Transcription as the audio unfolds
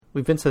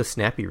We've been so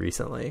snappy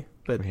recently,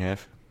 but We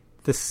have.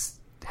 this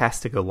has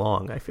to go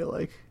long, I feel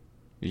like.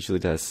 Usually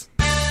does.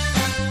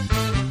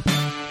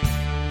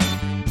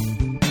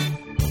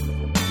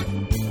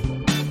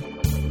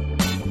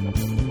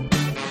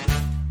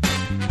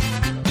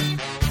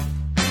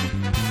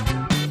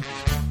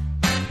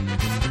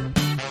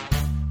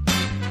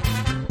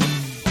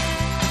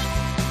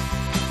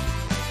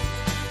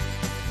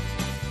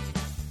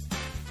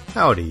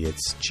 Howdy,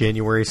 it's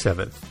January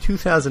 7th,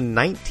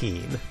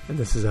 2019, and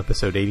this is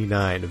episode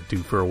 89 of Due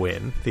for a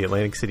Win, the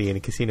Atlantic City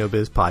and Casino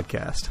Biz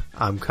podcast.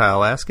 I'm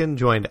Kyle Askin,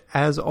 joined,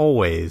 as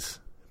always,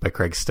 by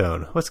Craig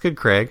Stone. What's good,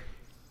 Craig?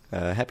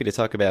 Happy to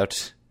talk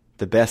about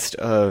the best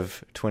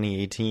of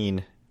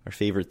 2018, our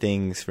favorite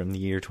things from the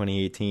year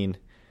 2018.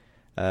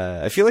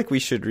 I feel like we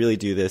should really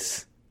do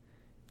this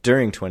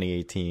during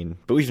 2018,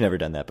 but we've never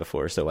done that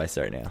before, so why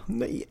start now?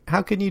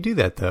 How can you do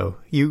that, though?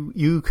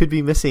 You could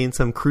be missing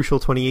some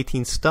crucial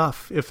 2018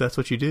 stuff if that's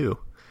what you do.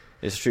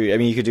 It's true. I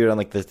mean, you could do it on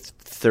like the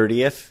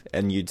 30th,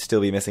 and you'd still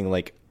be missing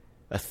like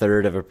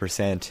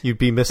 1/3%. You'd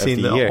be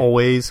missing the year.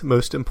 always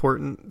most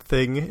important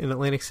thing in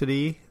Atlantic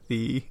City,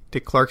 the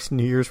Dick Clark's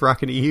New Year's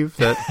Rockin' Eve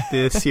that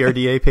the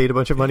CRDA paid a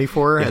bunch of money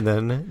for and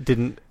then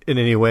didn't in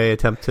any way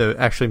attempt to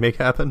actually make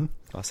happen.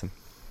 Awesome.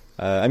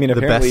 I mean, The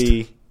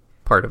apparently best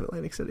part of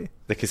Atlantic City.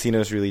 the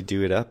casinos really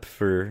do it up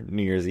for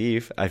New Year's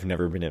Eve. I've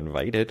never been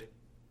invited.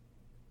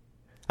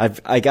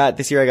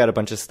 This year I got a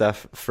bunch of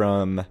stuff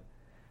from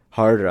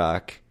Hard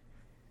Rock.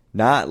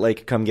 Not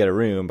like come get a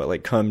room, but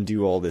like come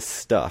do all this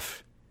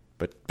stuff.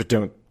 But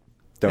don't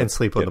And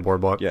sleep on the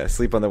boardwalk. Yeah,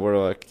 sleep on the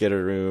boardwalk, get a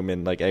room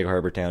in like Egg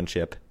Harbor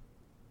Township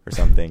or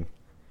something.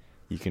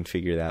 You can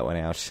figure that one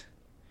out.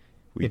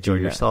 Enjoy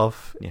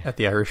yourself at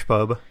the Irish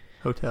Pub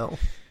Hotel.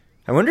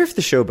 I wonder if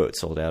the Showboat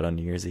sold out on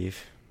New Year's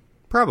Eve.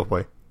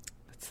 Probably.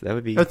 That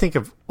would be. I would think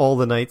of all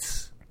the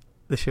nights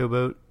the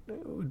Showboat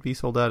would be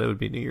sold out, it would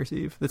be New Year's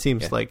Eve. That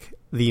seems like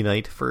the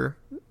night for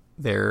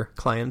their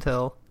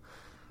clientele.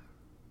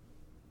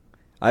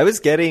 I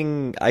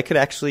could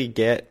actually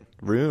get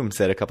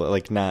rooms at a couple,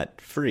 like not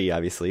free,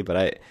 obviously,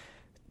 but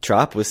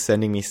Trop was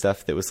sending me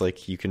stuff that was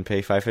like, you can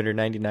pay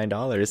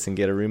 $599 and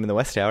get a room in the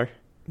West Tower.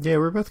 Yeah,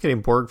 we're both getting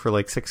Borg for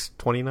like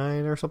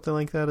 $629 or something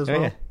like that as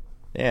well.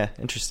 Yeah,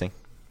 interesting.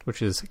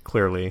 Which is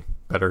clearly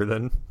better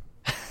than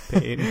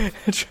paying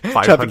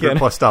 $500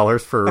 plus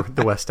dollars for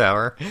the West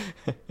Tower.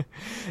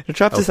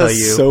 Trop just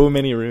has so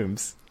many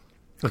rooms.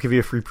 I'll give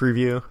you a free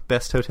preview.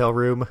 Best hotel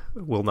room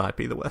will not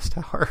be the West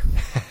Tower.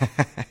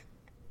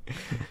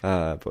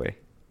 Boy.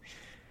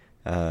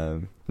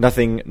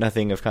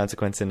 Nothing of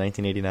consequence in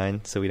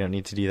 1989, so we don't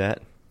need to do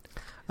that.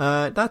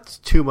 Not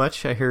too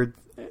much. I heard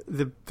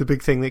the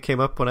big thing that came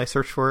up when I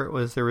searched for it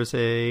was there was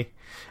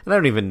and I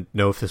don't even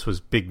know if this was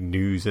big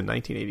news in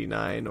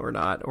 1989 or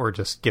not, or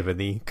just given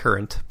the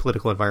current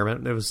political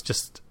environment. It was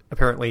just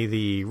apparently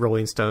the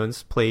Rolling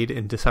Stones played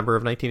in December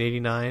of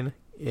 1989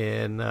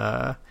 in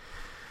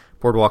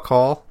Boardwalk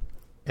Hall,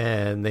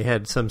 and they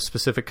had some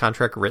specific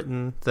contract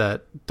written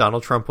that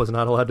Donald Trump was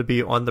not allowed to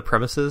be on the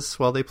premises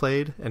while they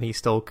played, and he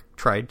still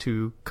tried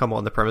to come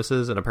on the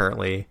premises, and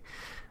apparently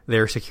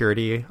their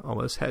security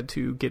almost had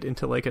to get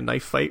into like a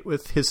knife fight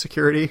with his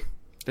security.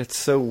 That's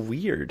so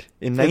weird.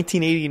 In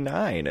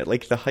 1989, at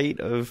like the height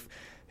of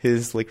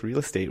his like real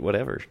estate,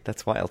 whatever.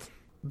 That's wild.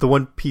 The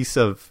one piece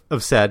of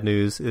sad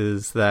news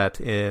is that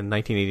in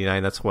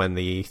 1989, that's when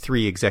the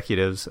three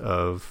executives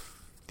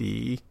of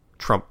the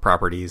Trump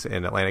properties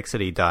in Atlantic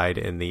City died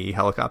in the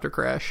helicopter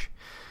crash.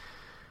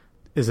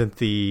 Isn't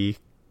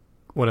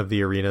one of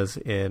the arenas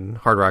in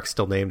Hard Rock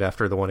still named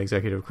after the one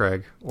executive,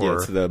 Craig? Yeah,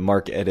 it's the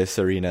Mark Edis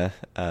Arena.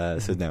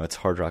 So now it's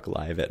Hard Rock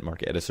Live at Mark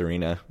Edis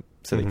Arena.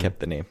 So they kept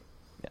the name.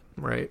 Yeah.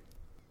 Right.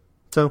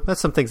 So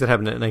that's some things that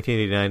happened in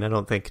 1989. I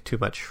don't think too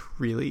much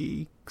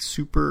really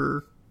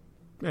super,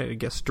 I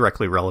guess,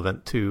 directly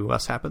relevant to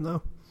us happened,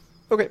 though.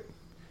 Okay.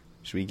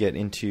 Should we get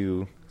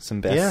into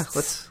some bests? Yeah,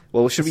 let's.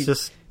 Well, should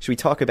we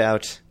talk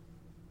about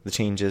the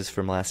changes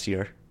from last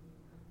year?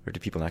 Or do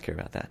people not care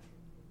about that?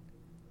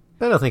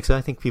 I don't think so.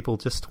 I think people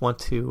just want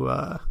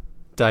to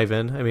dive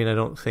in. I mean, I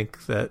don't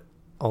think that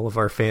all of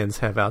our fans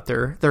have out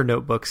their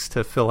notebooks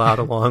to fill out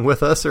along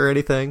with us or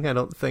anything. I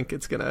don't think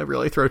it's going to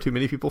really throw too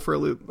many people for a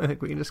loop. I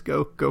think we can just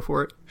go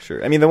for it.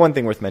 Sure. I mean, the one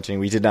thing worth mentioning,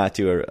 we did not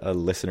do a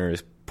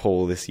listeners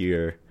poll this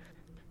year.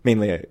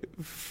 Mainly,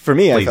 for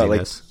me,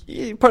 Laziness. I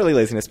felt like partly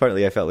laziness,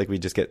 partly I felt like we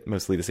just get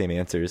mostly the same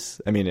answers.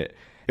 I mean, it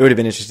would have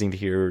been interesting to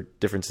hear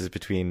differences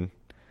between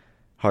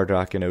Hard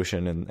Rock and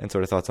Ocean and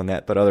sort of thoughts on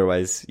that. But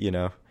otherwise,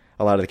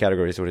 a lot of the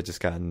categories would have just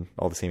gotten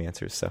all the same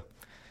answers. So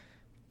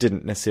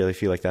didn't necessarily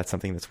feel like that's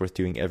something that's worth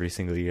doing every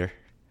single year.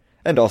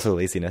 And also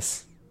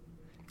laziness.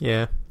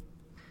 Yeah.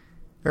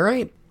 All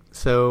right.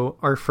 So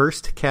our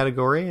first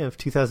category of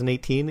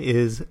 2018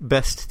 is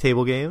Best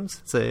Table Games.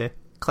 It's a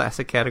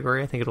classic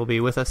category. I think it'll be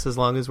with us as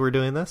long as we're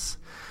doing this.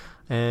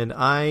 And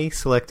I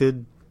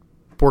selected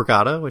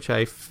Borgata, which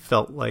I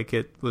felt like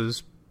it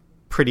was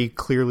pretty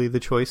clearly the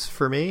choice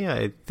for me.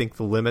 I think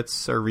the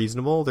limits are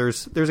reasonable.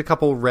 There's a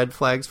couple red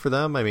flags for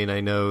them. I mean,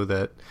 I know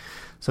that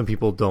some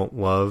people don't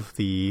love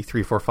the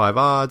 3-4-5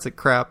 odds at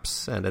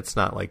craps, and it's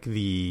not like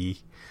the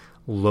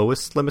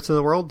lowest limits in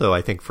the world, though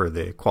I think for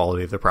the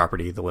quality of the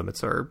property, the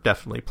limits are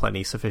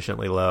definitely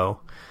sufficiently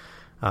low.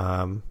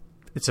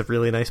 It's a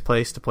really nice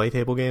place to play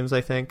table games,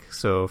 I think.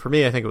 So for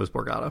me, I think it was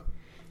Borgata.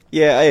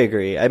 Yeah, I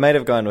agree. I might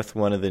have gone with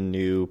one of the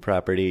new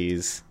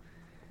properties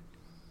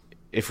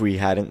if we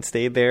hadn't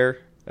stayed there.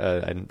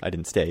 I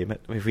didn't stay,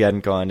 but if we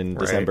hadn't gone in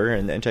December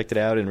and checked it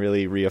out and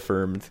really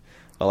reaffirmed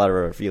a lot of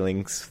our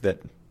feelings that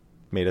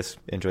made us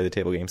enjoy the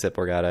table games at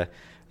Borgata.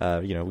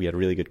 We had a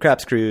really good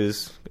craps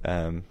cruise,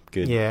 good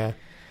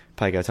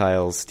Pygo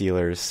tiles,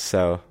 Steelers.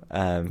 So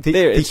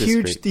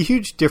the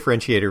huge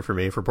differentiator for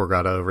me for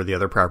Borgata over the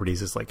other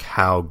properties is like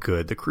how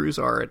good the crews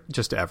are at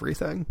just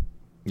everything.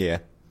 Yeah.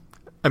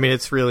 I mean,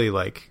 it's really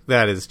like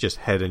that is just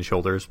head and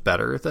shoulders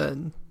better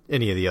than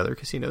any of the other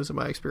casinos in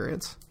my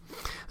experience.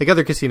 Like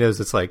other casinos,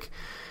 it's like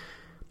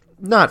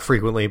not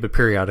frequently, but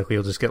periodically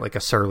you'll just get like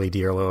a surly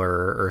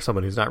dealer or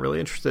someone who's not really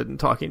interested in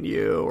talking to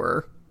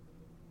you,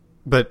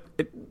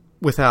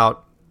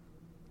 without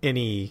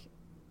any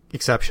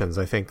exceptions,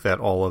 I think that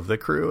all of the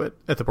crew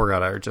at the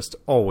Borgata are just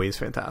always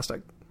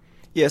fantastic.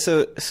 Yeah,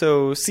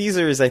 so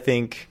Caesars, I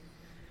think,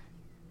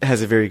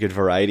 has a very good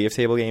variety of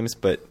table games,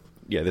 but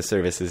yeah, the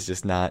service is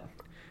just not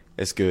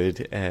as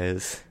good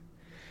as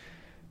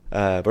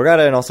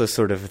Borgata, and also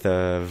sort of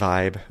the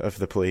vibe of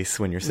the place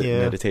when you're sitting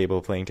at a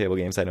table playing table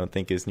games, I don't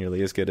think is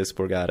nearly as good as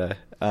Borgata.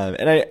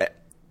 And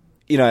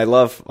I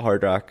love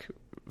Hard Rock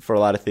for a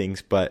lot of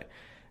things, but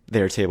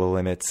their table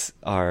limits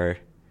are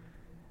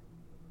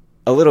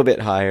a little bit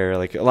higher,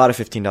 like a lot of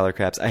 $15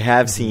 craps. I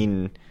have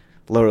seen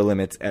lower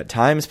limits at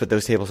times, but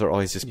those tables are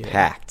always just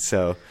packed.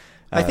 So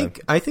I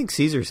think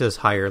Caesars has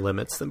higher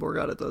limits than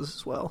Borgata does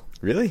as well.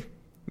 Really?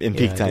 In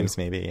peak times,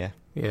 maybe, yeah.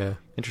 Yeah.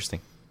 Interesting.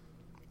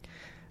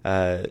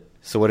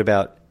 So what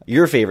about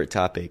your favorite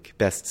topic,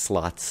 best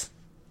slots?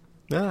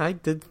 No, I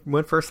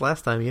went first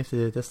last time. You have to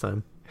do it this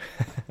time.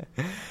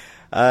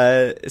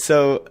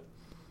 So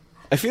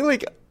I feel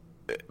like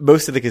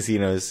most of the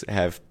casinos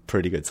have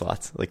pretty good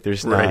slots. Like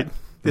there's not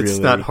It's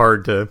not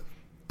hard to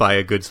buy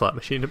a good slot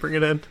machine to bring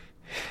it in.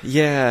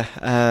 Yeah.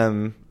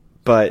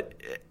 But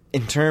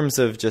in terms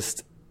of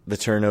just the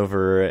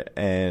turnover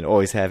and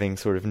always having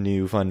sort of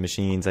new fun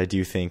machines, I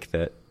do think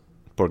that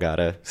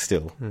Borgata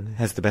still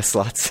has the best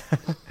slots.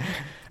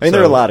 I mean,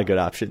 there are a lot of good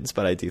options,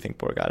 but I do think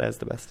Borgata has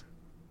the best.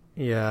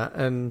 Yeah,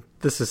 and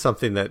this is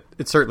something that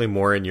it's certainly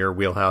more in your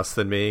wheelhouse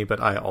than me, but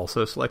I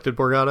also selected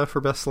Borgata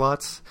for best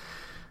slots.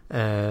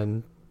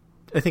 And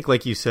I think,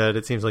 like you said,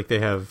 it seems like they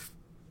have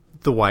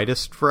the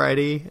widest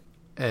variety.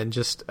 And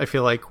just, I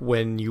feel like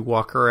when you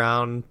walk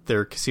around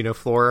their casino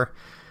floor,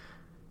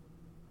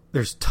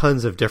 there's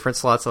tons of different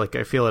slots. Like,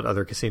 I feel at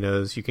other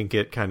casinos, you can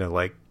get kind of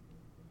like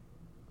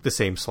the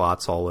same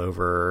slots all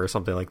over or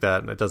something like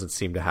that. And it doesn't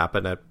seem to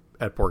happen at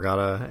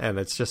Borgata. And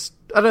it's just,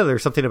 I don't know,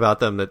 there's something about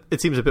them that it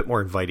seems a bit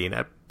more inviting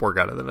at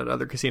Borgata than at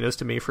other casinos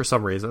to me for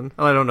some reason.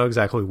 And I don't know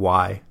exactly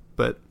why,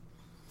 but.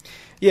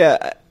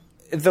 Yeah,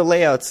 the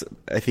layout's,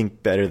 I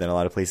think, better than a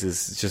lot of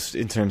places, just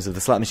in terms of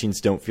the slot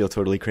machines don't feel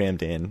totally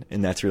crammed in,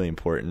 and that's really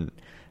important.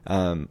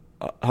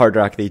 Hard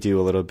Rock, they do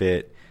a little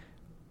bit.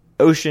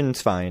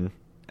 Ocean's fine,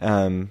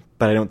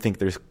 but I don't think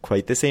there's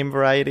quite the same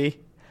variety.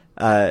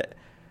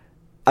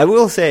 I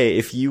will say,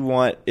 if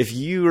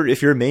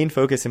your main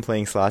focus in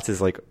playing slots is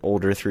like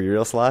older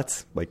 3-reel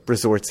slots, like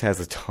Resorts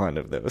has a ton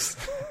of those.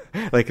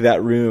 Like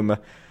that room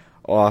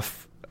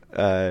off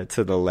to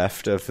the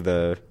left of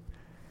the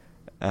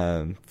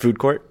food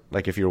court,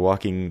 like if you're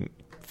walking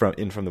from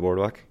the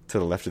boardwalk to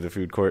the left of the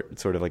food court,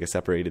 it's sort of like a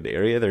separated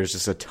area. There's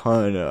just a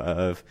ton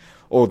of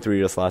old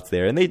 3-reel slots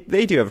there, and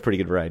they do have a pretty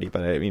good variety.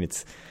 But I mean,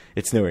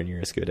 it's nowhere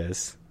near as good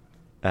as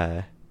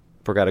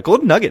Borgata.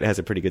 Golden Nugget has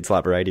a pretty good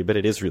slot variety, but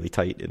it is really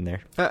tight in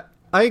there.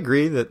 I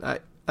agree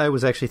that I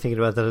was actually thinking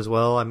about that as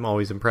well. I'm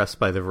always impressed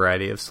by the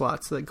variety of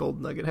slots that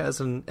Golden Nugget has,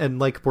 and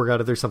like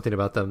Borgata, there's something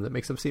about them that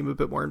makes them seem a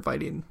bit more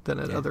inviting than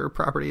at other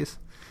properties.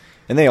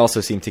 And they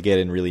also seem to get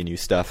in really new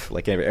stuff.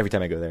 Like every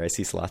time I go there, I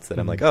see slots that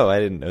I'm like, oh, I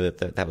didn't know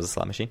that was a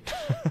slot machine.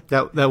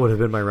 That would have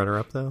been my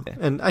runner-up, though. Yeah.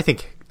 And I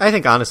think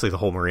honestly, the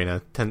whole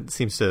marina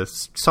seems to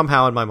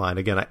somehow in my mind.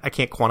 Again, I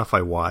can't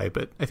quantify why,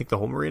 but I think the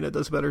whole marina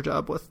does a better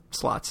job with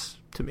slots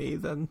to me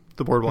than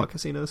the boardwalk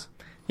casinos.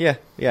 Yeah.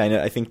 I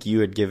know. I think you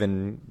had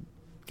given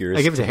yours.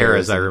 I give it to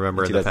Harrah's. I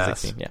remember in the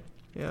 2016. past.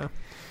 Yeah.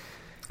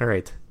 All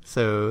right.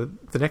 So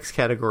the next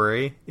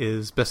category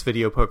is Best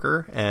Video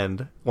Poker,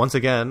 and once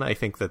again, I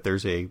think that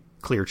there's a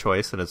clear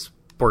choice, and it's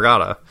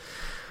Borgata.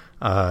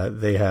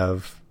 They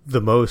have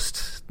the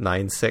most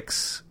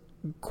 9-6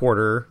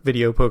 quarter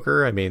video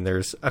poker. I mean,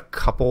 there's a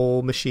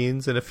couple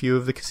machines in a few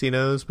of the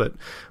casinos, but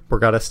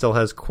Borgata still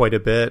has quite a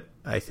bit.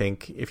 I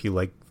think if you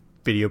like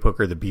video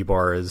poker, the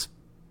B-Bar is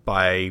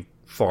by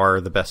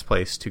far the best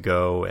place to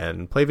go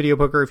and play video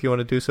poker if you want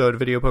to do so at a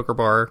video poker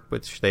bar,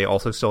 which they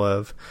also still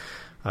have.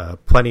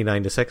 Plenty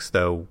 9-6,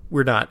 though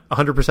we're not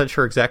 100%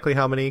 sure exactly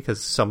how many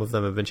because some of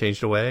them have been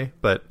changed away.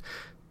 But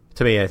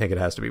to me, I think it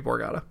has to be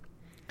Borgata.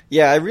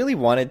 Yeah, I really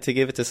wanted to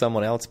give it to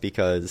someone else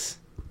because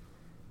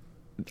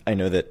I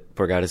know that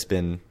Borgata's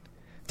been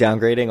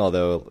downgrading,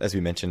 although, as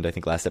we mentioned, I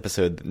think last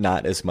episode,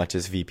 not as much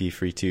as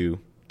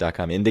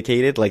VPFree2.com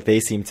indicated. Like, they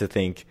seem to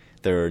think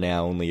there are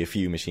now only a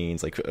few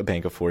machines, like a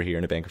bank of 4 here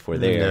and a bank of 4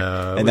 there.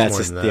 No, and that's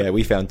just, yeah,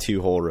 we found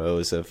 2 whole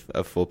rows of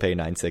full pay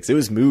 9.6. It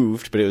was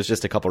moved, but it was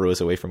just a couple rows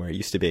away from where it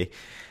used to be.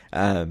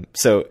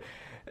 So,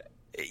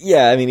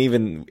 yeah, I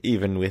mean,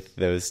 even with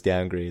those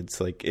downgrades,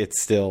 like,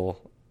 it's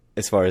still,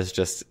 as far as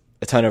just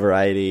a ton of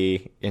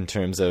variety in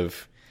terms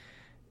of,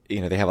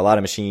 they have a lot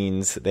of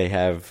machines. They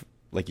have,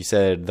 like you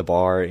said, the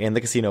bar and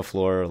the casino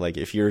floor. Like,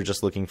 if you're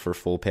just looking for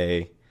full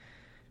pay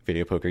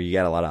video poker, you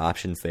got a lot of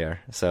options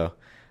there. So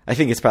I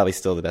think it's probably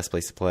still the best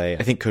place to play.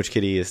 I think Coach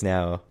Kitty is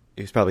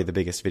probably the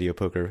biggest video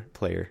poker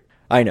player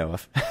I know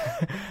of.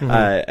 Mm-hmm.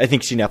 I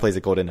think she now plays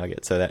at Golden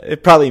Nugget, so that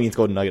it probably means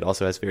Golden Nugget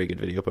also has very good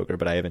video poker,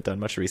 but I haven't done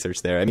much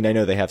research there. I mean, I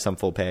know they have some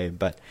full pay,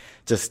 but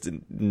just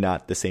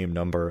not the same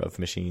number of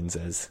machines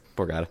as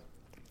Borgata.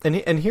 And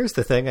here's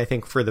the thing, I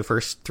think for the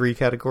first 3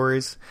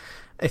 categories,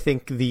 I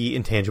think the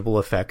intangible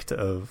effect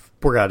of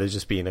Borgata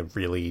just being a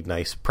really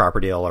nice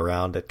property all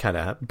around, it kind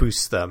of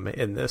boosts them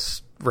in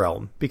this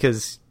realm.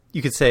 Because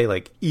you could say,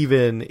 like,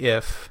 even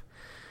if,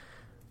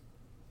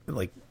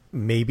 like,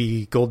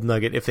 maybe Golden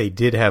Nugget, if they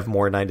did have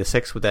more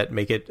 9-6, would that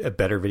make it a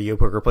better video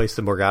poker place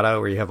than Borgata,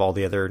 where you have all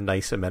the other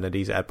nice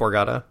amenities at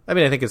Borgata? I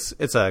mean, I think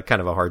it's a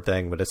kind of a hard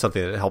thing, but it's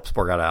something that helps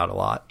Borgata out a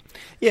lot.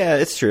 Yeah,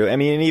 it's true. I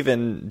mean,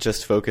 even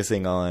just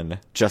focusing on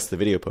just the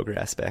video poker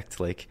aspect,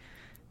 like,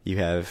 you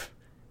have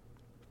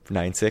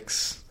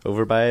 9-6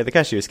 over by the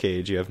cashier's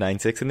cage, you have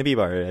 9-6 in the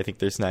B-bar, I think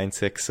there's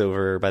 9-6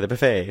 over by the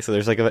buffet, so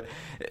there's like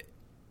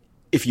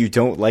if you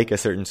don't like a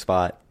certain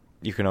spot,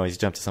 you can always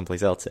jump to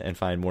someplace else and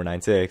find more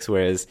 9-6,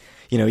 whereas,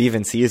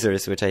 even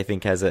Caesars, which I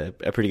think has a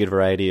pretty good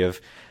variety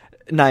of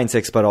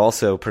 9-6, but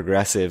also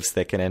progressives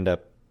that can end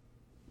up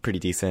pretty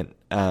decent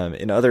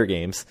in other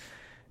games,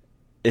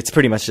 it's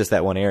pretty much just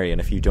that one area, and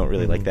if you don't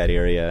really like that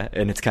area,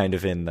 and it's kind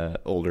of in the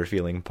older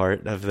feeling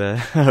part of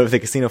the of the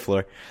casino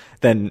floor,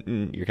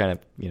 then you're kind of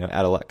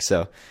out of luck.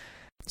 So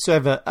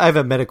I have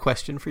a meta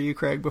question for you,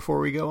 Craig, before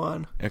we go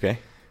on. Okay.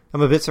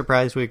 I'm a bit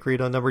surprised we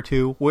agreed on number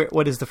 2.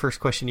 What is the first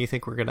question you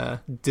think we're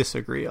gonna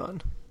disagree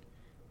on?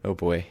 Oh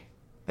boy,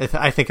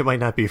 I think it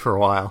might not be for a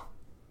while.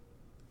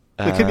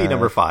 It could be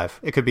number 5.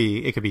 It could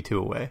be 2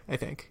 away. I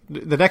think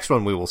the next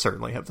one we will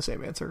certainly have the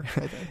same answer.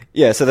 I think.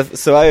 Yeah.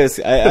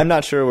 I'm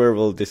not sure where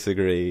we'll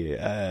disagree.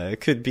 It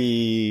could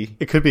be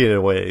in a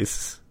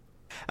ways.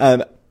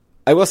 I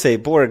will say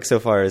Borg so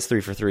far is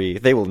 3 for 3.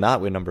 They will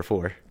not win number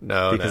 4.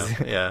 No.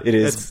 Yeah, it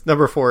is.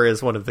 Number 4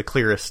 is one of the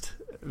clearest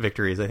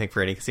victories, I think,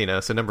 for any casino.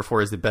 So number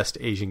 4 is the best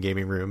Asian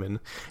gaming room, and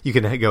you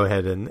can go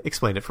ahead and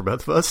explain it for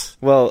both of us.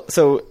 Well,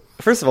 so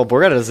first of all,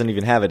 Borgata doesn't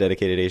even have a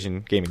dedicated Asian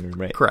gaming room,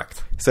 right?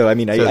 Correct. So I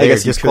mean, I they're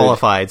guess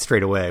disqualified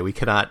straight away. We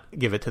cannot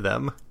give it to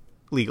them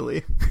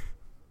legally.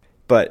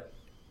 But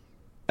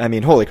I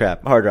mean, holy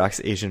crap, Hard Rock's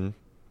Asian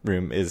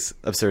room is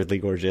absurdly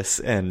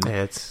gorgeous, and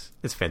it's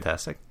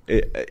fantastic.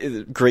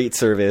 Great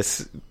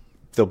service.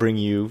 They'll bring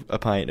you a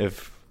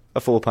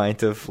full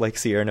pint of like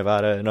Sierra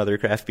Nevada and other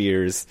craft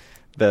beers.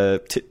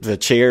 The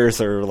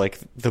chairs are like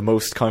the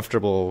most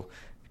comfortable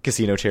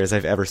casino chairs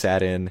I've ever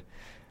sat in.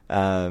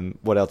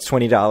 What else?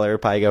 $20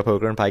 Paigo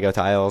poker and Paigo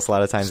tiles. A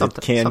lot of times it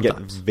can get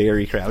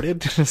very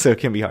crowded, so it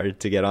can be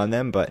hard to get on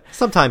them. But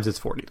sometimes it's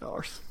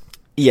 $40.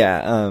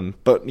 Yeah,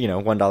 but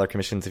 $1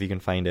 commissions if you can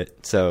find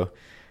it. So,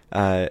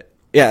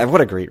 yeah,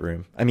 what a great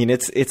room. I mean,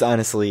 it's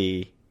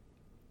honestly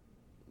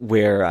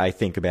where I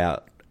think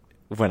about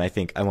when I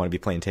think I want to be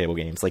playing table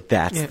games. Like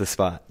that's the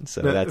spot.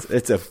 So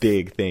it's a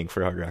big thing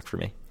for Hard Rock for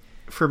me.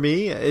 For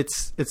me,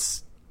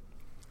 it's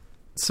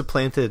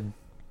supplanted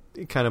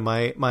kind of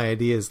my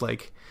ideas.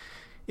 Like,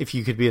 if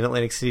you could be in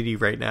Atlantic City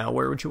right now,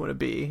 where would you want to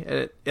be?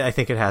 And I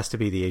think it has to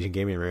be the Asian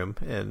Gaming Room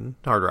in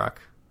Hard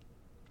Rock.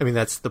 I mean,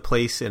 that's the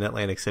place in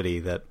Atlantic City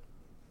that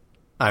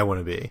I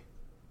want to be.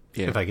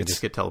 Yeah, if I could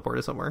just get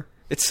teleported somewhere.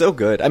 It's so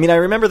good. I mean, I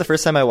remember the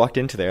first time I walked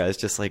into there, I was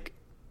just like,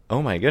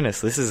 oh my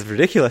goodness, this is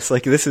ridiculous.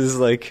 Like, this is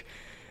like...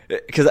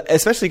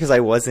 especially because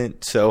I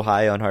wasn't so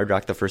high on Hard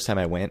Rock the first time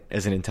I went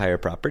as an entire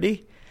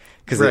property.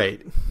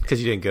 Right,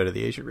 because you didn't go to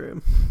the Asian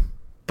room.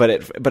 But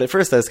at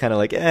first I was kind of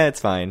like, it's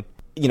fine.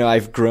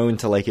 I've grown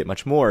to like it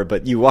much more,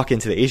 but you walk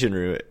into the Asian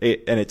room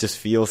and it just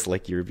feels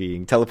like you're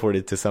being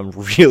teleported to some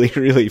really,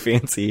 really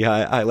fancy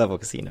high level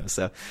casino.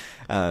 So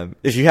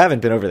if you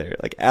haven't been over there,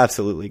 like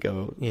absolutely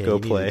go play. Need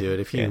to do it.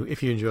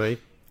 If you enjoy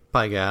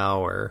Paigao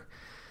or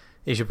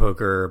Asia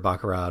Poker or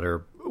Baccarat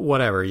or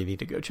whatever, you need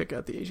to go check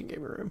out the Asian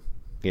Gamer Room.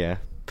 Yeah.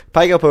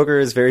 Paigo poker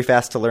is very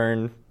fast to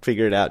learn.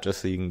 Figure it out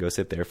just so you can go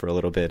sit there for a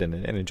little bit and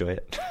enjoy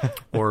it.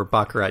 Or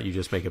Baccarat, you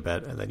just make a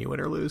bet and then you win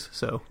or lose.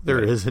 So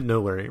there is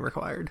no learning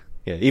required.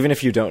 Yeah, even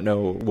if you don't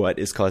know what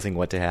is causing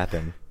what to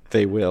happen,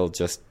 they will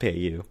just pay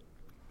you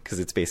because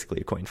it's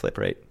basically a coin flip,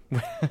 right?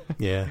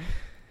 Yeah.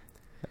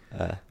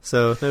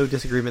 So no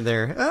disagreement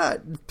there.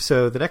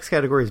 So the next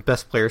category is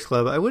Best Players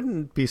Club. I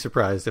wouldn't be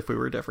surprised if we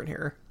were different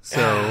here. So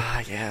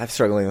yeah, I'm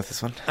struggling with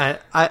this one.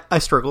 I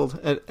struggled,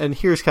 and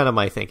here's kind of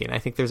my thinking. I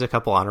think there's a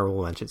couple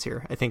honorable mentions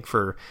here. I think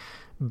for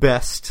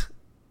best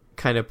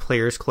kind of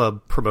Players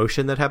Club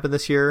promotion that happened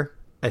this year,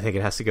 I think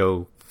it has to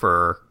go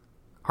for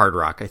Hard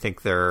Rock. I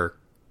think their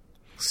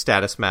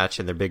status match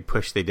and their big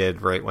push they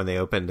did right when they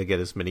opened to get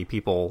as many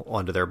people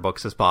onto their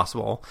books as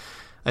possible,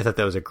 I thought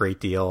that was a great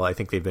deal. I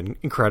think they've been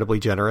incredibly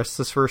generous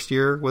this first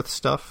year with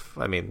stuff.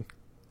 I mean,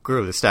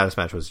 the status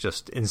match was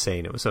just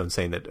insane. It was so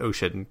insane that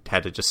Ocean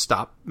had to just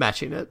stop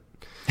matching it.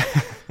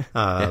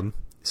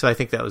 So I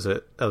think that was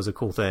a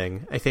cool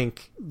thing. I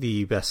think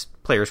the best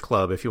Players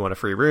Club, if you want a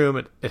free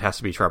room, it has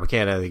to be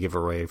Tropicana. They give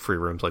away free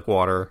rooms like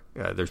water.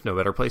 There's no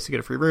better place to get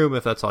a free room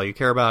if that's all you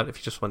care about. If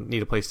you just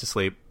need a place to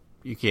sleep,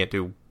 you can't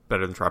do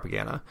better than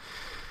Tropicana.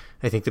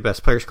 I think the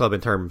best Players Club in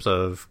terms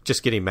of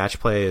just getting match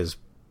play is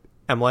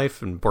M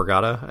Life and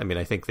Borgata. I mean,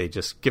 I think they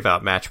just give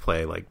out match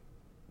play like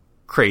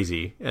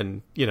crazy.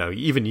 And,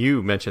 even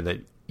you mentioned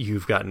that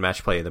you've gotten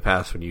match play in the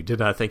past when you did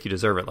not think you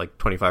deserve it, like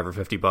 $25 or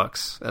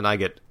 $50, and I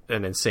get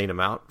an insane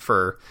amount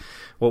for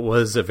what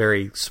was a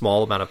very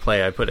small amount of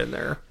play I put in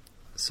there.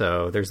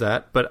 So there's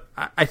that. But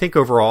I think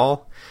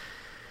overall,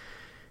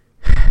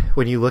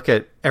 when you look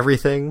at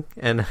everything,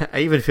 and I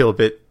even feel a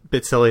bit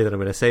silly that I'm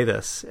going to say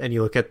this, and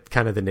you look at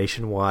kind of the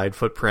nationwide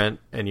footprint,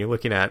 and you're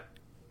looking at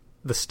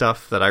the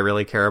stuff that I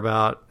really care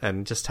about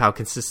and just how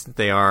consistent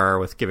they are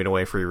with giving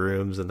away free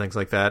rooms and things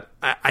like that,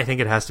 I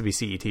think it has to be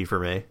CET for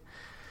me.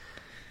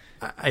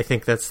 I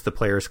think that's the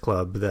Players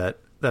Club that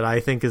I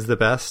think is the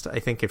best. I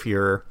think if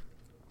you're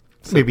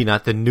maybe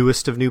not the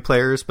newest of new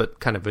players, but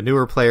kind of a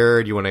newer player,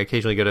 and you want to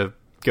occasionally go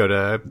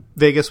to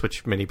Vegas,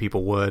 which many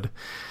people would,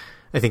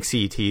 I think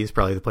CET is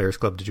probably the Players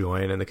Club to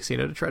join and the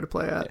casino to try to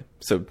play at. Yeah.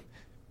 So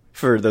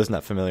for those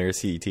not familiar,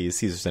 CET is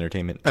Caesars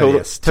Entertainment.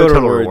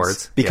 Total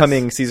Rewards.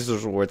 Becoming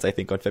Caesars Rewards, I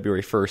think, on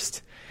February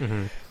 1st.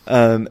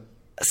 Mm-hmm.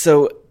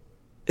 So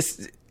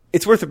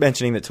it's worth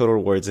mentioning that Total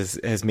Rewards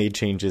has made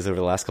changes over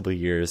the last couple of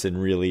years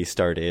and really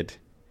started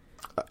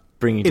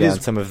bringing down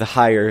some of the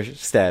higher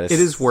status. It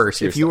is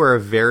worse. If you are a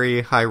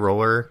very high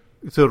roller,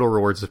 Total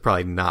Rewards is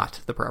probably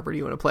not the property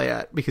you want to play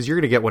at, because you're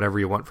going to get whatever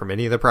you want from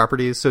any of the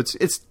properties. So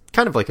it's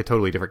kind of like a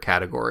totally different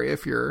category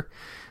if you're,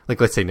 like,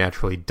 let's say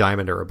naturally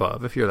diamond or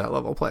above, if you're that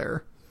level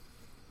player.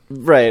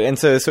 Right. And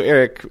so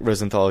Eric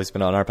Rosenthal, who's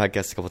been on our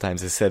podcast a couple of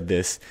times, has said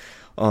this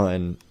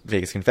on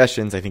Vegas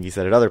Confessions. I think he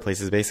said it other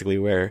places, basically,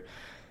 where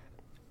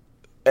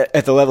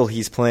at the level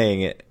he's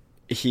playing,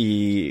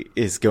 he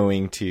is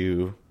going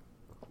to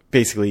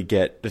basically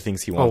get the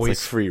things he wants, always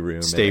like free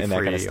room and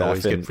that kind of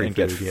stuff, and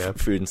get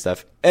food and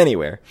stuff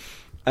anywhere.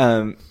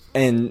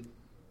 And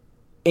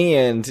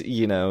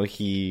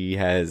he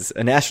has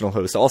a national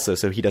host also,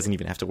 so he doesn't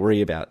even have to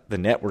worry about the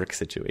network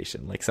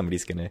situation. Like,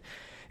 somebody's going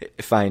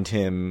to find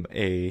him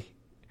a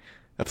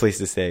place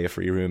to stay, a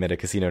free room at a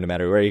casino, no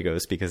matter where he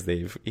goes, because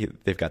they've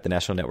got the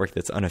national network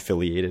that's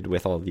unaffiliated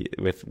with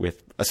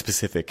with a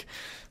specific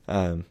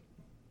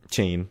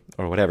chain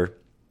or whatever.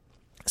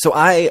 So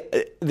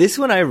this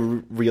one I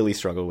really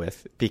struggle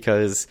with,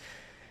 because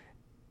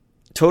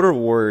Total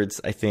Rewards,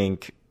 I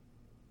think,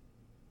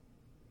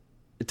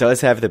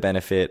 does have the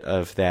benefit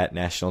of that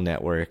national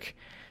network,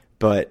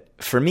 but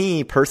for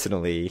me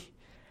personally,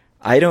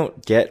 I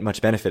don't get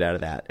much benefit out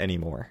of that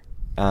anymore.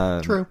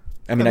 True.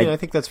 I mean, I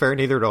think that's fair.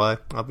 Neither do I,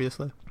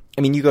 obviously.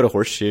 I mean, you go to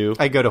Horseshoe.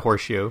 I go to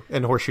Horseshoe,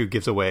 and Horseshoe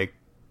gives away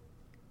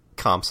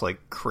comps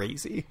like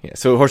crazy. Yeah,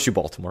 so Horseshoe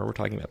Baltimore we're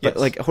talking about. Yes.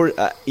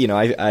 But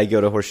I go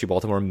to Horseshoe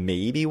Baltimore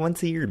maybe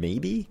once a year,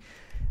 maybe.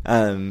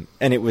 And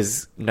it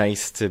was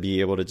nice to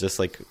be able to just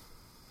like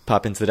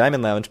pop into the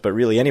Diamond Lounge, but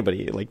really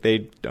anybody, like,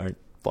 they aren't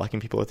blocking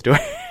people at the door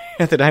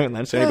at the Diamond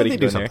Lounge, so anybody can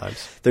go in there.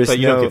 There's but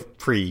you don't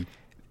get free.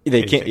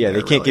 They can't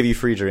really give you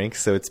free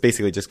drinks, so it's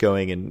basically just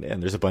going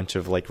and there's a bunch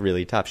of like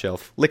really top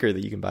shelf liquor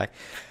that you can buy.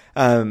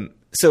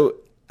 So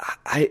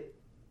I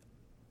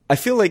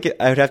feel like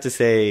I would have to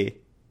say,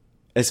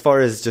 as far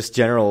as just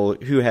general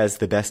who has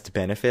the best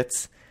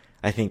benefits,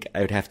 I think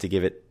I would have to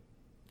give it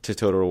to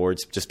Total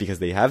Rewards just because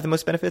they have the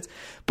most benefits.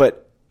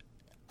 But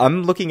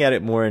I'm looking at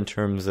it more in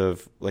terms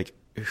of like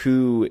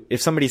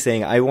if somebody's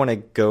saying, I want to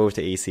go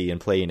to AC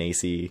and play in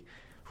AC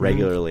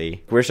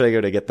regularly, where should I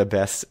go to get the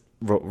best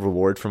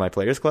reward for my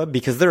Players Club?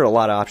 Because there are a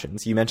lot of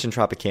options. You mentioned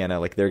Tropicana,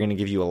 like they're going to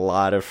give you a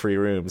lot of free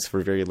rooms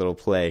for very little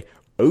play.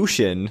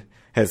 Ocean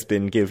has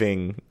been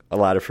giving a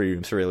lot of free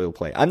rooms for very little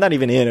play. I'm not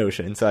even in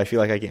Ocean, so I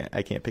feel like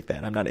I can't pick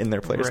that. I'm not in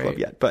their Players Club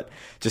yet. But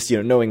just,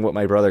 knowing what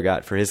my brother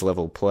got for his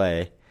level of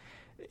play,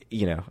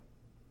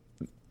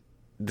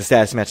 the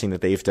status matching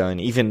that they've done,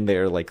 even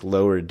their like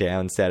lower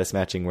down status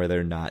matching where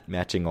they're not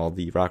matching all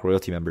the Rock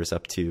Royalty members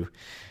up to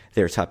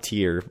their top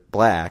tier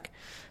black,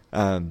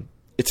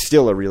 it's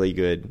still a really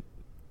good,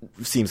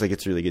 seems like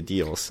it's really good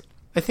deals.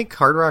 I think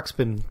Hard Rock's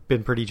been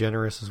pretty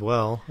generous as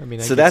well. I mean,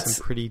 I get that's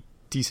some pretty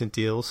decent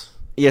deals.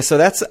 Yeah, so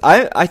that's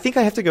I think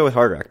I have to go with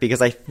Hard Rock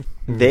because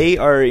they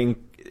are in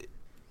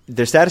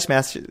their status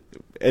match,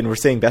 and we're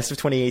saying best of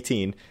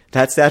 2018.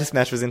 That status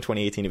match was in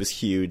 2018. It was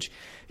huge.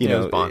 It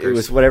was bonkers. It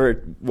was what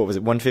was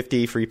it,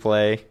 150 free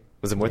play?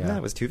 Was it more than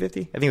that? Was it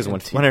 250? I think it was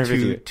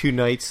 150. Two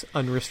nights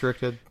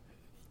unrestricted.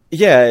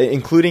 Yeah,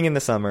 including in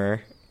the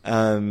summer.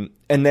 And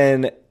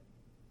then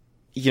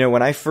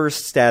when I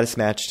first status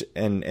matched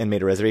and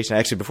made a reservation,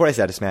 actually before I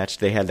status matched,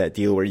 they had that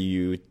deal where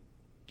you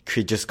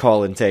could just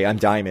call and say, I'm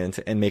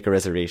Diamond, and make a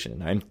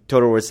reservation. I'm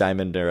Total Rewards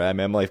Diamond, or I'm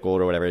M Life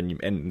Gold, or whatever,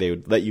 and they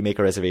would let you make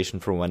a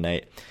reservation for one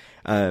night.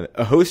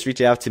 A host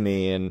reached out to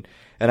me, and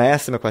I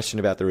asked him a question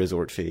about the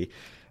resort fee.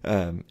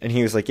 And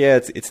he was like, yeah,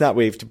 it's not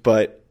waived,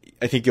 but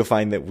I think you'll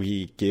find that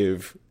we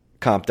give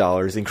comp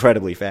dollars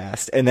incredibly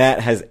fast. And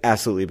that has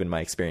absolutely been my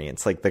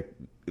experience. Like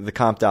the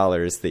comp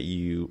dollars that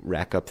you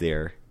rack up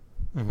there,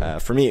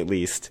 for me at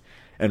least,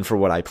 and for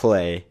what I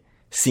play,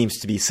 seems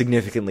to be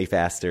significantly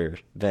faster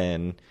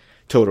than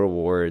Total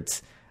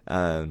Rewards,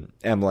 M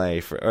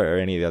Life, or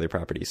any of the other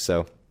properties.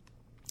 So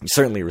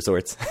certainly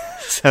resorts.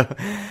 So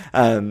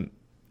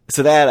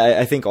that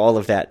I think all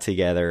of that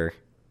together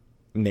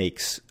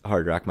makes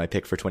Hard Rock my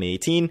pick for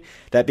 2018.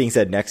 That being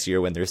said, next year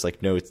when there's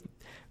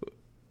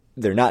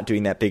they're not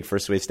doing that big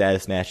first wave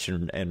status match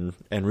and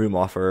room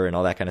offer and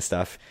all that kind of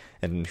stuff,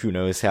 and who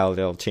knows how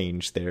they'll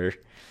change their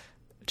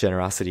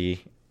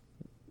generosity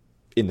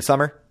in the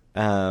summer.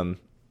 Might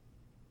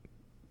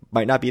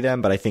not be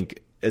them, but I think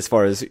as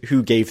far as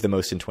who gave the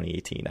most in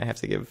 2018, I have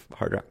to give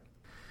Hard Rock.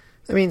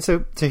 I mean,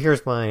 so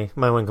here's my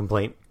one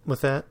complaint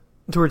with that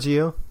towards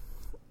you.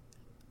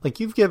 Like,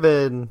 you've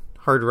given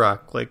Hard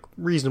Rock, like,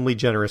 reasonably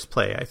generous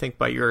play, I think,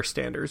 by your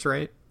standards,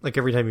 right? Like,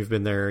 every time you've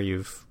been there,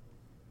 you've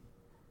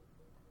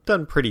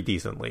done pretty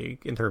decently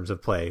in terms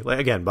of play. Like,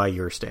 again, by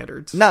your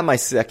standards. Not my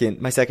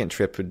second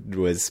trip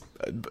was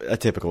a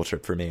typical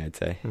trip for me, I'd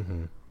say.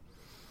 Mm-hmm.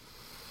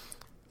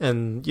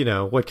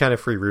 And, what kind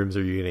of free rooms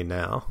are you getting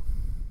now?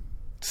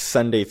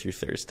 Sunday through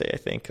Thursday, I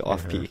think,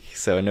 off peak.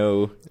 So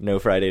no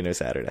Friday, no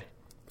Saturday.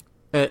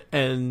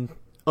 And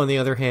on the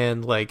other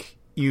hand, like,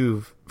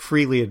 you've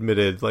freely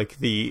admitted, like,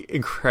 the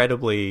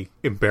incredibly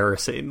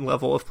embarrassing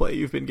level of play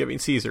you've been giving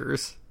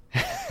Caesars.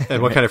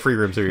 And what kind of free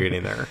rooms are you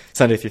getting there?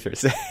 Sunday through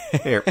Thursday.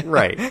 Yeah,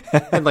 right.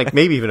 And, like,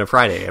 maybe even a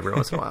Friday every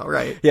once in a while,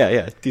 right?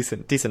 Yeah.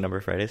 Decent number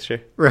of Fridays, sure.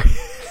 Right.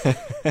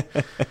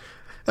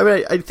 I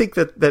mean, I think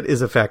that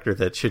is a factor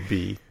that should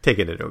be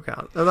taken into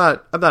account. I'm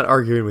not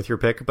arguing with your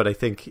pick, but I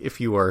think if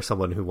you are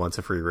someone who wants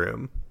a free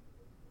room,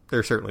 there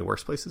are certainly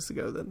worse places to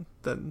go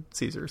than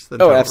Caesars.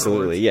 Oh,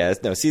 absolutely. Yeah.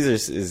 No,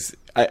 Caesars is,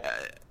 I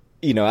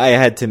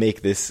had to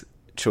make this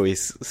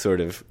choice sort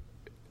of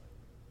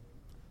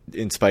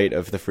in spite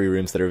of the free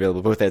rooms that are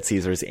available both at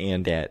Caesars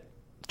and at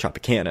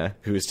Tropicana,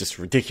 who is just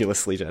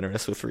ridiculously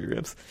generous with free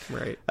rooms.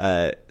 Right.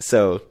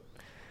 So,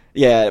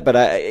 yeah, but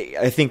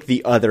I think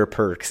the other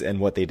perks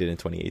and what they did in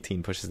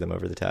 2018 pushes them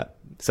over the top.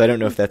 So I don't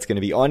know if that's going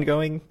to be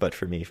ongoing, but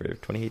for me, for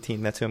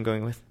 2018, that's who I'm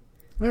going with.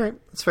 All right.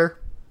 That's fair.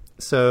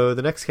 So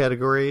the next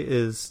category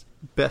is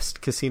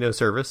best casino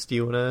service. Do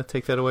you want to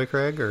take that away,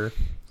 Craig? Or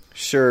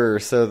sure.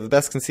 So the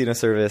best casino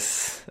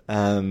service.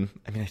 I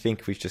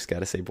think we've just got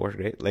to say board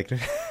rate. Like,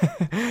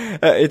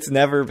 it's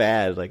never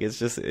bad. Like,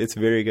 it's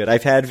very good.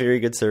 I've had very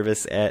good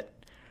service at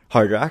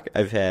Hard Rock.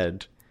 I've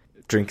had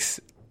drinks.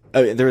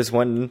 There was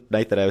one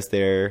night that I was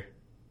there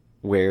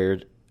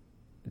where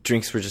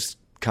drinks were just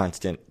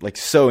constant, like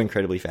so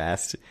incredibly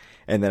fast.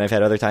 And then I've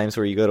had other times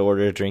where you go to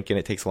order a drink and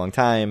it takes a long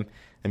time.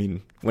 I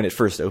mean, when it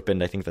first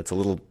opened, I think that's a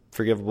little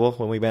forgivable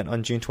when we went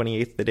on June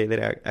 28th, the day that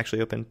it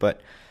actually opened.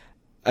 But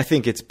I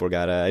think it's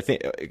Borgata. I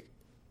think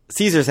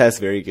Caesars has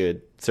very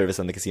good service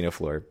on the casino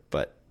floor,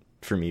 but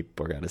for me,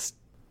 Borgata's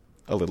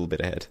a little bit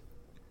ahead.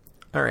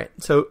 All right.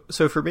 So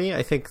for me,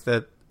 I think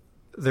that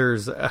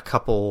there's a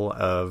couple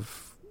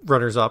of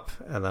runners up,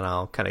 and then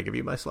I'll kind of give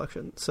you my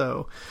selection.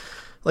 So,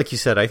 like you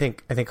said, I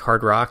think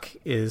Hard Rock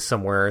is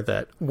somewhere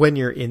that when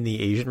you're in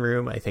the Asian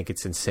room, I think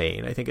it's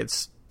insane. I think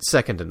it's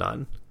second to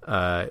none.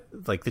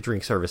 Like, the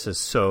drink service is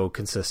so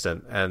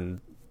consistent, and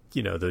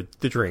the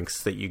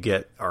drinks that you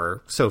get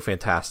are so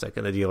fantastic,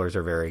 and the dealers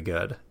are very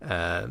good,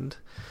 and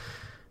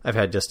I've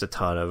had just a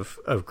ton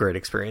of great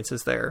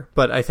experiences there.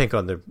 But I think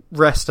on the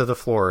rest of the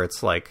floor,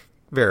 it's like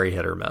very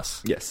hit or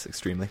miss. Yes,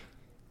 extremely.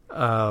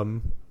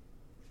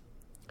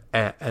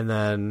 And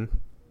then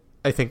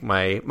I think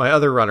my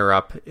other runner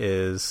up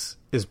is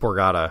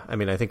Borgata. I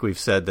mean, I think we've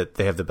said that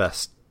they have the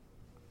best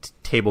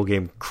table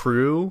game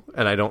crew,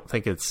 and I don't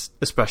think it's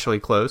especially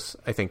close.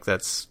 I think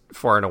that's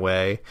far and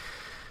away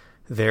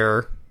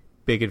their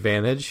big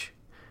advantage.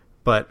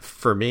 But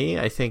for me,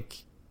 I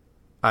think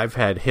I've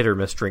had hit or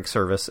miss drink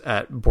service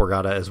at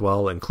Borgata as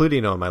well,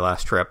 including on my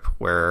last trip,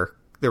 where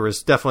there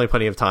was definitely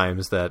plenty of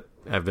times that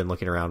I've been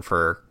looking around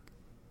for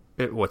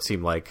what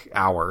seemed like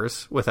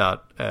hours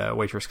without a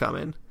waitress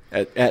coming.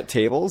 At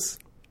tables?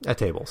 At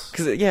tables.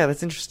 Yeah,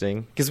 that's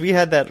interesting. Because we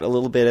had that a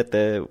little bit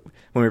when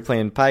we were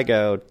playing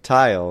Pygo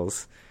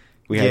tiles.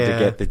 We had to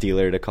get the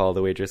dealer to call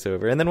the waitress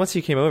over. And then once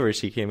she came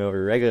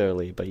over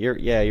regularly. But you're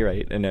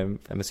right. And I'm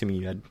assuming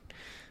you had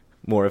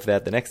more of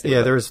that the next day.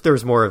 Yeah, there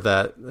was more of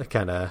that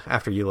kind of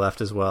after you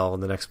left as well,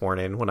 and the next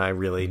morning when I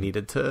really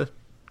needed to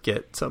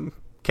get some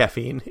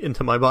caffeine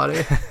into my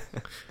body.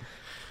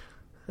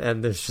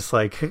 And there's just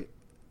like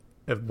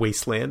a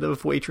wasteland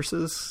of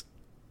waitresses.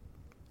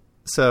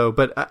 So,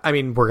 but I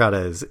mean,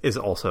 Borgata is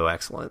also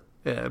excellent.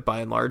 by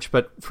and large.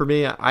 But for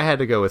me, I had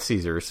to go with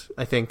Caesars.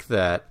 I think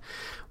that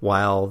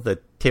while the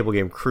table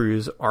game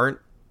crews aren't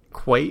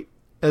quite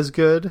as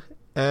good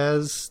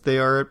as they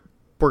are at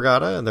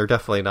Borgata, and they're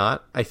definitely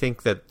not, I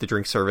think that the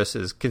drink service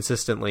is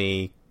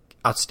consistently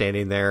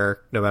outstanding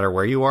there no matter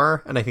where you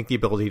are. And I think the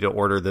ability to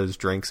order those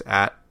drinks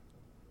at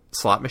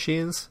slot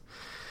machines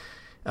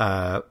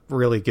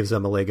really gives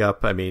them a leg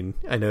up. I mean,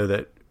 I know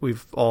that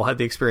we've all had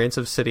the experience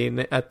of sitting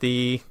at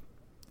the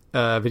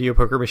video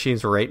poker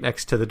machines right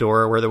next to the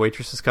door where the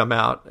waitresses come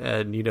out,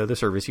 and the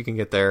service you can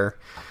get there.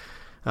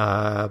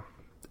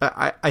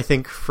 I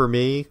think for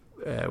me,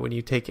 when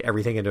you take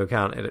everything into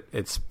account,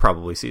 it's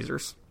probably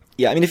Caesars.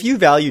 Yeah, I mean, if you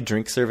value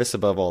drink service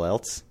above all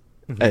else,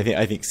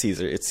 I think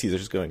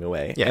Caesar's going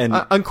away. Yeah,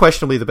 and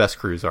unquestionably the best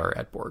crews are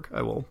at Borg.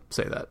 I will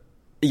say that.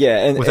 Yeah,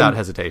 and without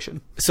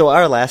hesitation. So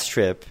our last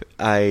trip,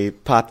 I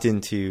popped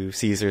into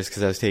Caesar's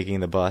because I was taking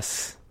the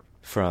bus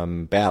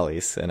from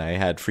Bally's, and I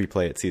had free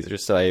play at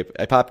Caesar's. So I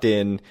popped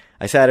in,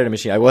 I sat at a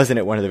machine. I wasn't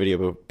at one of the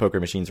video poker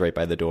machines right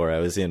by the door. I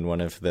was in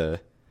one of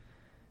the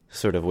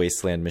sort of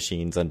wasteland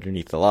machines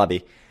underneath the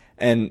lobby.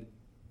 And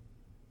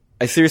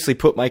I seriously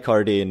put my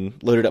card in,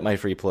 loaded up my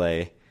free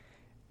play,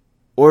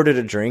 ordered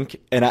a drink,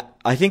 and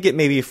I think it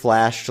maybe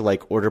flashed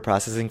like order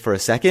processing for a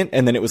second,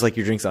 and then it was like,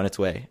 your drink's on its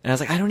way. And I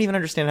was like, I don't even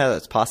understand how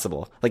that's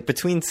possible. Like,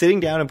 between sitting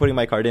down and putting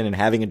my card in and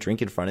having a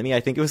drink in front of me, I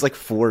think it was like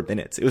 4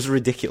 minutes. It was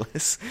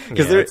ridiculous.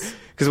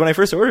 Because when I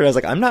first ordered, I was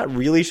like, I'm not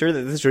really sure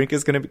that this drink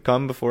is going to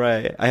come before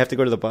I have to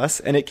go to the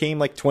bus. And it came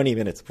like 20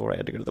 minutes before I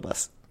had to go to the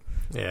bus.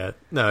 Yeah,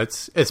 no,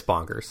 it's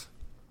bonkers.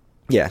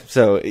 Yeah,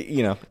 so,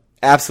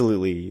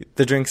 absolutely,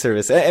 the drink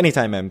service,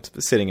 anytime I'm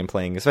sitting and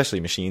playing,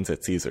 especially machines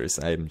at Caesars,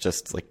 I'm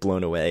just like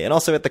blown away. And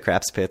also at the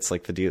craps pits,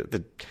 like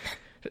the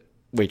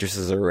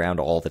waitresses are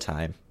around all the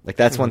time. Like,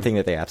 that's one thing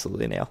that they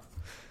absolutely nail.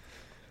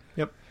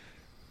 Yep.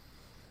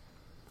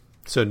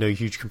 So no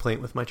huge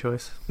complaint with my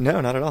choice? No,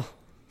 not at all.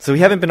 So we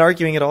haven't been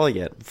arguing at all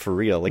yet, for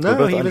real. Like, no,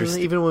 we're both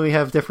even when we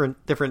have different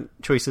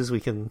choices, we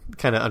can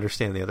kind of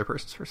understand the other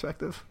person's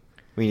perspective.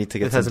 We need to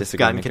get some disagreement. It hasn't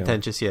gotten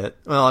contentious yet.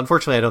 Well,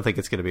 unfortunately, I don't think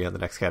it's going to be on the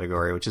next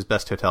category, which is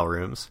best hotel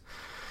rooms.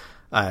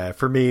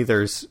 For me,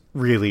 there's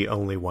really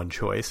only one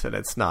choice, and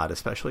it's not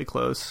especially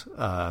close.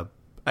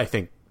 I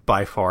think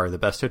by far the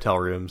best hotel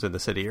rooms in the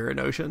city are in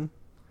Ocean.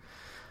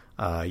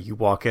 You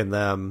walk in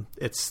them,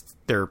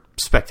 they're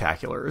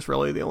spectacular is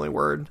really the only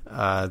word.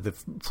 The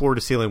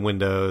floor-to-ceiling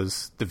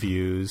windows, the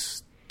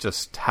views,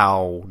 just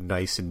how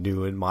nice and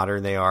new and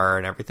modern they are,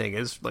 and everything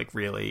is like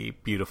really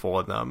beautiful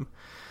in them.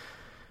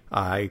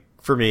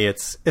 For me,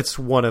 it's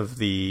one of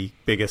the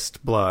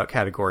biggest blowout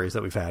categories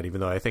that we've had,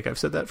 even though I think I've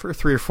said that for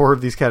 3 or 4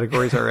 of these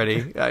categories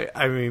already.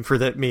 I mean, for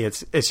me,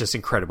 it's just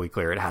incredibly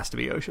clear. It has to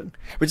be Ocean.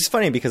 Which is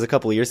funny because a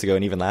couple of years ago,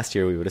 and even last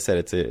year, we would have said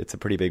it's a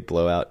pretty big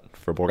blowout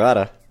for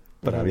Borgata.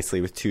 But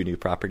obviously with 2 new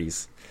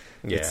properties,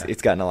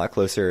 it's gotten a lot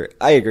closer.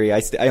 I agree.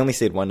 I only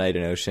stayed one night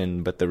in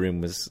Ocean, but the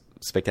room was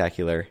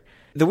spectacular.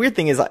 The weird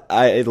thing is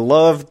I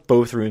love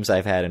both rooms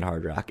I've had in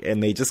Hard Rock,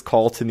 and they just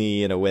call to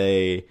me in a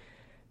way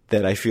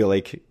that I feel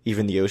like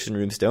even the Ocean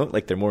rooms don't.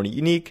 Like, they're more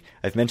unique.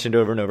 I've mentioned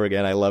over and over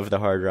again, I love the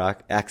Hard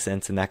Rock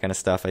accents and that kind of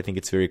stuff. I think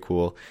it's very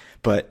cool.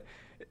 But,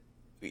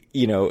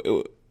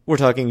 we're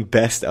talking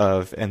best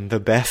of, and the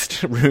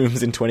best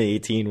rooms in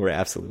 2018 were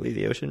absolutely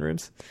the Ocean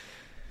rooms.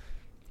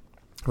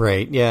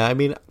 Right. Yeah. I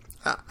mean,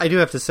 I do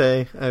have to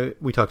say,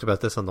 we talked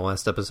about this on the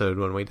last episode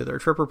when we did our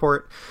trip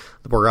report.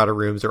 The Borgata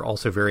rooms are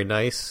also very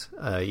nice.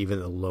 Even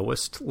the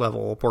lowest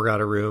level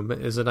Borgata room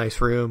is a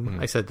nice room.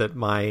 I said that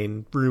my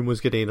room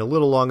was getting a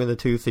little long in the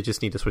tooth. They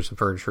just need to switch some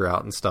furniture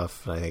out and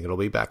stuff. And I think it'll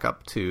be back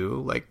up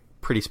to like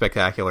pretty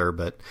spectacular,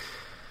 but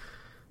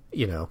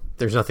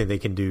there's nothing they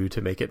can do to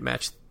make it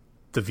match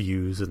the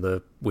views and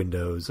the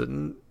windows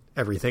and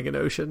everything in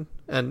Ocean.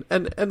 And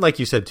like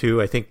you said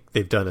too, I think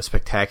they've done a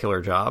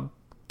spectacular job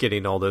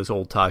getting all those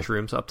old Taj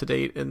rooms up to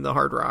date in the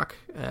Hard Rock,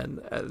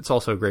 and it's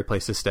also a great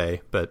place to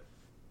stay, but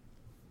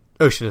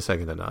Ocean is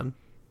second to none.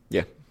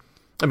 Yeah.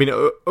 I mean,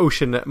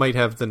 Ocean might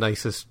have the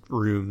nicest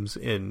rooms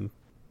in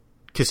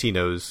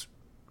casinos,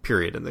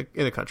 period, in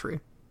the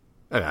country.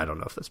 I don't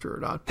know if that's true or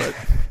not, but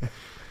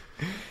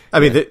I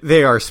mean,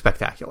 they are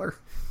spectacular.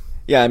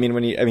 Yeah, I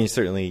mean,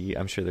 certainly,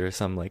 I'm sure there is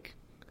some like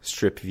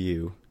strip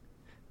view.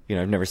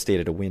 I've never stayed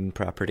at a Wynn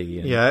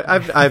property. Yeah,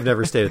 I've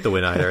never stayed at the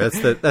Wynn either.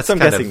 That's so I'm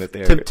kind guessing of,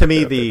 that to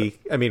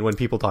me, when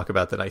people talk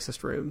about the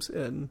nicest rooms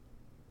in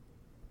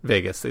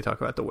Vegas, they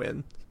talk about the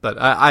Wynn. But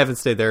I haven't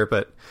stayed there,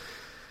 but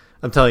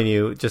I'm telling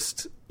you,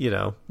 just,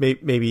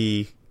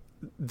 maybe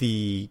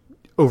the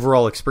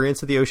overall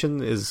experience of the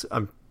Ocean is,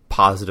 I'm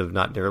positive,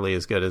 not nearly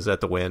as good as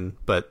at the Wynn,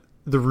 but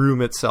the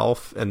room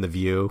itself and the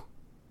view,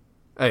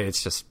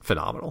 it's just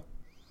phenomenal.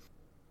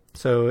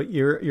 So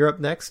you're up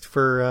next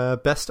for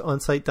best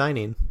on-site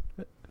dining,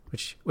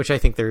 which I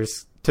think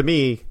there's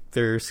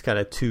kind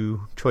of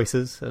 2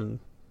 choices, and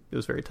it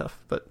was very tough.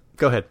 But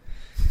go ahead,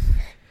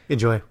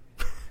 enjoy.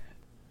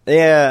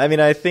 Yeah, I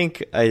mean, I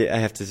think I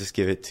have to just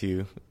give it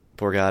to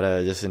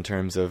Borgata just in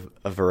terms of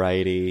a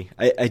variety.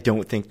 I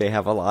don't think they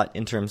have a lot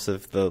in terms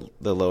of the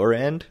lower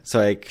end,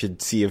 so I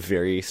could see a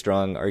very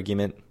strong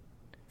argument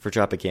for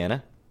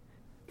Tropicana.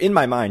 In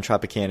my mind,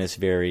 Tropicana is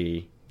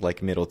very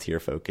like middle tier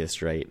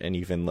focused, right? And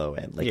even low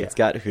end. Like it's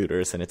got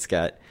Hooters and it's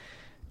got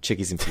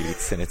Chickies and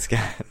Pete's and it's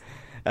got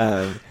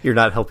You're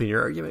not helping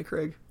your argument,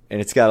 Craig. And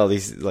it's got all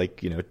these,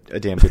 like, a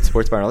damn good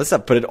sports bar and all this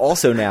stuff. But it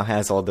also now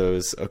has all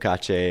those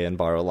Okache and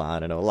Bar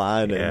Olan and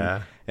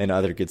Olan and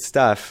other good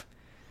stuff.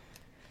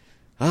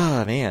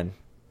 Oh, man.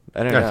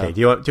 I don't know. Okay,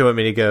 do you want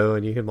me to go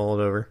and you can mull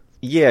it over?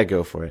 Yeah,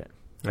 go for it.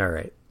 All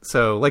right.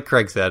 So, like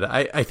Craig said,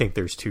 I think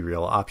there's two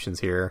real options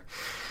here.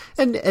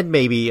 And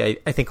maybe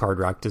I think Hard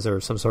Rock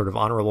deserves some sort of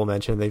honorable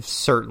mention. They've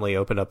certainly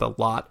opened up a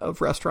lot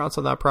of restaurants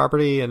on that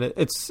property, and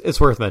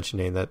it's worth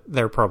mentioning that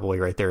they're probably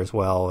right there as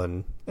well.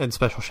 And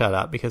special shout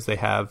out because they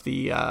have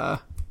the Hard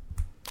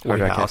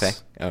Rock Cafe.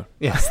 Oh,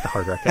 yes, the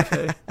Hard Rock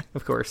Cafe,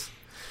 of course.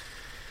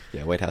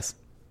 Yeah, White House.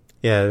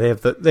 Yeah, they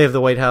have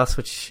the White House,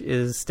 which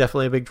is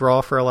definitely a big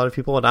draw for a lot of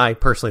people. And I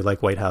personally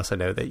like White House. I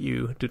know that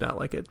you do not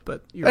like it,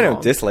 but I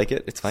don't dislike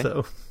it. It's fine.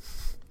 So,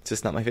 it's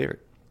just not my favorite.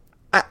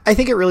 I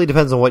think it really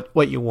depends on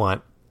what you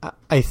want.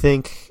 I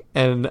think,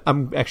 and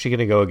I'm actually going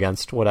to go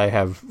against what I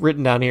have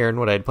written down here and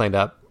what I had planned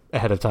out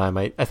ahead of time.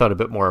 I thought a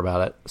bit more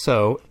about it.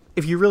 So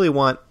if you really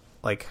want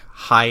like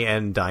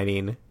high-end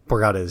dining,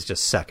 Borgata is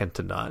just second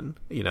to none.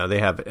 They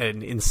have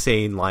an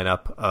insane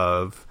lineup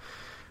of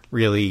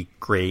really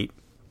great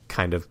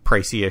kind of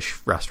pricey-ish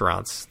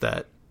restaurants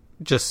that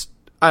just,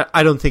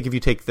 I don't think if you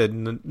take the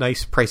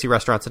nice pricey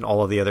restaurants and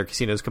all of the other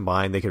casinos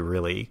combined, they could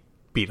really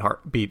beat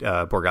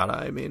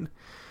Borgata, I mean.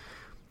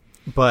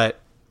 But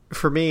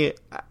for me,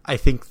 I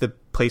think the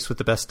place with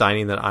the best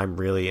dining that I'm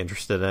really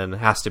interested in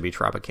has to be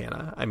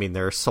Tropicana. I mean,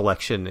 their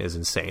selection is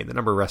insane. The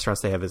number of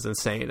restaurants they have is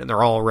insane. And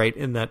they're all right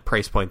in that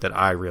price point that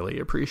I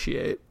really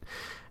appreciate.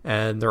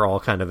 And they're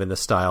all kind of in the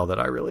style that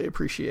I really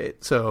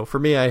appreciate. So for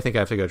me, I think I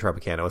have to go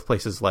Tropicana with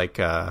places like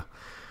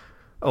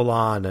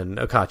Olan and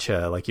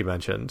Okacha, like you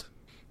mentioned.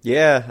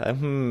 Yeah,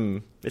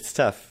 it's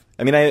tough.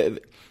 I mean,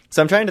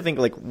 so I'm trying to think,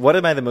 like, what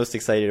am I the most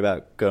excited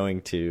about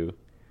going to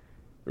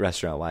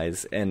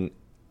restaurant-wise? And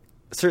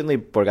certainly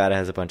Borgata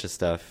has a bunch of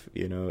stuff,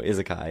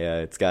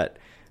 izakaya. It's got,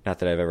 not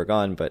that I've ever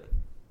gone, but,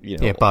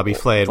 Bobby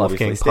Flay and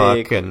Wolfgang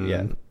Puck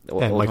and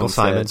Old Michael Homestead.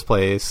 Simon's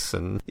place.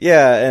 And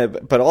yeah,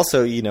 but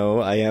also,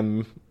 I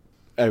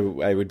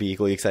would be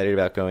equally excited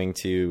about going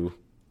to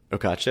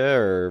Okacha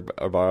or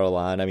Bar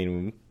Olan. I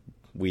mean,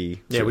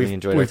 we've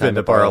enjoyed our time been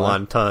to Bar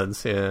Olan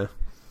tons, yeah.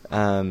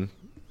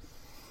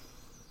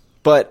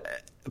 But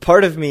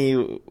part of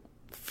me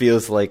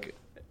feels like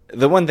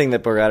the one thing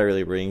that Borgata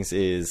really brings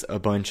is a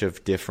bunch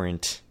of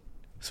different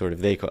sort of,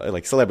 they call it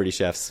like celebrity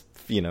chefs.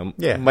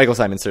 Michael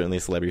Simon's certainly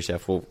a celebrity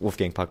chef,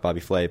 Wolfgang Puck, Bobby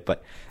Flay,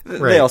 but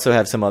they also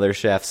have some other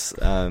chefs,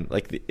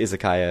 like the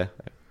izakaya.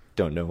 I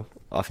don't know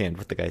offhand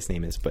what the guy's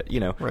name is, but,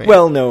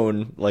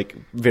 well-known, like,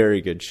 very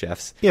good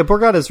chefs. Yeah,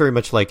 Borgata is very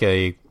much like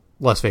a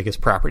Las Vegas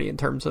property in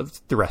terms of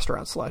the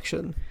restaurant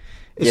selection.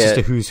 It's just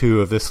a who's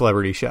who of the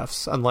celebrity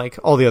chefs, unlike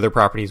all the other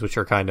properties, which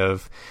are kind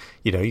of,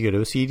 you go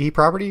to a CED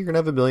property, you're going to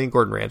have a million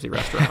Gordon Ramsay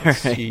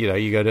restaurants. Right.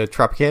 You go to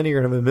Tropicana,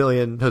 you're going to have a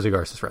million Jose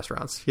Garces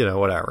restaurants,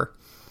 whatever.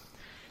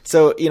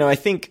 So, I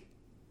think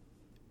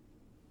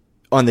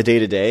on the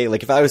day-to-day,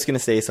 like if I was going to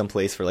stay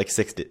someplace for like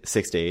 6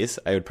 days,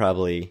 I would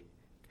probably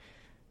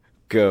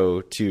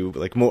go to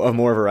like a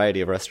more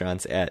variety of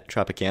restaurants at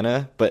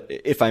Tropicana. But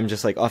if I'm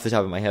just like off the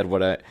top of my head,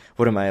 what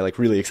am I like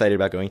really excited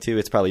about going to?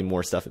 It's probably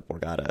more stuff at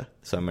Borgata.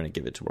 So I'm going to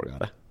give it to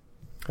Borgata.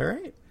 All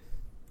right.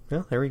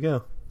 Well, there we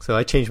go. So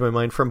I changed my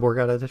mind from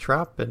Borgata to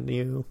Trop, and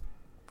you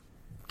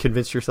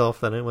convinced yourself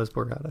that it was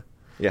Borgata.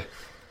 Yeah.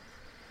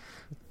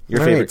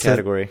 Your favorite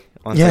category,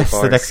 on-site yes,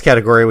 bars. The next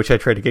category, which I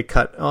tried to get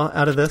cut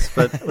out of this,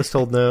 but was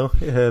told no.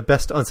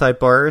 Best on-site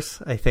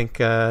bars. I think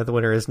the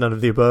winner is none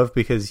of the above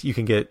because you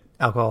can get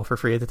alcohol for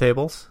free at the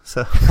tables.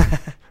 So,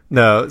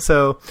 no.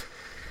 So,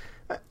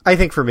 I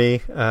think for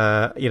me,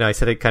 I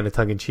said it kind of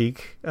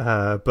tongue-in-cheek,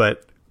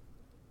 but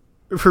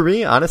for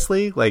me,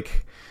 honestly,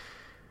 like,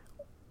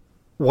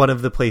 one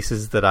of the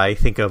places that I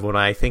think of when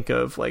I think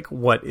of, like,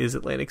 what is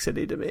Atlantic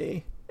City to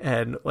me,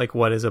 and, like,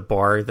 what is a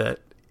bar that,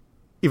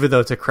 even though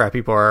it's a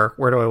crappy bar,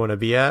 where do I want to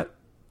be at?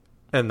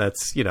 And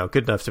that's,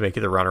 good enough to make it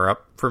the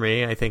runner-up for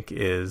me, I think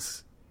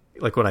is,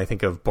 like, when I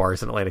think of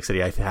bars in Atlantic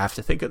City, I have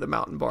to think of the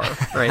Mountain Bar,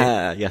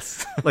 right?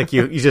 Yes. Like,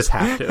 you just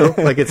have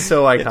to. Like, it's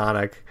so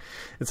iconic.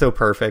 It's so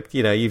perfect.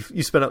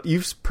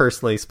 You've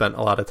personally spent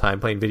a lot of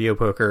time playing video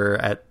poker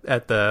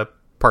at the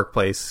Park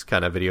Place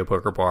kind of video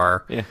poker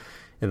bar. Yeah.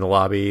 In the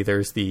lobby,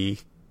 there's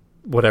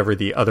whatever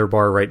the other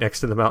bar right next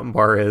to the Mountain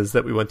Bar is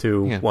that we went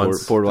to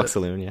once. Boardwalk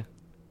Saloon, yeah.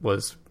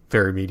 Was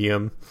very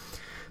medium.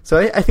 So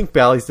I think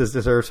Bally's does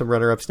deserve some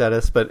runner-up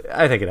status, but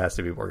I think it has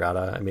to be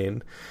Borgata. I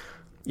mean,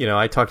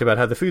 I talked about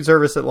how the food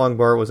service at Long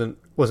Bar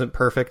wasn't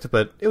perfect,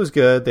 but it was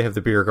good. They have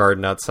the beer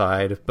garden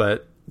outside,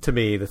 but to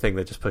me, the thing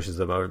that just pushes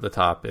them over the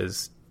top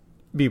is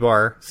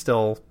B-Bar,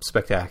 still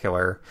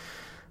spectacular.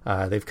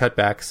 They've cut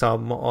back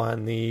some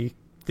on the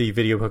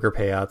video poker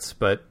payouts,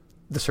 but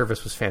the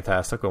service was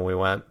fantastic when we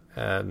went,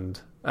 and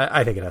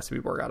I think it has to be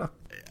Borgata.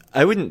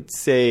 I wouldn't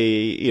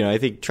say, I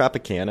think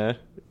Tropicana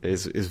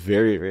is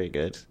very, very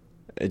good.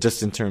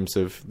 just in terms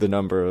of the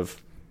number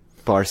of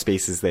bar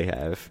spaces they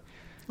have.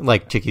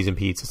 Like Chickies and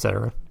Pete's,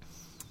 etc.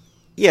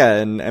 Yeah,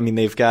 and I mean,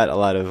 they've got a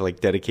lot of like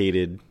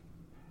dedicated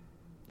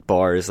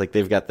bars. Like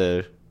they've got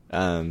the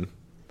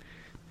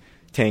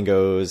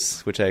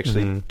Tangos, which I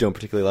actually don't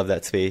particularly love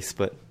that space,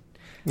 but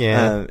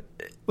yeah.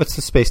 What's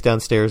the space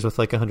downstairs with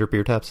like 100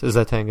 beer taps? Is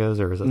that Tangos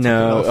or is that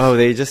no? Else? Oh,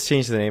 they just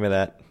changed the name of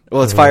that.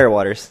 Well, it's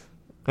Firewaters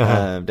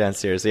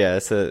downstairs. Yeah,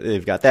 so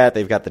they've got that.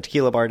 They've got the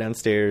tequila bar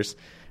downstairs.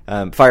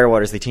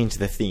 Firewaters, they changed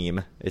the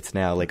theme. It's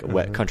now like a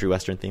wet country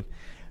western theme.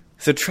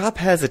 So Trop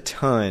has a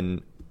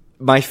ton.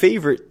 My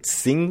favorite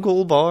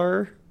single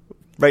bar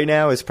right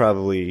now is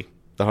probably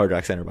the Hard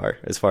Rock Center bar,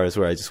 as far as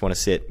where I just want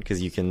to sit,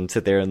 because you can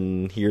sit there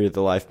and hear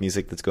the live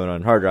music that's going on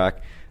in Hard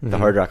Rock. The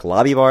Hard Rock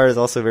lobby bar is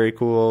also very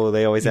cool.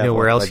 They always have. You know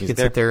where else you can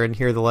sit there and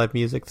hear the live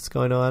music that's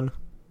going on?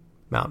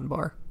 Mountain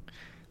Bar.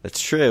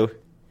 That's true.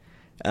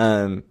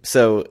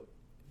 So,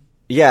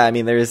 yeah, I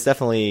mean, there is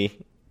definitely.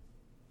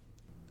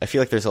 I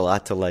feel like there's a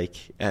lot to like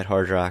at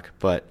Hard Rock,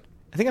 but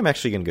I think I'm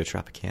actually going to go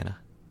Tropicana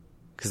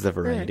because of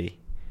the variety. Right.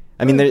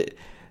 I mean,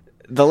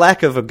 the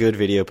lack of a good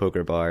video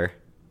poker bar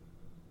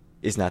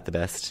is not the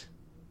best,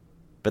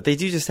 but they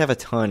do just have a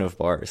ton of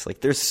bars.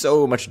 Like, there's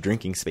so much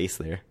drinking space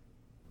there.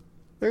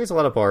 There's a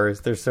lot of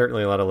bars. There's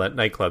certainly a lot of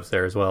nightclubs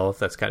there as well, if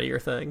that's kind of your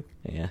thing.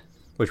 Yeah.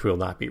 Which we will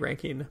not be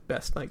ranking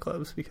best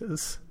nightclubs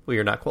because we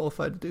are not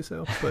qualified to do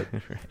so. But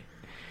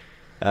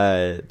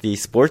right. The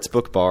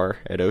Sportsbook bar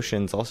at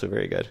Ocean's also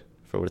very good,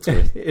 for what it's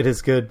worth. It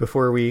is good.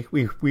 Before we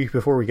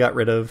got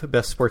rid of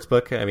best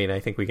sportsbook, I mean, I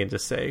think we can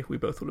just say we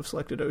both would have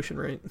selected Ocean,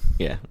 right?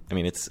 Yeah. I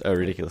mean, it's a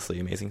ridiculously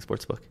amazing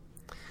sportsbook.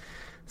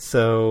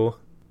 So,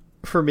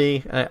 for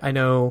me, I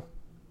know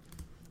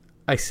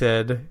I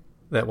said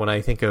that when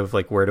I think of,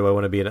 like, where do I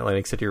want to be in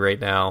Atlantic City right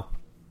now,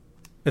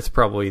 it's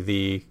probably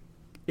the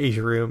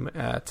Asia Room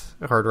at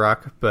Hard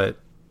Rock, but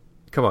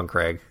come on,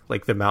 Craig.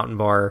 Like, the Mountain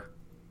Bar,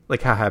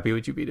 like, how happy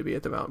would you be to be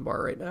at the Mountain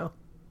Bar right now?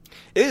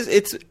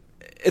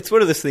 It's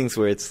one of those things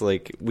where it's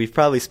like, we've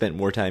probably spent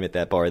more time at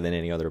that bar than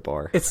any other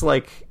bar. It's,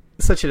 like,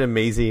 such an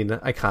amazing,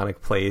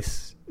 iconic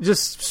place,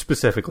 just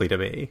specifically to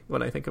me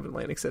when I think of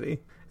Atlantic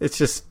City. It's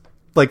just,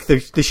 like,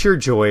 the sheer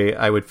joy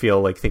I would feel,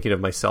 like, thinking of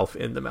myself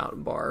in the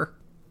Mountain Bar.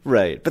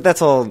 Right, but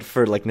that's all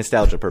for, like,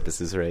 nostalgia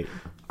purposes, right?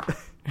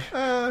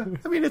 I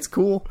mean, it's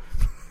cool.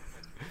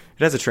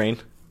 It has a train.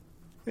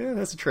 Yeah, it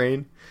has a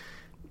train.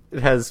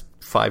 It has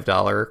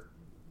 $5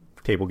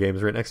 table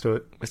games right next to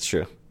it. That's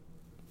true.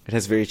 It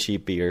has very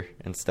cheap beer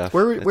and stuff.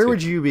 Where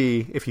would you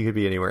be if you could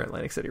be anywhere in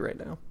Atlantic City right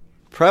now?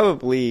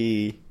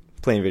 Probably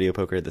playing video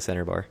poker at the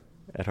Center Bar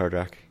at Hard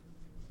Rock.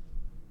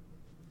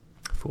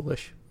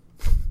 Foolish.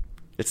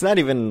 It's not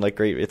even, like,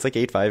 great. It's like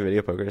 8-5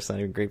 video poker. It's not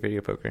even great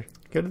video poker.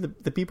 Go to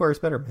the B bar is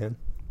better, man.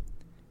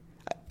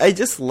 I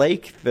just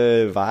like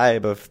the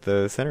vibe of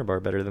the Center Bar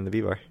better than the B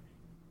bar.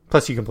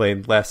 Plus, you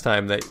complained last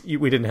time that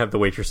we didn't have the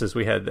waitresses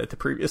we had at the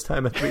previous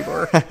time at the B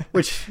bar,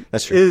 which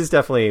That's true. is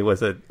definitely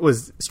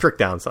was strict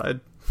downside.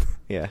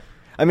 Yeah,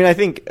 I mean, I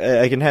think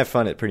I can have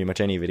fun at pretty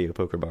much any video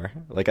poker bar.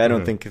 Like, I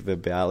don't think the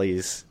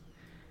Bally's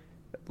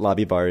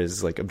lobby bar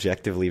is, like,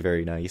 objectively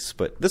very nice,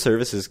 but the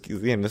service is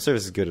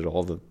good at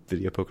all the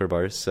video poker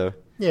bars. So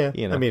yeah,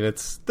 you know. I mean,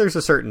 there's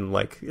a certain,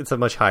 like, it's a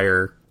much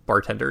higher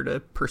bartender to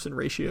person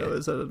ratio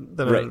than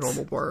a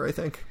normal bar, I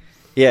think.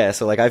 Yeah,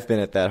 so, like, I've been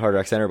at that Hard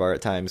Rock Center Bar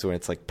at times when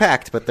it's, like,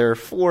 packed, but there are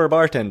 4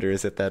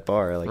 bartenders at that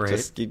bar. Like,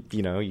 just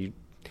you know, you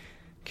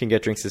can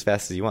get drinks as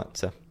fast as you want.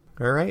 So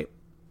all right.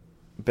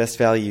 Best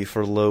value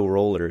for low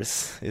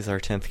rollers is our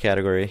 10th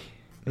category.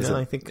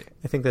 I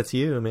think that's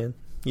you, man.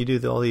 You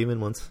do all the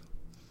even ones.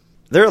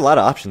 There are a lot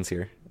of options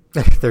here.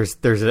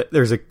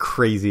 there's a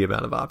crazy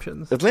amount of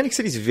options. Atlantic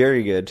City's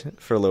very good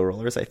for low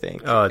rollers, I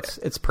think. Oh,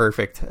 it's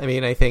perfect. I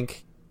mean, I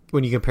think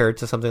when you compare it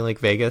to something like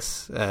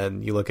Vegas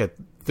and you look at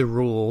the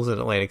rules in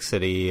Atlantic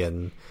City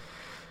and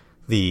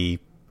the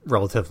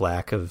relative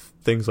lack of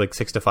things like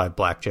 6-5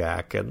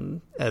 blackjack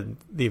and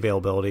the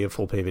availability of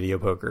full pay video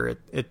poker,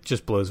 it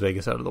just blows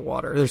Vegas out of the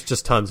water. There's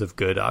just tons of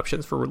good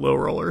options for low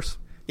rollers.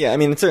 Yeah, I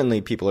mean,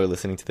 certainly people are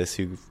listening to this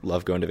who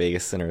love going to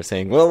Vegas and are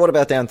saying, well, what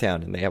about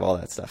downtown? And they have all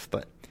that stuff.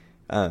 But,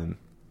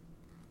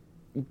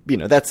 you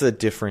know, that's a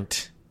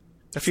different...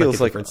 That's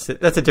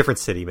a different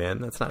city,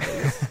 man. That's not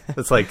Vegas.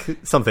 That's like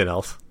something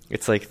else.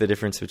 It's like the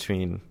difference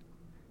between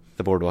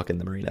the boardwalk and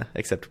the marina,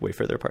 except way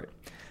further apart.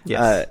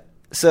 Yes.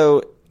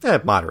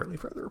 Moderately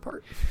further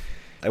apart.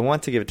 I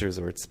want to give it to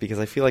resorts because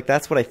I feel like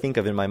that's what I think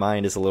of in my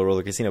mind as a low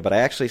roller casino, but I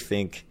actually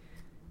think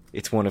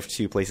it's one of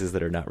 2 places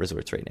that are not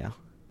resorts right now.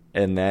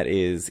 And that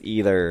is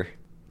either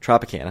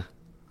Tropicana,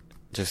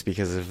 just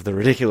because of the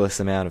ridiculous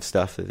amount of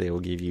stuff that they will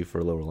give you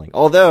for low rolling.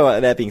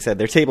 Although, that being said,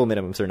 their table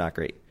minimums are not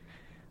great.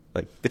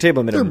 Like, the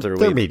table minimums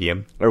they're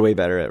medium. Are way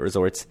better at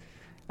resorts.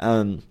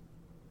 I mean,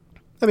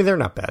 they're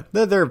not bad.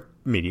 They're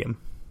medium.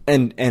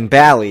 And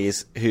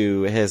Bally's,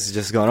 who has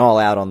just gone all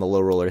out on the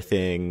low roller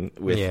thing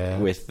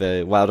with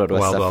the Wild Wild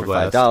West stuff for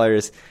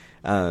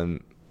 $5.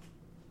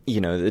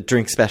 You know, the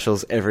drink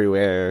specials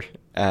everywhere.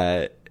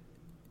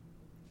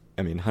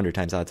 I mean, 100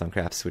 times odds on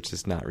craps, which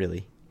is not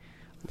really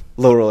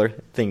low roller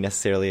thing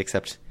necessarily,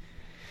 except.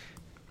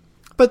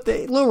 But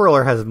the low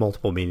roller has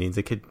multiple meanings.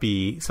 It could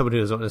be someone who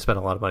doesn't want to spend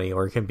a lot of money,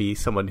 or it can be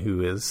someone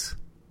who is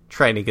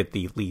trying to get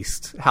the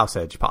least house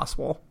edge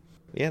possible.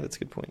 Yeah, that's a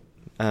good point.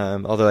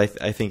 Although I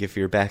think if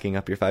you're backing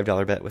up your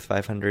 $5 bet with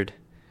 500,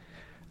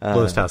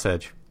 lowest house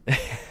edge.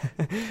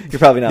 You're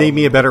probably not. Name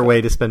me a better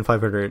way to spend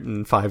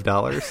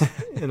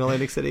 $505 in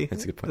Atlantic City.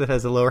 That's a good point. That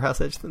has a lower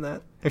house edge than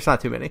that. There's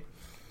not too many.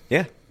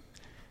 Yeah.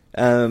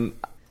 I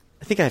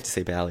think I have to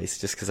say Bally's,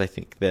 just because I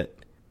think that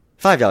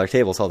 $5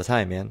 tables all the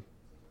time, man.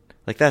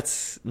 Like,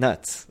 that's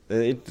nuts.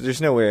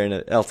 There's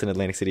nowhere else in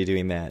Atlantic City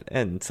doing that.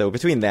 And so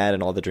between that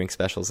and all the drink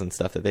specials and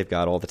stuff that they've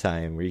got all the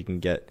time, where you can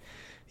get,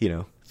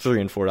 $3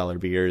 and $4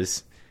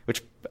 beers,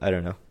 which, I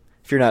don't know.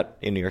 If you're not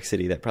in New York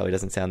City, that probably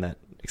doesn't sound that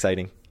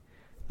exciting.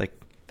 Like,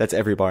 that's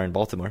every bar in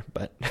Baltimore,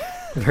 but...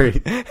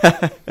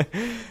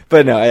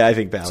 But no, I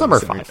think Bally's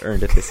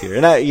earned it this year.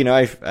 And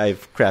I've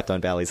crapped on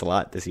Bally's a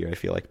lot this year, I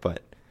feel like,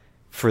 but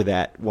for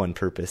that one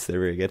purpose, they're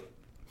very good.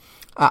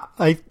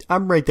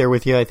 I'm right there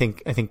with you. I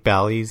think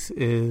Bally's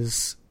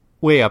is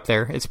way up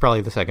there. It's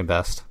probably the second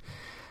best.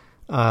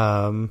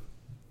 But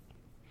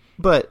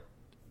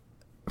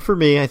for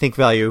me, I think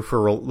value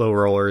for low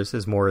rollers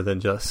is more than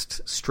just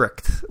a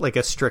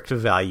strict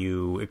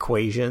value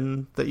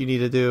equation that you need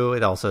to do.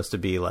 It also has to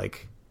be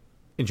like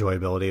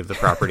enjoyability of the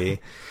property.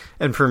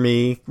 And for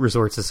me,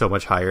 Resorts is so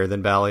much higher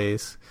than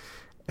Bally's,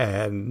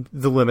 and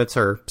the limits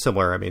are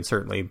similar. I mean,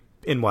 certainly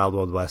in Wild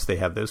Wild West, they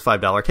have those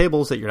 $5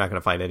 tables that you're not going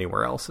to find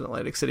anywhere else in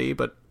Atlantic City.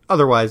 But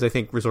otherwise, I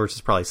think Resorts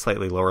is probably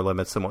slightly lower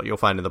limits than what you'll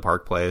find in the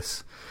Park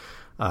Place.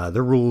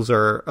 The rules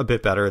are a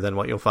bit better than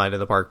what you'll find in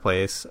the Park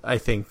Place. I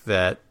think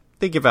that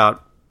they give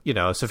out,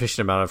 a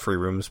sufficient amount of free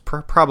rooms,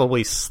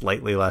 probably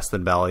slightly less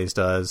than Bally's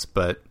does,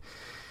 but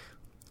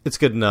it's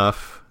good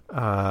enough.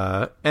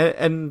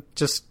 And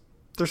just,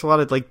 there's a lot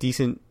of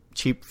decent,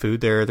 cheap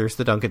food there. There's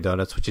the Dunkin'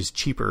 Donuts, which is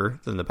cheaper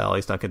than the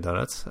Bally's Dunkin'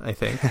 Donuts, I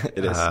think.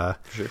 It is, for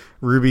sure.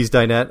 Ruby's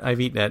Dinette, I've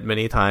eaten at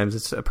many times.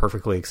 It's a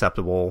perfectly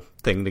acceptable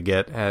thing to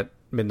get at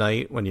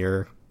midnight when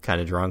you're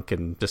kind of drunk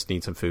and just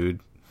need some food.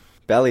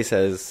 Bally's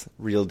has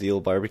real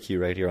deal barbecue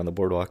right here on the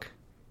boardwalk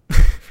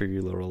for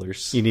you low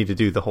rollers. You need to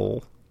do the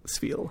whole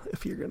spiel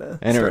if you're gonna.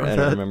 I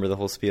don't remember the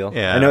whole spiel.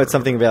 Yeah, I know it's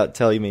something about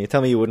tell me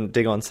you wouldn't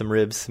dig on some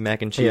ribs,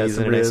 mac and cheese,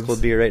 and a nice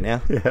cold beer right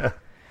now.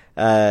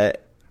 Yeah.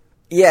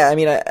 Yeah, I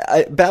mean,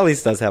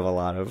 Bally's does have a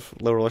lot of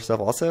low roller stuff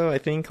also, I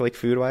think, like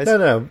food-wise.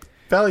 No.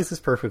 Bally's is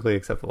perfectly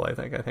acceptable, I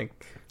think.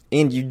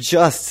 And you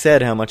just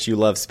said how much you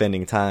love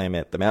spending time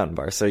at the Mountain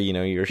Bar, so,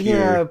 you're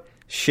here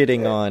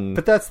shitting on...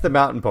 But that's the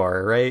Mountain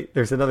Bar, right?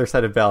 There's another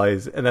side of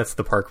Bally's, and that's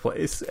the Park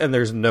Place. And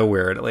there's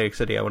nowhere in Atlantic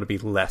City I want to be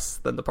less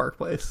than the Park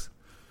Place.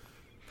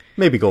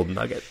 Maybe Golden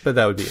Nugget, but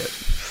that would be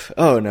it.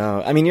 Oh,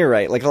 no. I mean, you're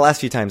right. Like, the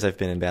last few times I've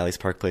been in Bally's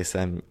Park Place,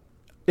 It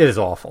is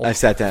awful. I've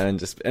sat down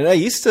and I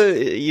used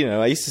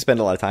to spend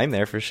a lot of time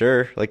there for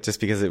sure. Like, just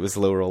because it was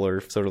low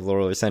roller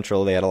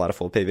central. They had a lot of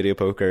full pay video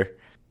poker.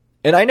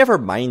 And I never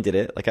minded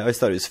it. Like, I always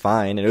thought it was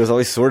fine. And it was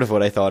always sort of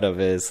what I thought of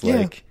as,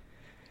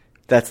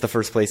 that's the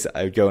first place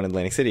I would go in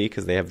Atlantic City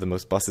because they have the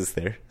most buses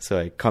there. So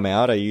I come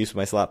out, I use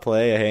my slot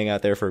play, I hang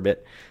out there for a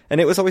bit.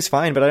 And it was always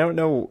fine, but I don't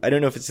know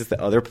if it's just that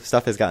other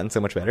stuff has gotten so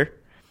much better.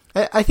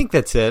 I think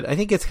that's it. I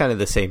think it's kind of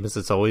the same as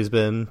it's always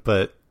been,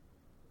 but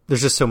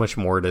there's just so much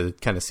more to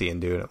kind of see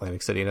and do in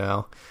Atlantic City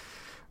now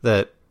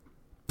that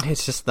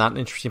it's just not an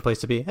interesting place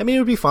to be. I mean, it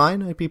would be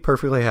fine. I'd be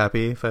perfectly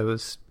happy if I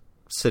was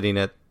sitting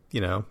at,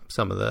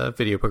 some of the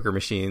video poker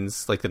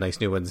machines, like the nice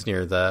new ones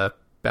near the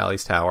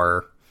Bally's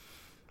Tower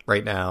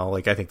right now.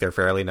 Like, I think they're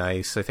fairly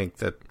nice. I think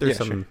that there's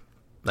some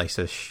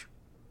nice-ish,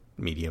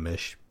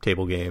 medium-ish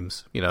table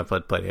games.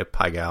 I've played at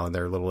Pai Gow in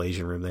their little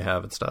Asian room they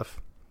have and stuff.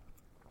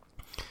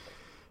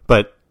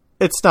 But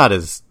it's not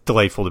as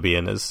delightful to be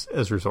in as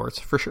Resorts,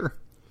 for sure.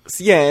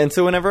 Yeah, and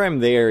so whenever I'm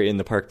there in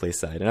the Park Place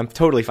side, and I'm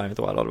totally fine with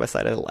the Wild Wild West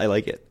side, I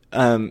like it.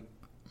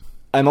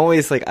 I'm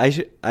always like,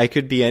 I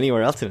could be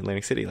anywhere else in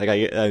Atlantic City.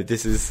 Like,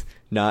 this is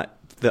not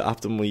the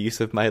optimal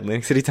use of my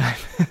Atlantic City time.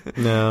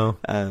 No.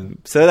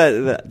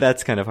 So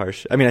that's kind of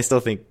harsh. I mean, I still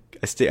think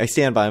I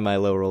stand by my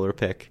low roller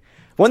pick.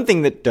 One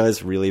thing that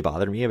does really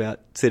bother me about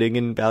sitting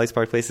in Bally's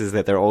Park Place is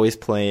that they're always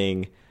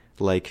playing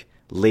like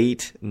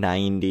late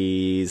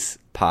 90s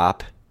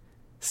pop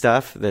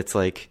stuff that's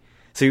like,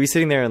 so you'll be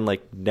sitting there and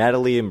like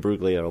Natalie and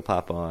Bruglia will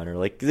pop on, or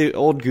like the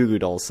old Goo Goo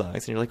Dolls songs,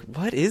 and you're like,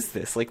 what is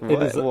this? Like, why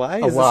is this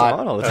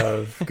on all the time?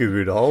 Of Goo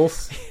Goo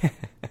Dolls.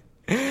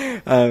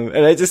 And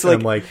I just like,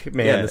 I'm like,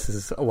 man, this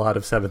is a lot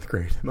of 7th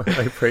grade in my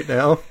life right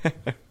now.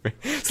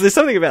 So there's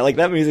something about like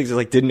that music just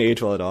like didn't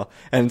age well at all,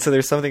 and so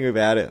there's something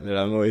about it that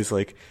I'm always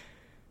like,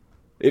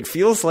 it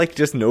feels like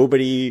just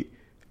nobody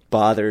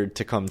bothered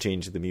to come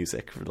change the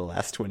music for the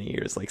last 20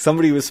 years. Like,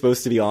 somebody was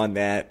supposed to be on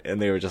that, and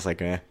they were just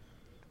like,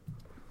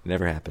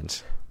 never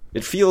happened.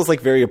 It feels like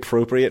very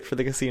appropriate for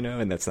the casino,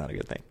 and that's not a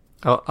good thing.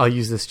 I'll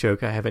use this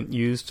joke I haven't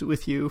used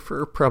with you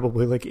for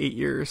probably like 8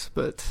 years,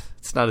 but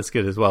it's not as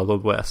good as Wild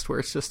Wild West, where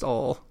it's just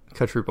all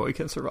Country Boy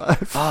Can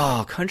Survive.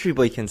 Oh, Country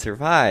Boy Can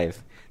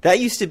Survive. That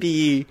used to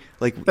be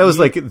like that was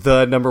like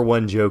the number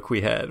one joke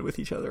we had with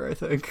each other, I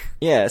think.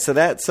 Yeah, so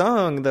that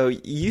song though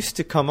used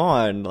to come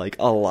on like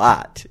a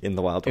lot in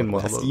the Wild Wild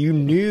West. You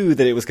knew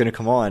that it was going to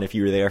come on if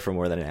you were there for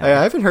more than an hour.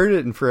 I haven't heard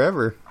it in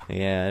forever.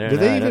 Yeah, I don't Do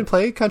know. they even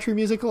play country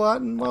music a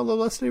lot in Wild Wild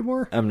West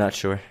anymore? I'm not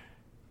sure.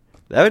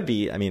 That would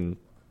be, I mean,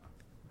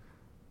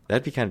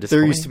 that'd be kind of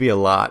disappointing. There used to be a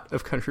lot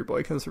of Country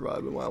Boy Can Survive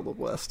in Wild Wild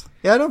West.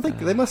 Yeah, I don't think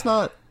they must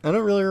not. I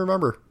don't really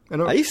remember.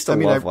 I used to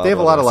love Wild they have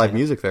a Wild lot of West, live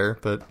music there,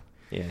 but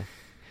yeah.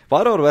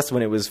 Wild Wild West,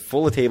 when it was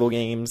full of table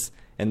games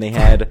and they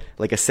had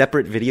like a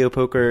separate video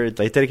poker,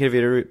 like dedicated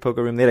video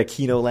poker room, they had a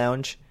Keno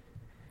lounge.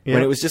 Yeah.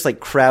 When it was just like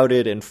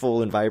crowded and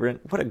full and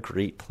vibrant. What a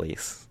great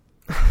place.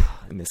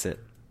 I miss it.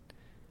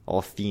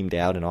 All themed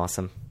out and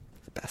awesome.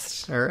 The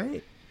best. All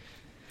right.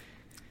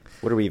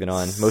 What are we even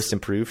on? Most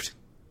improved?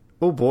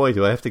 Oh boy,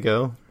 do I have to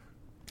go?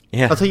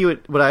 Yeah. I'll tell you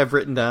what I've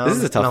written down. This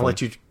is a tough and I'll one.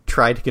 let you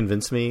try to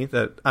convince me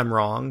that I'm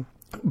wrong.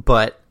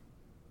 But,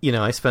 you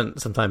know, I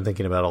spent some time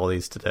thinking about all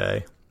these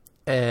today.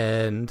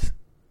 And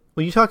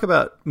when you talk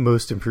about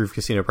most improved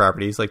casino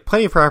properties, like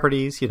plenty of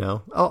properties, you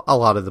know, a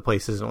lot of the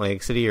places in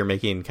Atlantic City are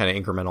making kind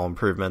of incremental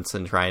improvements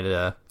and trying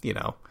to, you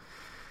know,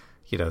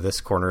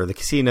 this corner of the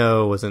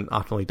casino wasn't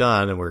optimally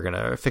done and we're going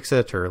to fix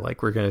it, or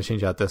like we're going to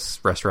change out this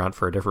restaurant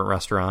for a different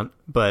restaurant.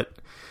 But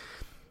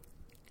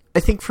I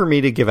think for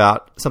me to give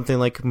out something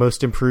like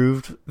most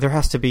improved, there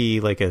has to be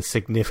like a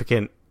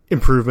significant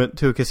improvement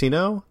to a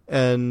casino,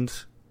 and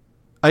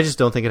I just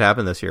don't think it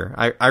happened this year.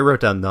 I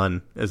wrote down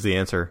none as the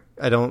answer.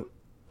 I don't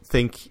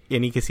think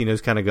any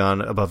casino's kind of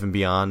gone above and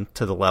beyond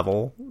to the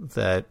level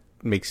that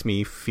makes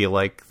me feel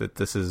like that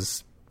this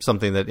is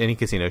something that any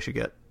casino should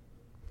get.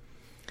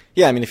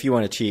 Yeah, I mean, if you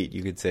want to cheat,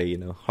 you could say, you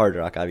know, Hard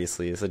Rock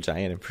obviously is a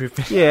giant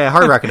improvement. Yeah,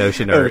 Hard Rock and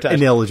Ocean are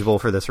ineligible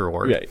for this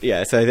reward. Right,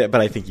 yeah. So,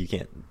 but I think you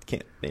can't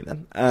name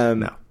them.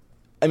 No.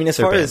 I mean, as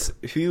far as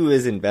who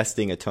is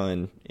investing a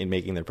ton in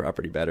making their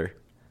property better,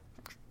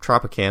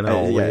 Tropicana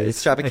always. Yeah,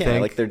 it's Tropicana.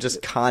 Like they're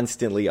just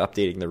constantly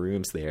updating the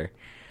rooms there.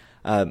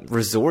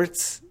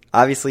 Resorts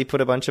obviously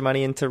put a bunch of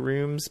money into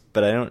rooms,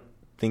 but I don't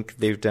think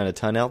they've done a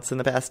ton else in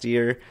the past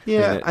year.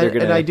 Yeah,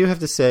 and I do have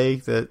to say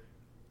that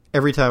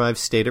every time I've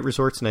stayed at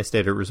resorts, and I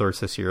stayed at resorts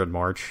this year in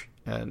March,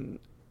 and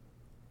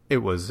it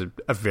was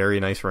a very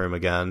nice room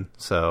again.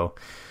 So,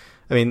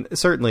 I mean,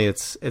 certainly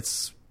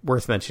it's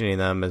worth mentioning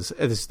them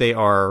as they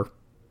are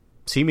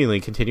seemingly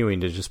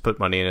continuing to just put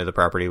money into the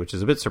property, which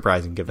is a bit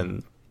surprising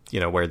given, you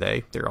know, where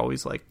they're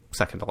always like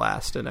second to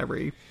last in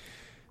every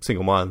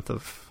single month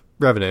of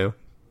revenue.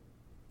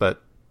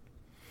 But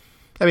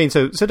I mean,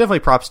 so definitely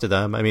props to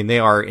them. I mean, they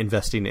are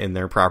investing in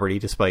their property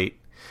despite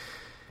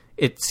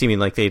it seeming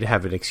like they'd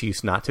have an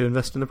excuse not to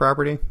invest in the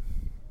property.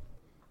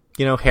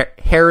 You know,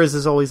 Harrah's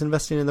is always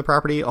investing in the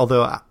property,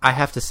 although I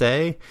have to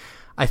say,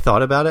 I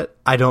thought about it.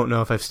 I don't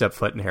know if I've stepped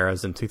foot in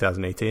Harrah's in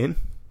 2018.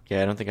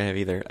 Yeah, I don't think I have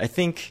either. I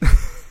think...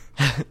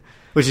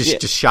 Which is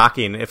just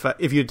shocking.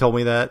 If you had told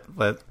me that,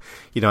 but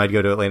you know, I'd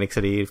go to Atlantic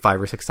City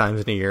 5 or 6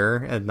 times in a year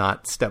and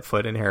not step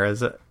foot in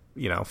Harrah's,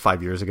 you know,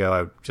 5 years ago,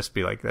 I would just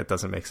be like, that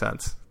doesn't make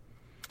sense.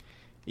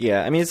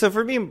 Yeah, I mean, so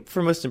for me,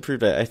 for most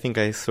improved, I think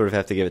I sort of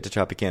have to give it to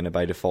Tropicana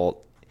by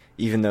default,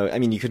 even though, I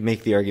mean, you could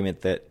make the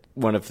argument that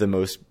one of the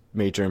most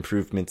major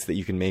improvements that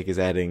you can make is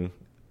adding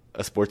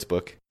a sports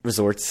book.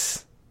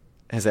 Resorts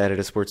has added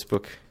a sports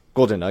book.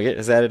 Golden Nugget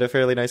has added a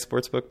fairly nice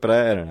sports book, but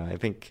I don't know. I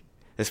think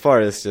as far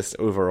as just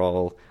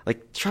overall,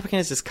 like, Tropicana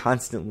is just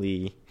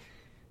constantly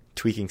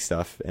tweaking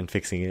stuff and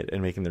fixing it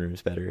and making the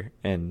rooms better.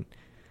 And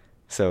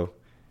so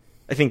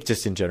I think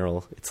just in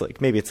general, it's like,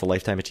 maybe it's a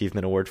Lifetime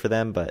Achievement Award for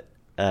them, but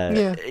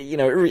you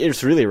know,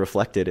 it's really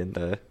reflected in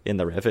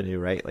the revenue,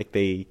 right? Like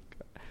they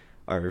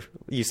are,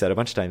 you said a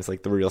bunch of times,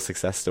 like the real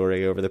success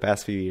story over the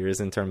past few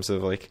years in terms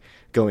of like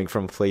going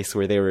from a place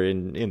where they were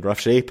in rough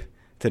shape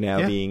to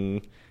now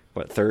being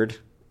what, third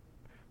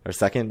or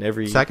second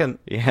second.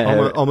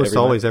 Yeah, almost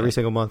always every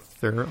single month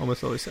they're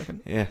almost always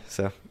second. Yeah,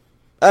 so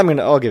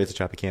I'll give it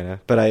to Tropicana,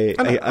 but I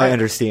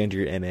understand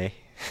your MA.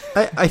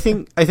 I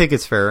think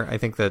it's fair. I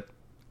think that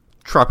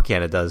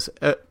Tropicana does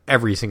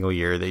every single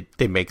year.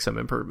 They make some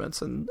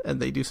improvements and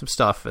they do some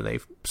stuff and they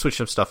switch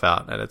some stuff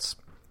out, and it's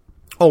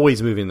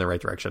always moving in the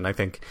right direction. I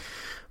think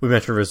we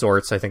mentioned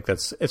resorts. I think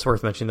it's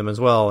worth mentioning them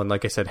as well. And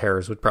like I said,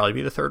 Harrah's would probably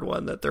be the third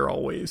one that they're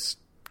always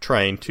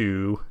trying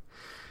to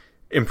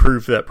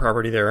improve that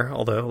property there.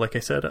 Although, like I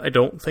said, I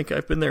don't think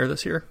I've been there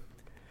this year.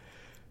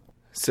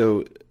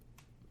 So,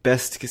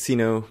 best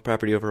casino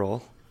property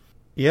overall?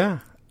 Yeah,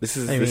 this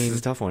is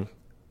a tough one.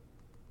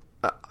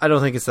 I don't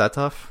think it's that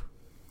tough.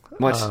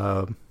 Much.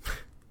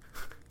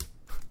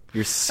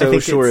 You're so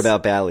sure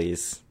about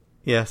Bally's.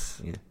 Yes.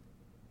 Yeah.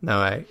 No,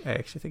 I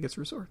actually think it's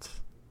resorts.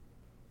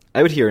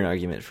 I would hear an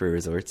argument for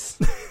resorts.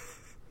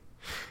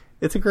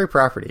 It's a great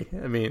property.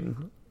 I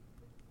mean,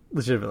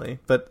 legitimately.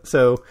 But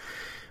so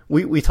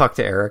we talked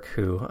to Eric,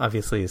 who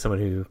obviously is someone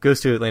who goes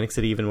to Atlantic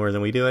City even more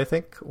than we do, I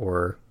think,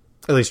 or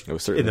at least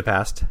in the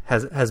past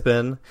has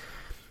been.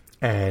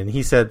 And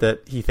he said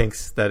that he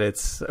thinks that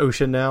it's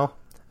Ocean now,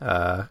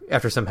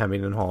 after some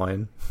hemming and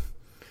hawing.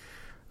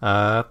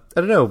 I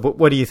don't know.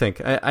 What do you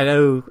think? I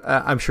know.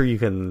 I'm sure you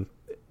can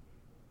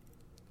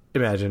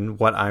imagine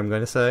what I'm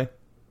going to say.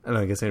 I don't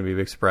think it's going to be a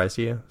big surprise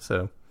to you.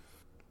 So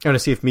I want to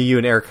see if you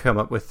and Eric come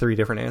up with 3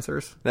 different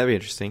answers. That'd be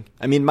interesting.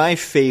 I mean, my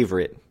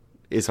favorite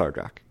is Hard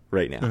Rock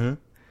right now.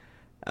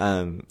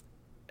 Mm-hmm.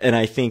 And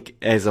I think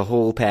as a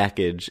whole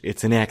package,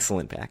 it's an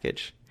excellent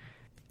package.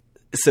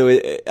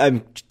 So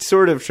I'm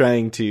sort of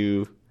trying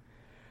to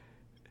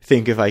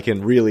think if I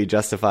can really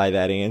justify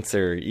that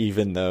answer,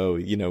 even though,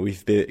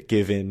 we've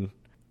given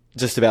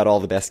just about all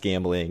the best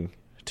gambling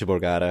to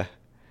Borgata.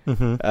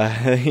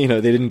 Mm-hmm.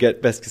 They didn't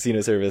get best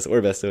casino service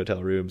or best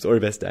hotel rooms or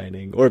best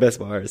dining or best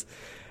bars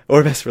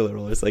or best roller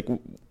rollers. Like,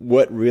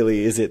 what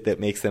really is it that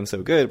makes them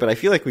so good? But I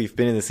feel like we've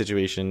been in this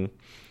situation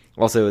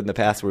also in the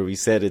past where we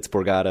said it's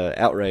Borgata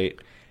outright,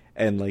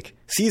 and like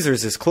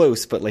Caesars is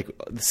close, but like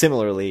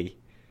similarly,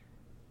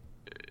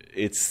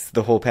 it's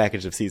the whole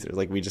package of Caesars.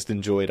 Like, we just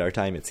enjoyed our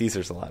time at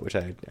Caesars a lot, which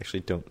I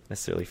actually don't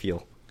necessarily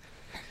feel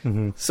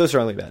so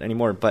strongly about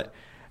anymore. But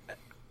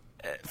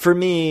for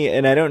me,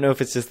 and I don't know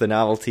if it's just the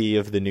novelty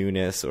of the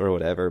newness or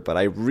whatever, but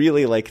I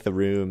really like the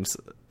rooms.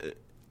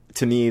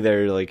 To me,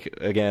 they're like,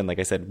 again, like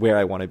I said, where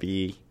I want to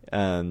be.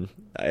 I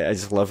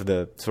just love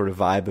the sort of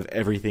vibe of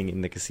everything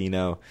in the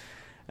casino.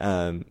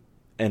 And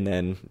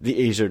then the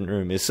Asian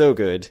room is so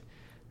good.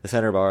 The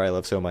center bar I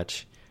love so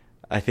much.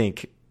 I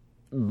think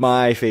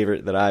my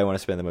favorite that I want to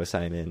spend the most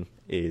time in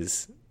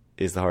is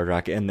the Hard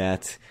Rock, and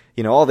that,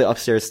 all the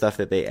upstairs stuff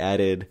that they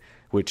added,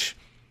 which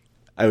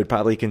I would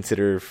probably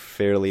consider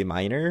fairly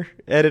minor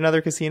at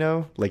another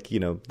casino, like,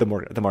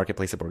 the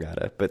marketplace at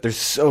Borgata. But there's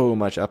so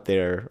much up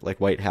there, like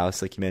White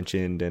House, like you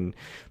mentioned, and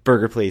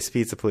burger place,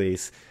 pizza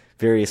place,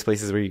 various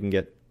places where you can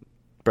get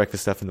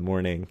breakfast stuff in the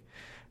morning.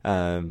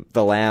 The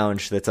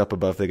lounge that's up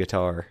above the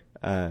guitar.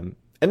 And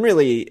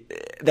really,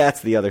 that's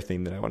the other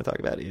thing that I want to talk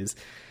about is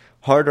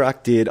Hard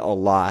Rock did a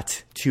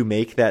lot to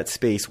make that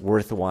space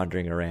worth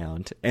wandering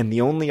around. And the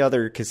only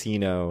other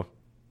casino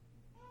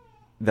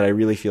that I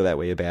really feel that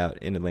way about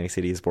in Atlantic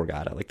City is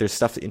Borgata. Like, there's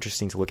stuff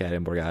interesting to look at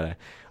in Borgata.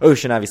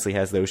 Ocean obviously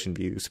has the ocean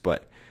views,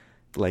 but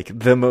like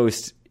the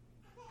most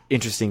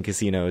interesting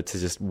casino to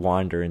just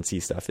wander and see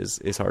stuff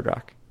is Hard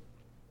Rock.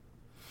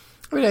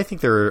 I mean, I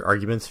think there are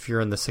arguments if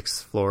you're on the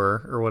 6th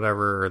floor or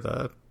whatever, or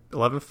the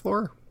 11th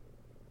floor.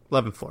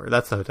 11th floor.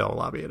 That's the hotel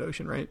lobby at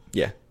Ocean, right?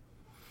 Yeah.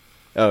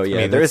 Oh, yeah.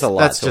 I mean, there is a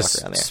lot to walk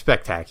just around there.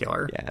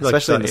 Spectacular. Yeah,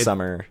 especially in the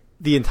summer.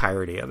 The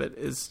entirety of it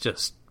is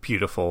just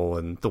beautiful,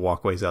 and the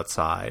walkways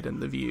outside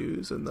and the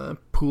views and the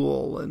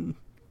pool and,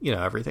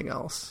 everything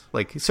else.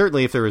 Like,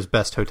 certainly if there was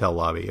best hotel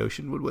lobby,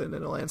 Ocean would win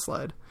in a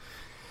landslide.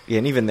 Yeah,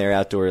 and even their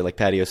outdoor, like,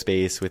 patio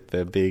space with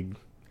the big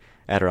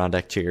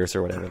Adirondack chairs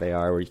or whatever they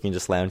are, where you can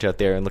just lounge out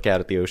there and look out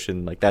at the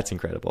ocean. Like, that's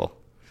incredible.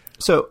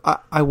 So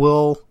I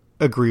will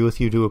agree with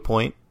you to a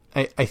point.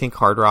 I think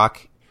Hard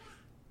Rock,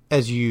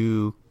 as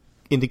you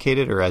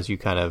indicated, or as you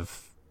kind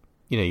of,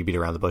 you beat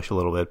around the bush a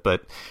little bit,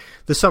 but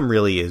the sum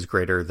really is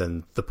greater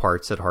than the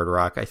parts at Hard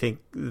Rock. I think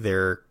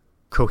their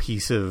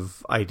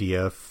cohesive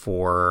idea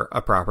for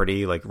a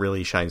property like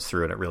really shines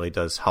through, and it really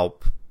does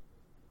help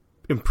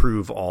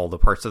improve all the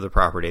parts of the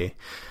property.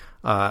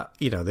 They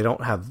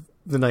don't have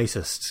the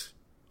nicest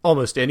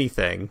almost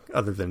anything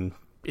other than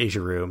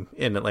Asia Room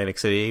in Atlantic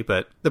City,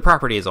 but the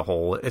property as a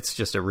whole, it's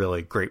just a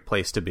really great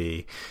place to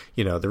be.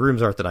 The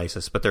rooms aren't the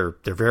nicest, but they're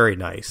very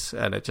nice,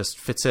 and it just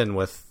fits in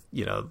with,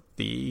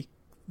 the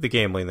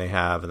gambling they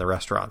have and the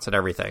restaurants and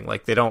everything.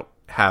 Like, they don't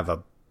have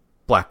a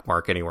black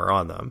mark anywhere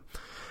on them.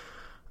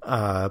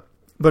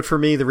 But for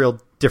me, the real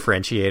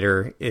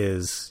differentiator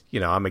is,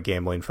 I'm a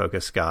gambling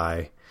focused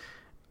guy.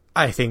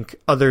 I think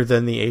other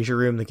than the Asia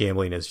Room, the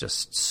gambling is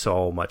just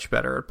so much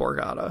better at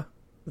Borgata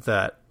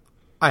that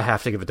I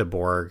have to give it to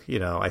Borg.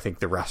 I think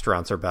the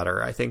restaurants are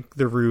better. I think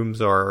the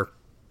rooms are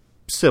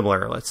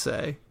similar, let's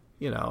say,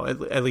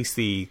 at least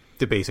the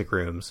basic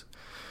rooms.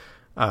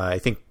 I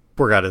think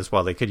Borgata's,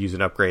 while they could use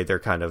an upgrade, they're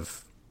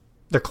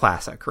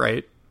classic,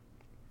 right?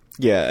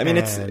 Yeah, I mean,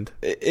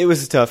 it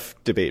was a tough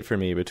debate for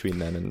me between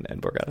them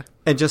and Borgata.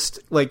 And just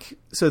like,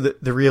 so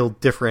the real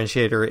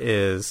differentiator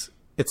is,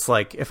 it's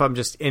like if I'm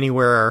just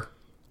anywhere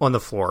on the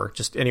floor,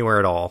 just anywhere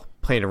at all,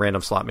 playing a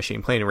random slot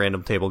machine, playing a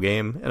random table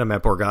game, and I'm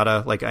at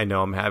Borgata, like, I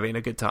know I'm having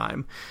a good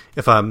time.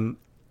 If I'm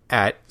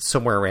at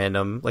somewhere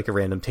random, like a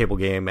random table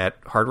game at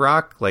Hard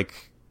Rock,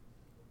 like,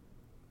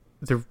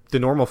 the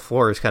normal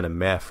floor is kind of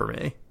meh for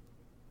me.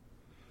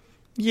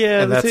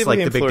 Yeah, and that's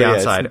like the big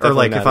downside. Or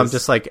like if I'm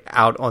just like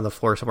out on the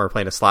floor somewhere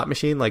playing a slot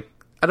machine, like,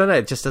 I don't know,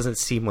 it just doesn't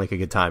seem like a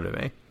good time to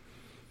me.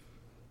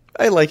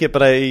 I like it,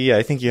 but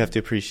I think you have to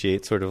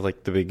appreciate sort of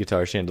like the big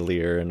guitar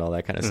chandelier and all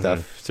that kind of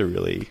stuff to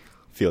really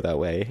feel that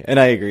way. And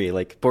I agree,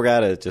 like,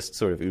 Borgata just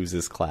sort of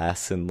oozes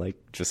class and like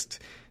just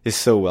is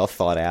so well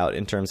thought out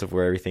in terms of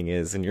where everything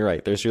is. And you're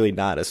right, there's really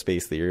not a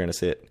space that you're going to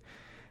sit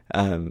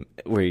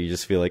where you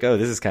just feel like, oh,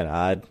 this is kind of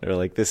odd, or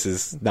like this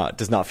does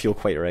not feel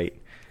quite right.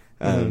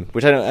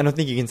 Which I don't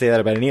think you can say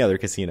that about any other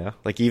casino.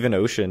 Like, even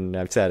Ocean,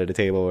 I've sat at a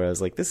table where I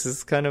was like, this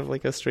is kind of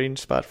like a strange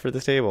spot for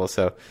this table.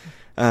 So,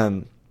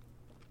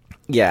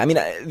 yeah, I mean,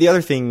 the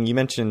other thing you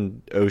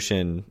mentioned,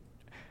 Ocean,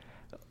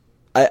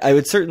 I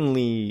would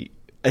certainly.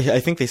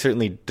 I think they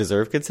certainly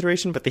deserve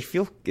consideration, but it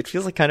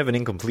feels like kind of an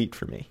incomplete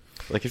for me.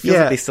 Like it feels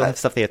like they still have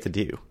stuff they have to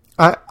do.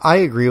 I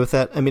agree with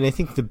that. I mean, I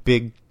think the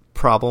big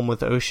problem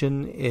with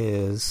Ocean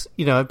is,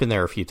 I've been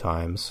there a few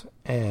times,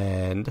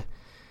 and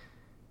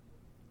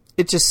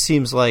it just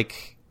seems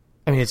like,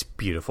 I mean, it's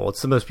beautiful.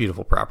 It's the most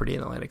beautiful property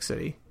in Atlantic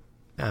City,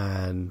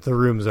 and the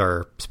rooms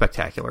are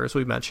spectacular, as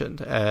we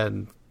mentioned,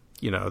 and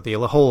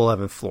the whole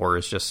 11th floor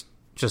is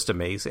just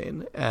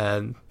amazing,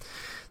 and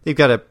they've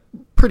got a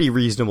pretty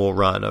reasonable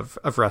run of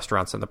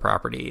restaurants on the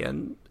property,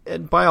 and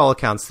by all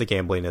accounts, the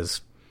gambling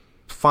is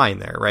fine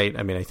there, right?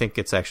 I mean, I think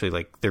it's actually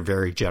like they're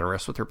very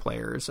generous with their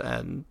players,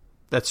 and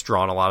that's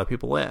drawn a lot of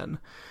people in.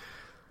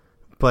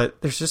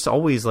 But there's just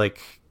always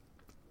like,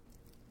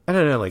 I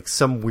don't know, like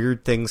some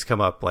weird things come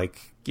up,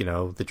 like,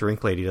 the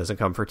drink lady doesn't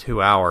come for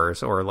 2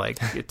 hours, or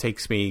like it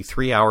takes me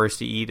 3 hours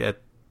to eat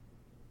at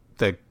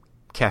the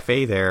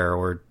cafe there,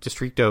 or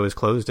Distrito is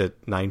closed at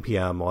 9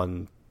 p.m.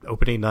 on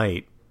opening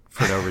night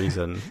for no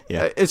reason.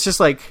 Yeah. It's just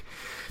like,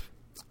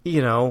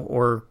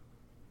 or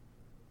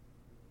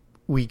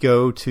we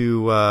go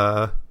to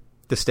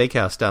the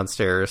steakhouse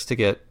downstairs to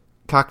get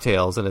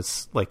cocktails, and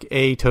it's like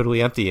A,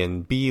 totally empty,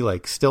 and B,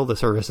 like still the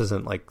service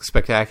isn't like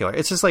spectacular.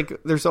 It's just like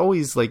there's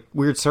always like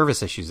weird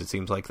service issues, it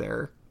seems like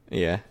there.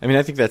 Yeah. I mean,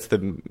 I think that's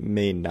the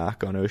main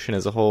knock on Ocean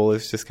as a whole,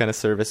 is just kind of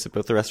service at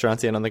both the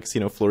restaurants and on the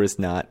casino floor is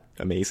not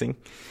amazing.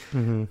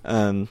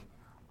 Mm-hmm.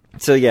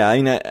 So yeah,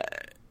 I mean,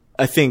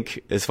 I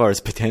think as far as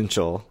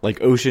potential,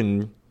 like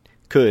Ocean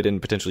could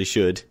and potentially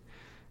should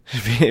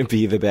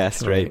be the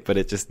best, right? But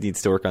it just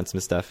needs to work on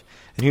some stuff.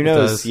 And who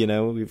knows,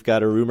 we've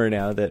got a rumor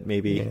now that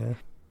maybe... Yeah.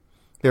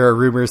 There are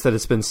rumors that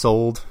it's been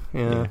sold.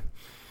 Yeah.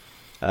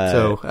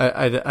 So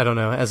I don't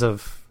know. As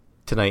of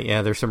tonight,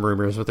 there's some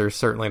rumors, but there's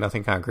certainly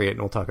nothing concrete, and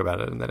we'll talk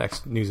about it in the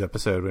next news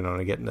episode. We don't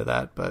want to get into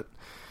that, but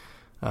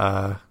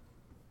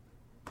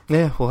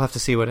we'll have to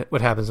see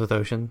what happens with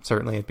Ocean.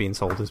 Certainly it being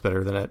sold is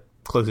better than it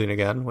closing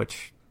again,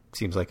 which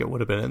seems like it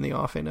would have been in the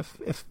offing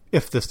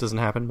if this doesn't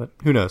happen, but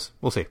who knows?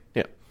 We'll see.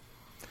 Yeah.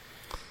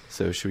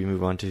 So should we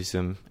move on to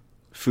some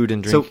food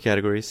and drink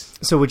categories?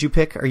 So would you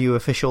pick, are you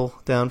official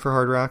down for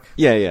Hard Rock?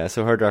 Yeah.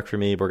 So Hard Rock for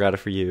me, Borgata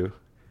for you.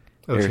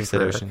 Ocean Eric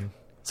said Ocean.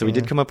 So we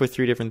did come up with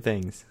 3 different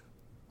things.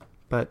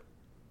 But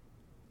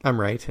I'm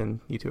right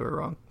and you two are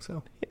wrong.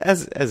 So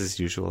as is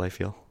usual, I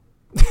feel.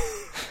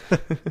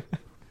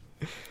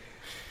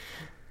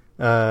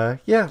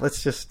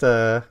 Let's just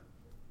get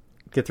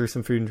through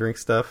some food and drink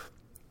stuff.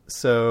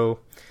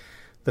 So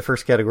the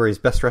first category is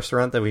best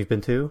restaurant that we've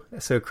been to.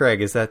 So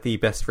Craig, is that the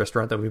best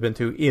restaurant that we've been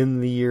to in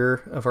the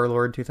year of our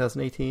Lord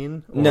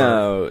 2018? Or?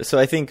 No. So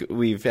I think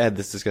we've had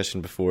this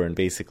discussion before, and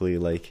basically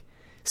like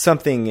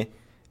something,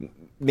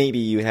 maybe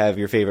you have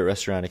your favorite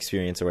restaurant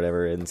experience or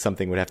whatever, and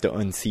something would have to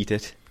unseat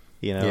it,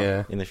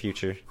 in the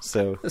future.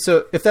 So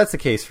if that's the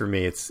case for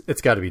me,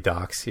 it's got to be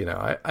Doc's.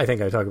 I think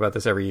I talk about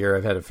this every year.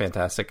 I've had a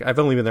fantastic. I've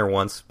only been there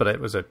once, but it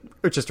was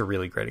just a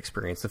really great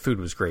experience. The food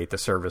was great. The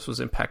service was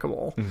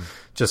impeccable,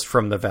 just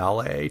from the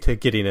valet to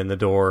getting in the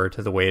door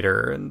to the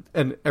waiter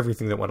and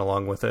everything that went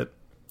along with it.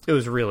 It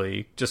was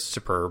really just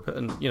superb.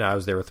 And I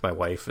was there with my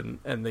wife,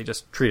 and they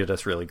just treated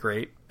us really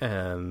great.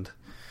 And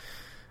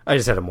I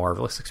just had a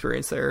marvelous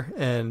experience there.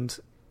 And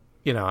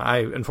I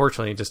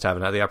unfortunately just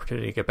haven't had the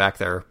opportunity to get back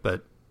there,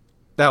 but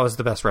that was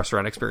the best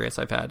restaurant experience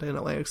I've had in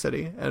Atlantic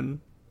City, and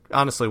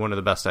honestly, one of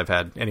the best I've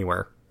had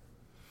anywhere.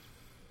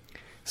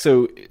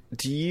 So,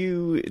 do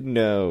you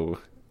know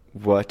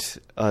what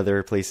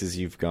other places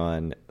you've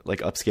gone,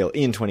 like upscale,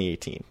 in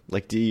 2018?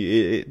 Like, do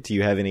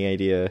you have any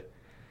idea,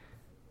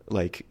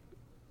 like,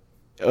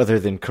 other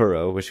than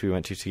Kuro, which we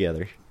went to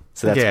together?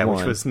 So that's one.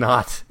 Which was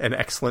not an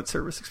excellent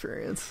service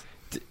experience.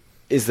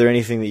 Is there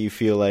anything that you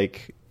feel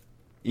like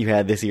you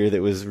had this year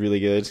that was really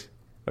good,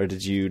 or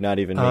did you not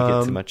even make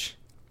it too much?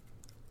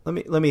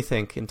 Let me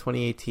think. In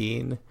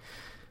 2018,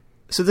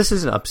 so this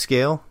isn't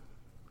upscale.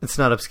 It's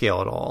not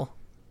upscale at all.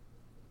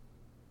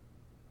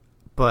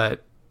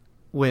 But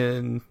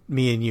when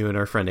me and you and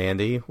our friend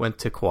Andy went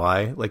to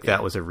Kauai,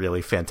 that was a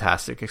really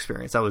fantastic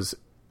experience. That was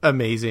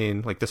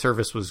amazing. Like, the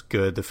service was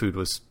good. The food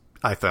was,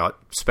 I thought,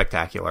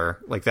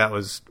 spectacular. Like, that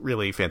was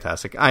really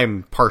fantastic.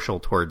 I'm partial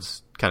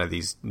towards kind of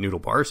these noodle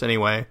bars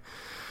anyway,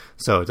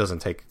 so it doesn't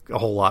take a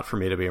whole lot for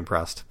me to be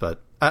impressed.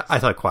 But I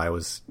thought Kauai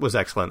was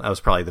excellent. That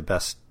was probably the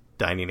best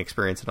dining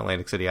experience in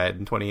Atlantic City I had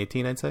in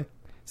 2018, I'd say.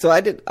 So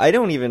I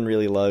don't even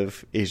really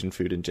love Asian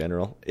food in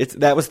general.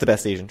 That was the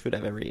best Asian food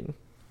I've ever eaten.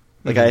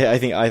 Like,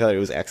 I thought it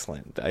was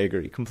excellent. I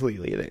agree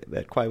completely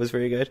that Kauai was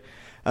very good.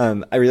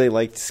 I really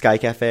liked Sky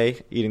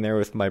Cafe, eating there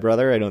with my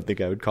brother. I don't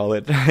think I would call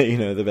it,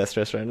 the best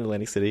restaurant in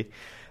Atlantic City.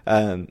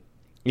 I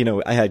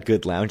had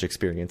good lounge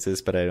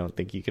experiences, but I don't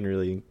think you can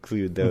really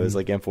include those,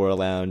 like Amphora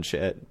Lounge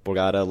at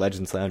Borgata,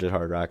 Legends Lounge at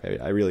Hard Rock.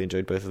 I really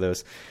enjoyed both of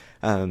those.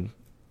 I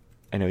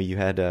know you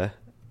had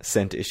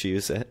scent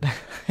issues at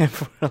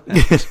Amphora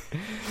Lounge.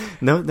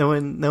 No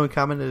one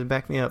commented and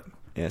backed me up.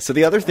 Yeah. So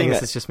the other thing, I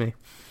guess it's just me.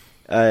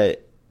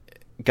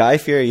 Guy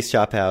Fieri's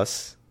Chop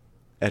House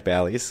at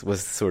Bally's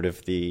was sort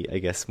of the, I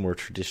guess, more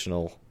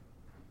traditional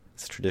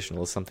as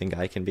traditional as something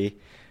Guy can be.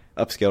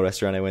 Upscale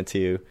restaurant I went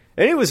to,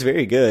 and it was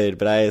very good,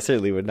 but I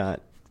certainly would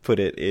not put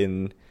it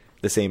in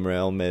the same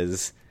realm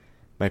as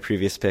my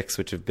previous picks,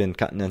 which have been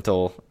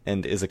Continental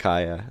and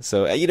Izakaya.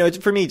 So,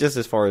 for me, just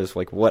as far as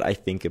like what I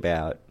think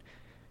about,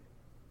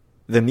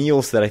 the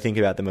meals that I think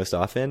about the most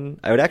often,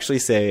 I would actually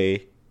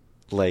say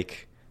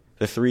like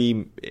the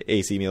 3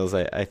 AC meals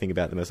I think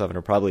about the most often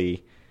are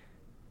probably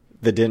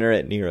the dinner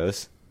at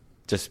Nero's,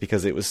 just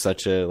because it was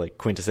such a like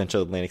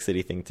quintessential Atlantic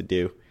City thing to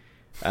do.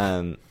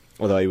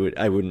 Although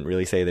I wouldn't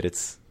really say that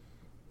it's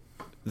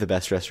the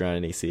best restaurant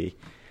in AC.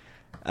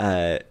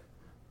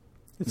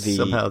 It's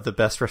somehow the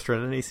best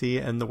restaurant in AC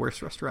and the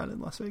worst restaurant in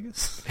Las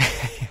Vegas.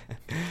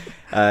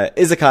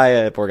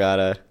 Izakaya at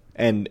Borgata,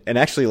 and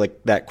actually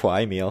like that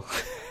Kwai meal,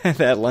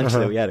 that lunch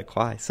that we had at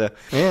Kwai. So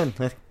man,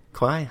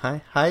 Kwai,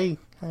 high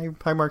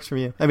marks from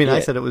you. I mean, yeah. I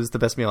said it was the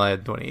best meal I had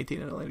in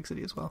 2018 in Atlantic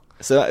City as well.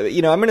 So I'm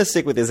going to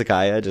stick with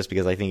Izakaya just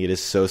because I think it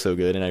is so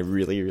good, and I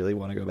really really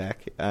want to go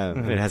back.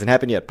 It hasn't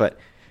happened yet, but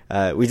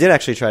we did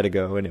actually try to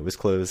go, and it was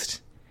closed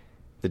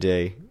the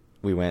day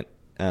we went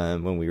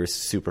when we were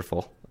super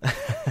full.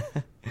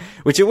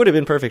 Which it would have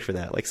been perfect for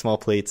that, like small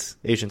plates,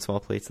 Asian small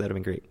plates. That would have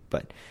been great.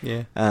 But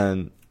yeah,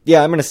 I'm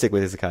going to stick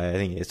with Izakaya. I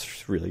think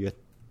it's really good,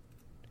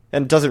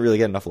 and it doesn't really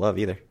get enough love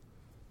either.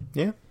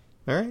 Yeah.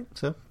 All right.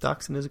 So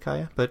Docs and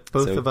Izakaya, but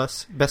both of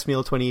us best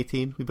meal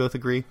 2018. We both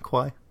agree.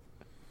 Kwai.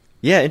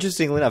 Yeah,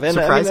 interestingly enough, and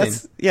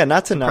surprising.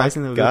 Not to knock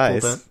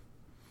Guys,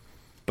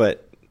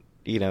 but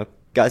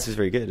Guys is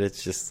very good.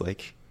 It's just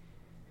like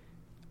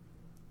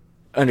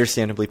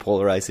understandably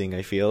polarizing,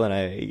 I feel, and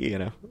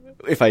I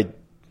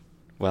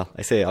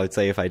would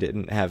say if I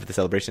didn't have the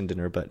celebration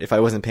dinner, but if I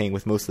wasn't paying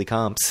with mostly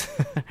comps,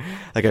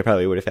 like I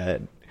probably would have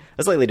had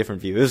a slightly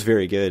different view. It was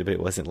very good, but it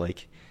wasn't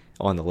like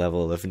on the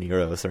level of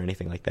Nero's or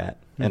anything like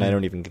that. Mm-hmm. And I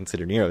don't even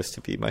consider Nero's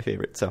to be my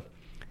favorite. So,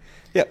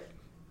 yeah.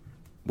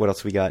 What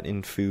else we got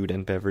in food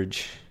and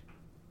beverage?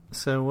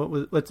 So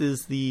what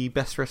is the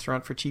best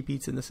restaurant for cheap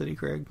eats in the city,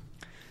 Craig?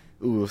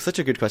 Ooh, such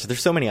a good question.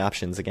 There's so many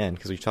options, again,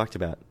 because we've talked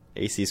about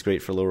AC is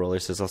great for low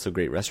rollers. There's also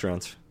great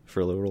restaurants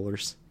for low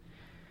rollers.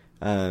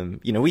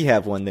 We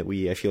have one that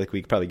I feel like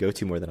we could probably go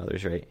to more than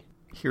others, right?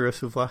 Hiro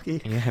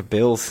Souvlaki? Yeah,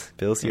 Bill's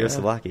Hiro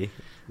Souvlaki.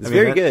 It's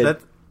very good.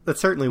 That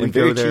certainly we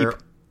go there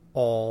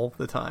all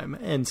the time,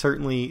 and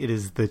certainly it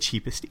is the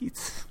cheapest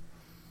eats.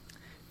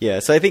 Yeah,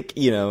 so I think,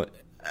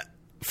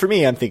 for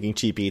me, I'm thinking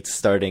cheap eats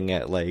starting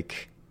at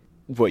like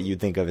what you'd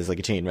think of as like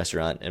a chain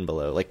restaurant and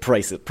below, like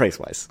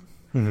price-wise.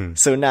 Mm-hmm.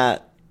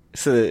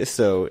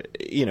 So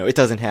it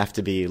doesn't have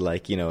to be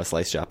like, a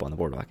slice shop on the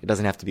boardwalk. It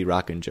doesn't have to be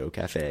Rock and Joe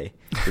Cafe,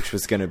 which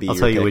was going to be I'll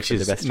tell you which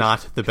is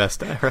not the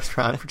best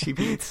restaurant for cheap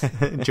eats.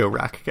 Joe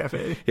Rock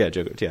Cafe. Yeah,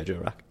 Joe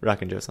Rock.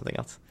 Rock and Joe something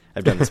else.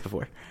 I've done this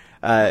before.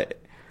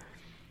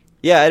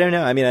 Yeah, I don't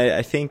know. I mean,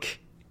 I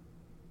think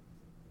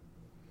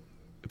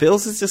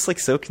Bill's is just like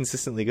so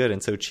consistently good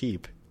and so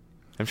cheap.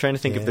 I'm trying to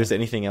think if there's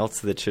anything else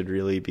that should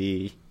really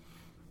be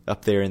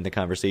up there in the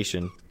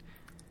conversation.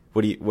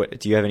 Do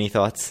you have any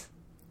thoughts?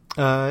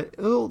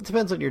 Well, it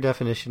depends on your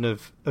definition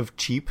of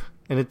cheap,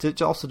 and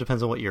it also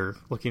depends on what you're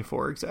looking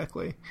for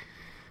exactly.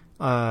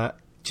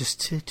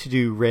 Just to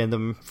do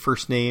random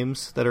first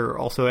names that are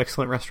also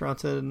excellent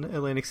restaurants in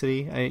Atlantic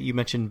City. You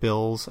mentioned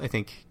Bill's. I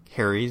think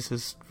Harry's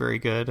is very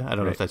good. I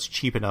don't know if that's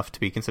cheap enough to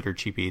be considered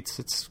cheap eats.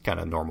 It's kind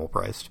of normal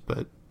priced,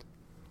 but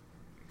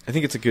I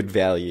think it's a good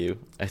value.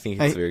 I think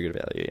it's a very good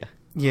value, yeah.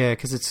 Yeah,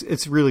 because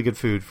it's really good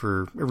food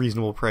for a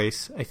reasonable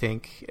price, I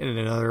think. And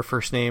another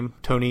first name,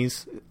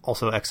 Tony's,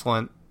 also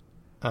excellent.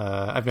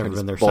 I've never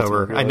been there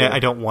sober. I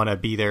don't want to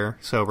be there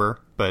sober,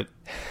 but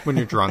when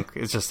you're drunk,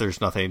 it's just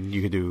there's nothing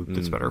you can do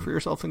that's better for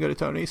yourself than go to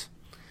Tony's.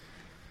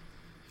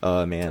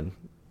 Man.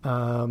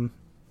 I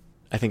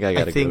think I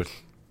gotta go to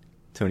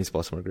Tony's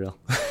Baltimore Grill.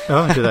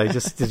 Oh,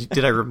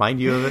 did I remind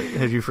you of it?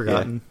 Have you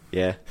forgotten?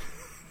 Yeah.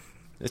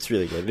 It's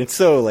really good. It's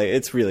so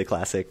it's really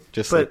classic.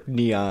 Just like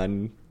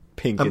neon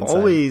pink I'm inside.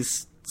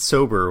 Always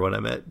sober when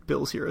I'm at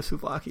Bill's Hiro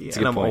Souvlaki,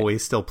 and I'm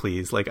always still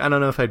pleased. Like, I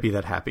don't know if I'd be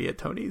that happy at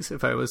Tony's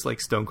if I was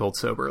like stone cold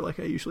sober like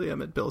I usually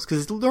am at Bill's,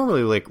 because it's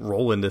normally like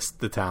roll into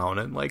the town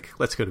and like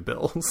let's go to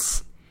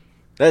Bill's.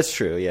 That's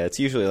true. Yeah, it's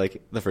usually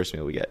like the first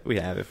meal we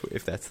have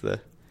if that's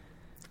the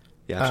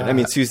option. I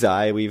mean,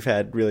 Suzai we've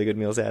had really good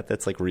meals at.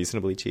 That's like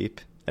reasonably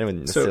cheap. I don't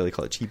necessarily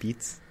call it cheap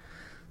eats.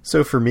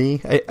 So for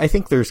me, I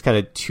think there's kind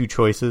of two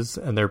choices,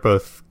 and they're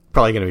both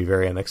probably going to be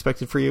very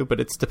unexpected for you, but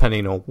it's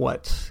depending on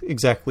what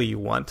exactly you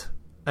want.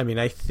 I mean,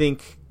 I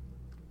think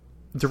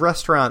the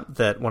restaurant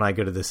that when I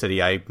go to the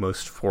city, I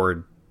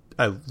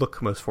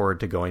look most forward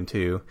to going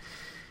to,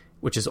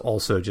 which is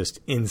also just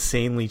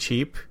insanely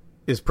cheap,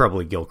 is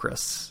probably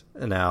Gilchrist's.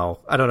 And now,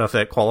 I don't know if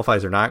that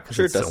qualifies or not, because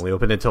it's only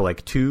open until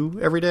like 2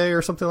 every day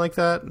or something like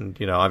that. And,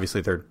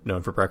 obviously they're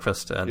known for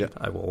breakfast, and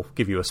I will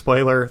give you a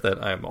spoiler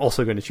that I'm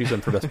also going to choose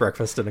them for best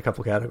breakfast in a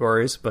couple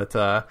categories. But,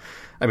 I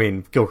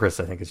mean, Gilchrist's,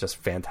 I think, is just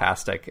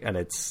fantastic, and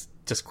it's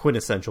just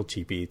quintessential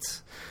cheap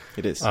eats.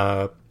 It is.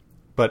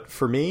 But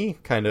for me,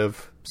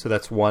 so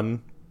that's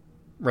one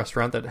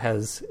restaurant that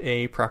has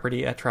a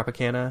property at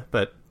Tropicana,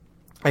 but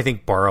I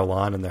think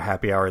Bar-O-Lon and their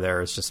happy hour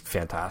there is just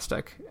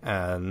fantastic.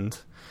 And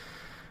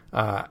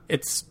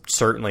it's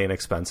certainly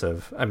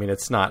inexpensive. I mean,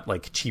 it's not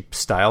like cheap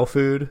style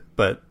food,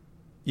 but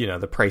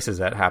the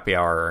prices at happy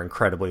hour are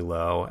incredibly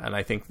low. And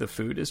I think the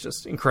food is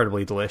just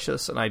incredibly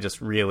delicious. And I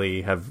just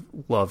really have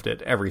loved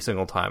it every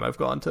single time I've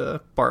gone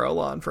to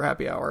Bar-O-Lon for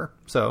happy hour.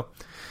 So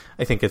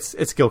I think it's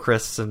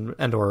Gilchrist's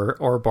and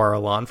or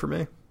Bar-O-Lon for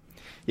me.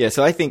 Yeah,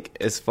 so I think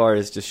as far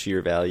as just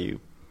sheer value,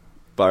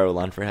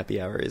 Bar-O-Lon for happy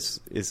hour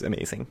is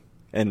amazing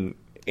and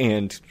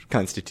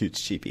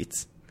constitutes cheap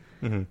eats.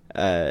 Mm-hmm.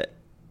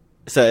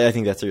 So I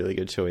think that's a really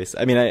good choice.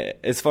 I mean,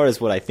 as far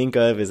as what I think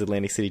of as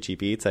Atlantic City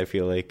cheap eats, I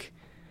feel like,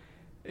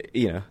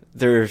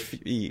 there are a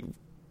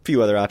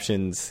few other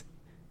options.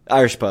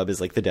 Irish Pub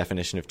is like the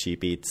definition of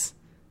cheap eats,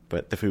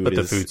 but the food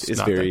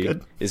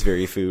is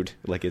very food,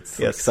 like it's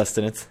like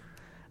sustenance.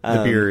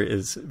 The beer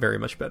is very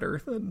much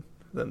better than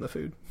the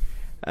food.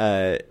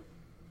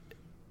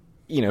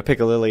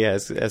 Piccalilli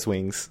has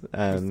wings.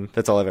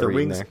 That's all I've ever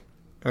eaten there. Wings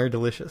are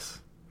delicious.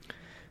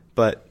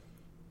 But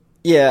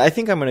yeah, I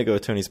think I'm gonna go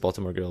with Tony's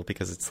Baltimore Grill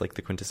because it's like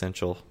the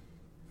quintessential.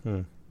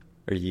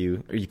 Are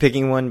you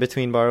picking one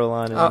between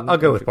Bar-O-Lon and I'll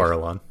go with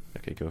Bar-O-Lon.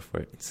 Okay, go for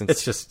it.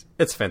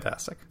 It's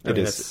fantastic.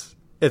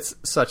 It's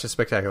such a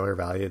spectacular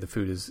value. The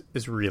food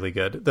is really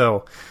good,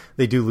 though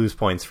they do lose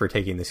points for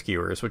taking the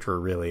skewers, which were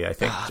really, I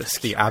think,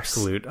 just the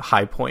absolute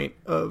high point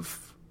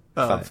of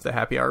the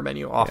happy hour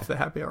menu, the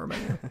happy hour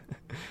menu.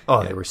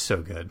 They were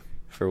so good.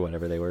 For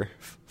whatever they were.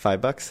 $5?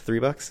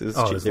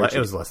 $3? It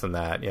was less than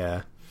that,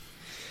 yeah.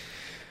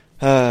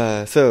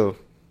 So,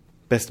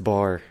 best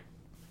bar.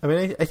 I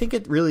mean, I think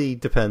it really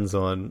depends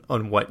on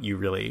what you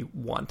really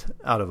want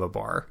out of a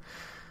bar.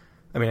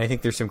 I mean, I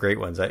think there's some great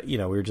ones. We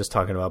were just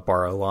talking about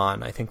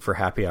Bar-O-Lon. I think for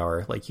happy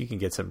hour, like you can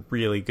get some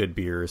really good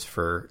beers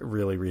for a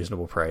really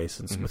reasonable price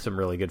and some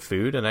really good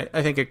food. And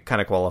I think it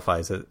kind of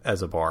qualifies it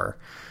as a bar.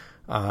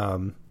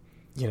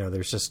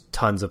 There's just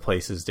tons of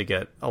places to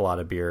get a lot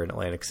of beer in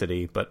Atlantic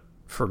City. But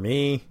for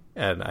me,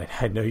 and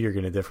I know you're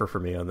going to differ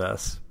from me on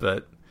this,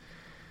 but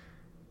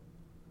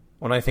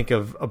when I think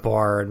of a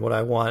bar and what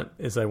I want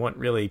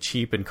really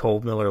cheap and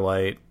cold Miller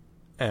Lite,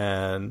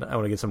 and I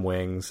want to get some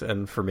wings.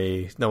 And for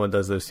me, no one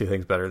does those two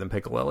things better than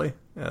Piccalilli.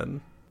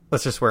 And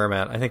that's just where I'm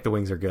at. I think the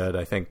wings are good.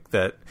 I think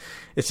that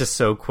it's just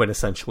so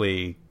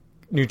quintessentially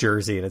New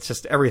Jersey, and it's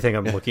just everything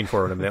I'm looking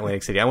for when I'm in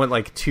Atlantic City. I want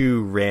like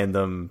two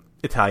random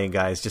Italian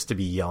guys just to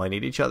be yelling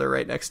at each other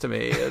right next to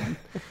me,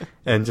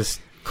 and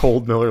just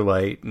cold Miller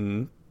Lite,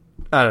 and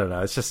I don't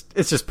know. It's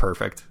just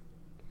perfect.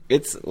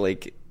 It's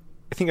like,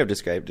 I think I've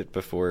described it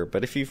before,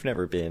 but if you've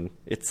never been,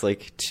 it's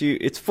like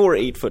it's 4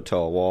 8-foot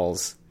tall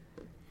walls.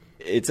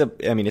 It's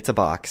a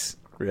box,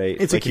 right?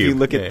 It's like a cube. If you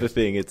look at the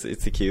thing, it's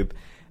a cube.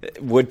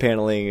 Wood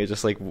paneling is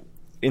just like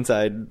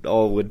inside,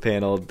 all wood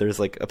paneled. There's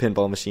like a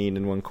pinball machine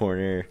in one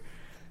corner.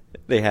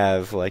 They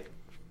have like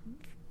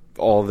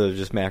all the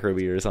just macro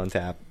beers on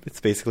tap. It's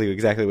basically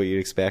exactly what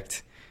you'd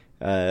expect.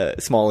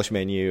 Smallish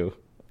menu,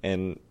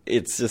 and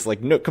it's just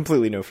like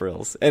completely no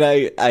frills. And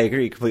I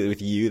agree completely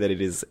with you that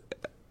it is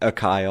a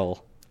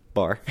Kyle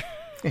bar.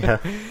 Yeah.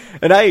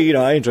 And I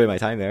enjoy my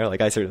time there.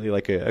 Like I certainly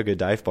like a good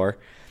dive bar.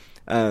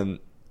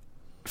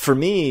 For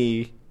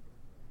me,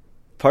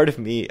 part of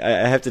me,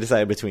 I have to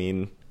decide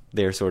between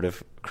their sort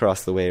of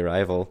cross the way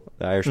rival,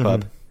 the Irish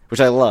Pub, which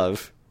I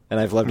love, and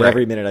I've loved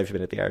every minute I've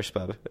been at the Irish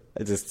Pub.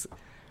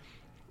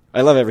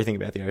 I love everything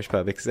about the Irish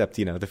Pub except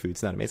the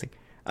food's not amazing.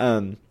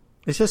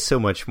 It's just so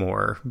much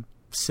more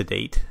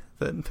sedate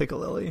than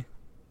Piccalilli,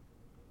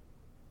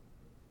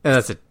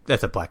 and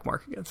that's a black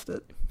mark against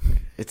it.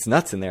 It's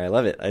nuts in there. I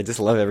love it. I just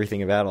love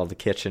everything about all the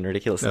kitsch and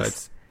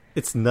ridiculousness. No,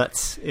 it's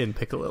nuts in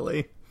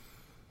Piccalilli.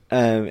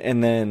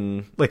 And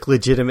then, like,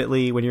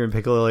 legitimately, when you're in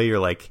Piccalilli, you're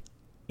like,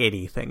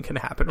 anything can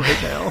happen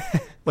right now.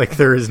 Like,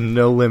 there is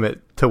no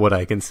limit to what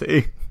I can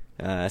see.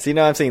 See,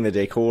 now I'm saying the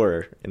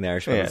decor in the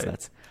Irish Pub is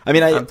nuts. I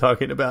mean, I'm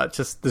talking about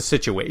just the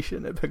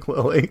situation at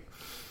Piccalilli.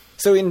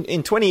 So in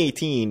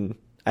 2018,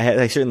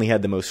 I certainly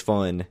had the most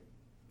fun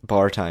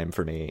bar time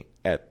for me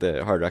at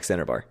the Hard Rock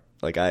Center bar.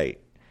 Like, I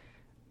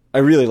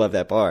really love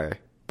that bar,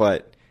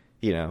 but,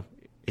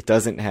 it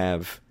doesn't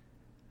have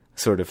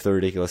sort of the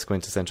ridiculous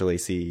quintessential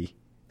AC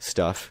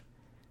stuff.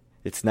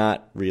 It's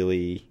not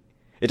really,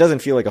 it doesn't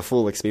feel like a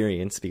full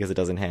experience because it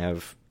doesn't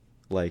have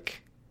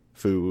like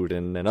food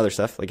and other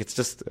stuff. Like it's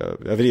just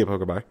a video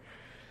poker bar.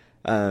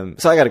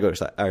 So I got to go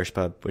to Irish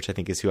Pub, which I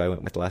think is who I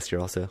went with last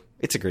year also.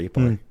 It's a great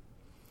bar.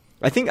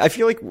 I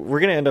feel like we're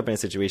going to end up in a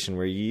situation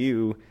where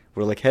you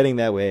were like heading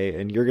that way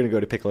and you're going to go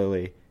to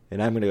Piccalilli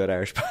and I'm going to go to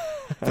Irish Pub.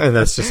 And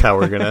that's just how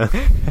we're going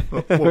to,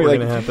 we're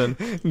going to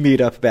happen.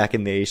 Meet up back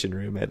in the Asian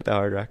room at the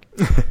Hard Rock.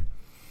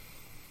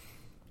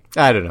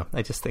 I don't know.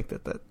 I just think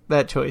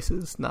that choice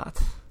is not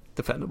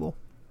defendable.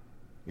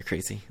 You're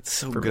crazy. It's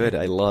so good.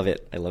 I love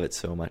it. I love it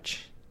so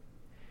much.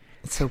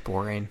 It's so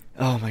boring.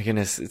 Oh my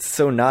goodness. It's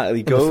so not.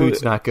 The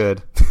food's not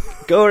good.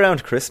 Go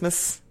around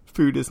Christmas.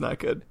 Food is not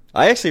good.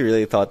 I actually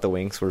really thought the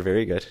wings were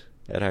very good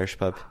at Irish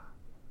Pub.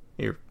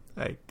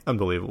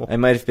 Unbelievable. I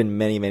might have been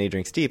many, many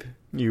drinks deep.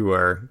 You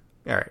were.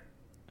 All right.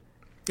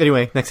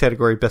 Anyway, next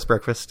category, best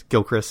breakfast,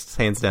 Gilchrist,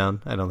 hands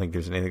down. I don't think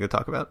there's anything to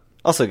talk about.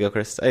 Also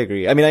Gilchrist, I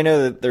agree. I mean, I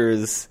know that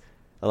there's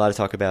a lot of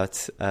talk about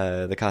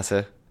the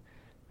Casa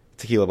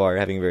Tequila Bar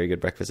having a very good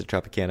breakfast at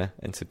Tropicana,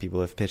 and so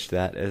people have pitched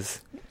that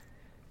as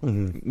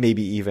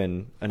maybe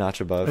even a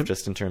notch above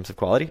just in terms of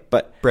quality.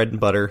 But bread and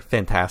butter,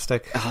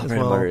 fantastic. Bread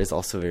and butter is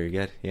also very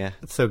good, yeah.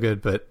 It's so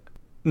good, but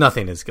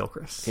nothing is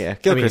Gilchrist. Yeah,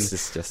 Gilchrist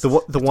is just...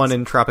 The one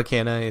in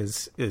Tropicana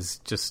is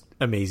just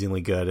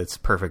amazingly good. It's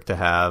perfect to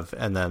have,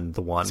 and then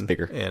the one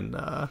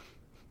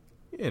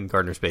in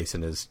Gardner's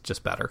Basin is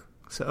just better,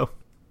 so...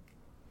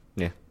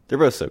 Yeah, they're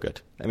both so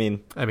good. I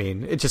mean, I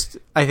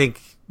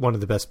think one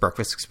of the best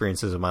breakfast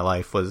experiences of my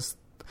life was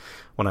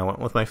when I went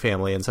with my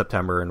family in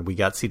September and we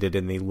got seated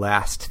in the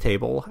last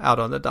table out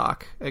on the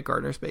dock at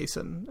Gardner's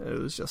Basin. It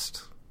was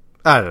just,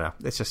 I don't know.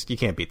 It's just, you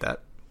can't beat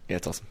that. Yeah,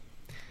 it's awesome.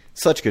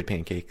 Such good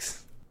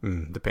pancakes.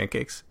 The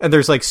pancakes. And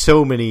there's like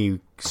so many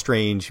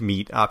strange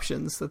meat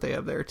options that they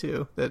have there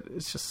too, that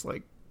it's just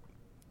like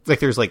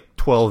there's like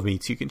 12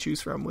 meats you can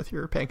choose from with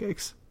your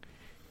pancakes.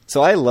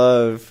 So I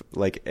love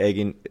like egg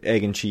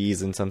and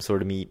cheese and some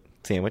sort of meat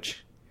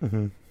sandwich.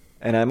 Mm-hmm.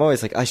 And I'm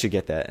always like, I should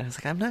get that. And I was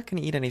like, I'm not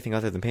going to eat anything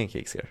other than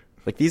pancakes here.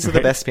 Like, these are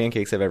the best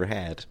pancakes I've ever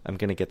had. I'm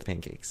going to get the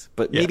pancakes.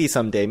 But maybe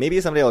someday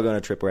I'll go on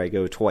a trip where I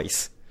go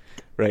twice,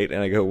 right?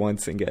 And I go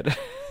once and get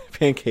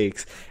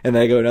pancakes. And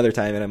then I go another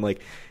time and I'm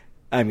like,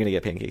 I'm going to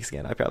get pancakes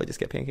again. I probably just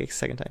get pancakes a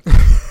second time.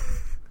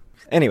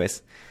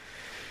 Anyways.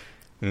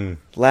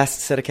 Last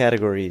set of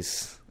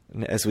categories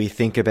as we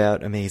think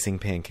about amazing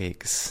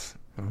pancakes.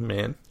 Oh,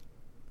 man.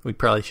 We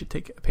probably should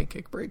take a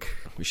pancake break.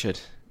 We should.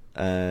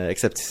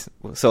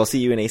 So I'll see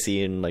you in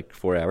AC in like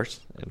 4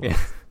 hours. And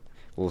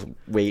we'll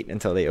wait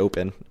until they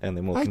open, and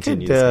then we'll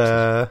continue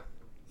this.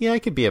 I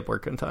could be at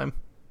work in time.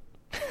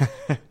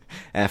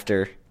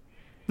 After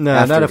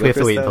not if we have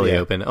to wait until they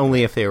open.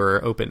 Only if they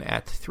were open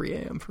at 3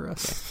 a.m. for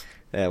us.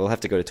 Yeah, we'll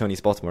have to go to Tony's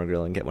Baltimore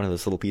Grill and get one of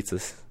those little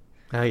pizzas.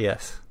 Oh,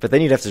 yes. But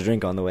then you'd have to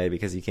drink on the way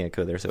because you can't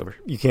go there sober.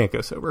 You can't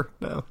go sober,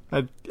 no.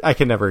 I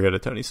can never go to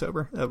Tony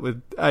sober.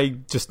 I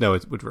just know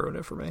it would ruin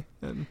it for me.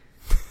 And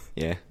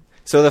yeah.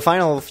 So the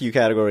final few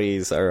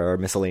categories are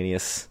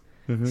miscellaneous.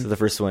 Mm-hmm. So the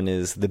first one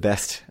is the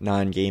best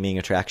non-gaming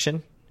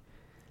attraction.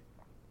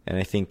 And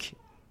I think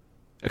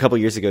a couple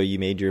years ago you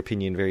made your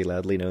opinion very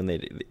loudly known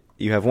that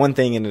you have one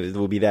thing and it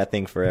will be that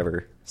thing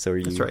forever. So are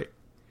you... That's right.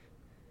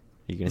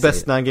 Are you gonna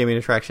best non-gaming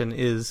attraction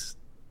is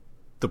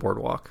the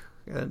boardwalk.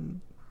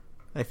 And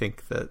I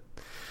think that...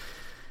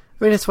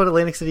 it's what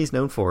Atlantic City is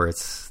known for.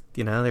 It's,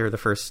 they were the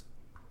first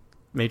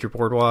major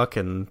boardwalk,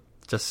 and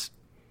just...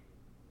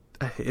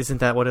 Isn't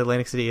that what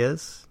Atlantic City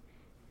is?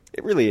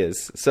 It really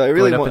is. So I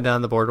really going up and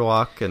down the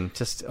boardwalk, and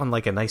just on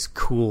like a nice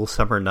cool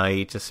summer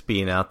night, just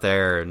being out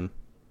there, and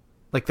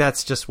like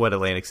that's just what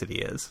Atlantic City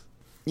is.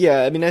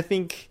 Yeah, I mean, I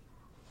think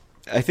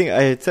I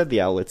had said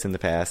the outlets in the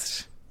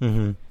past,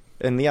 and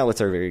the outlets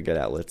are very good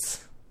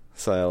outlets.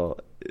 So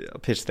I'll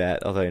pitch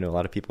that. Although I know a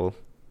lot of people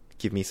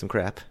give me some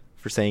crap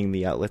for saying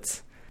the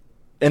outlets,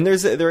 and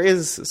there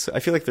is. I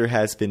feel like there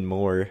has been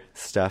more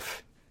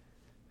stuff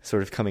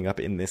sort of coming up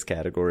in this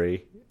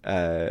category.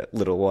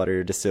 Little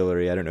Water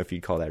Distillery, I don't know if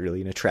you'd call that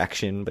really an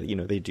attraction, but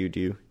they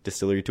do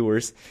distillery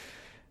tours.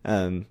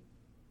 So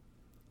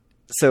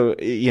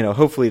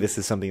hopefully this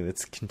is something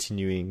that's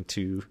continuing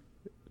to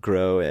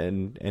grow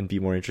and be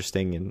more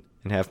interesting and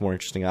have more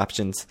interesting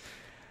options.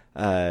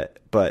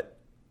 But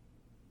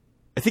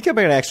I think I'm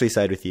going to actually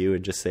side with you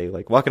and just say,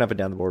 like, walking up and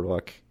down the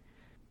boardwalk,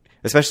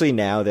 especially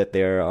now that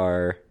there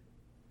are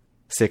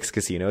 6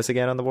 casinos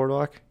again on the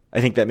boardwalk,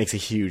 I think that makes a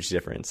huge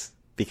difference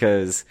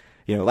because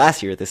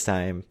last year at this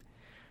time,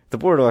 the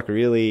boardwalk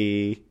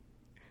really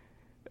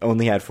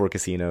only had 4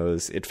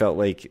 casinos. It felt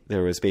like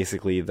there was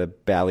basically the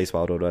Bally's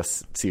Wild Wild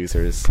West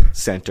Caesars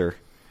Center,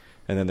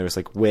 and then there was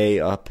like way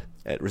up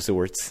at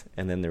Resorts,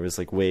 and then there was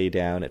like way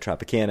down at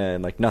Tropicana,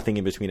 and like nothing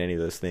in between any of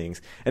those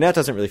things. And that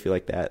doesn't really feel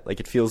like that.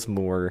 Like it feels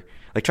more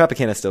like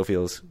Tropicana still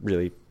feels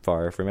really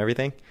far from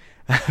everything,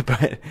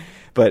 but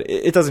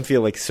it doesn't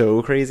feel like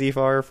so crazy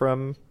far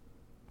from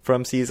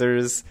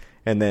Caesars.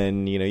 And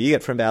then, you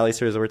get from Bally's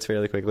to Resorts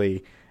fairly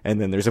quickly, and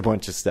then there's a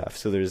bunch of stuff.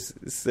 So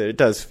it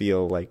does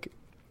feel like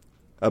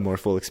a more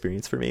full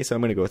experience for me. So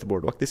I'm going to go with the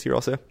boardwalk this year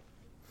also.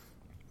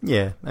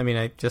 Yeah, I mean,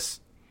 the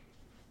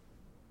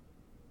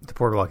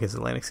boardwalk is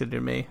Atlantic City to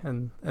me,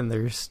 and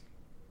there's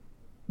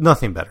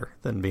nothing better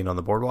than being on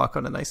the boardwalk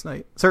on a nice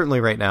night.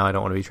 Certainly right now I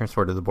don't want to be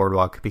transported to the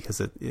boardwalk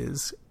because it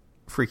is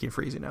freaking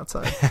freezing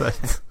outside.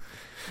 But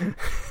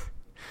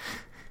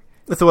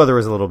if the weather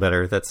was a little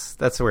better,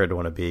 that's where I'd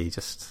want to be.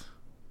 Just...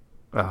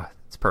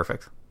 it's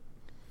perfect.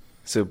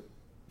 So,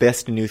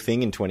 best new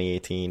thing in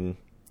 2018.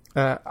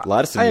 A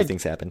lot of new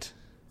things happened.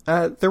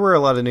 There were a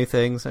lot of new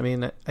things. I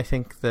mean, I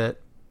think that,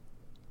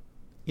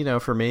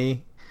 for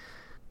me,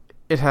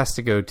 it has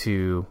to go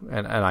to,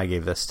 and I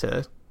gave this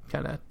to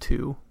kind of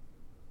 2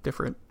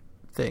 different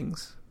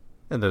things.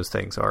 And those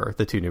things are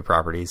the 2 new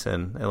properties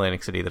in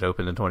Atlantic City that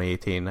opened in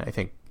 2018. I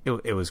think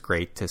it was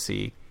great to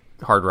see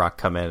Hard Rock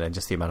come in and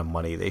just the amount of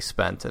money they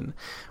spent and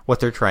what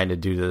they're trying to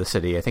do to the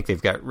city. I think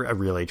they've got a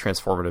really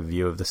transformative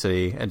view of the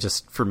city. And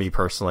just for me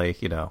personally,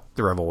 the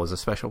Revel was a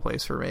special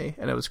place for me.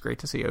 And it was great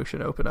to see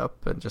Ocean open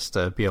up and just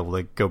to be able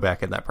to go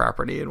back in that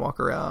property and walk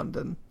around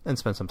and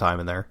spend some time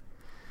in there.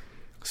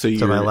 So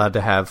am I allowed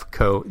to have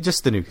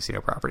just the new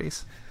casino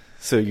properties?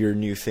 So your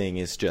new thing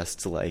is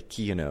just like,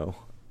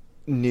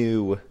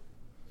 new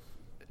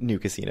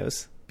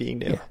casinos being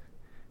new.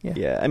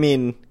 Yeah. I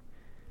mean,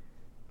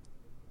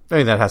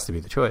 that has to be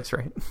the choice,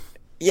 right?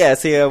 Yeah.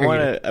 See, I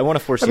want to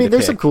force you to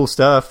there's pick. some cool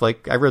stuff.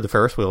 Like I rode the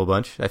Ferris wheel a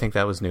bunch. I think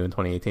that was new in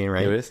 2018,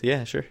 right? It was.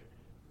 Yeah, sure.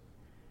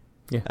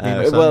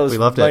 Yeah. We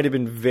loved it. Might have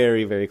been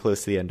very, very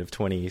close to the end of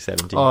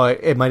 2017. Oh,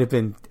 it might have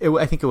been.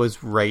 I think it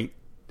was right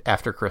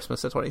after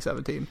Christmas of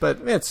 2017, but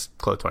it's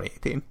close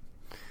 2018.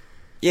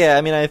 Yeah,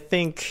 I mean, I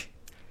think,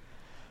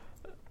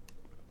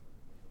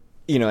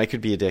 I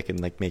could be a dick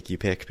and like make you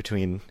pick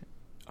between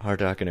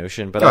Hard Rock and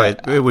Ocean,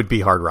 but it would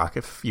be Hard Rock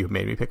if you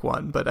made me pick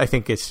one. But I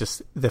think it's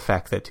just the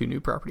fact that two new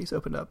properties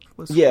opened up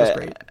was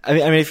great. I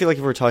mean, I feel like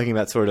if we're talking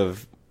about sort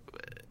of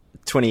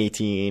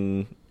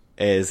 2018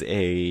 as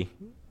a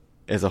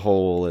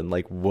whole and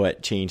like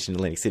what changed in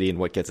Atlantic City and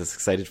what gets us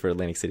excited for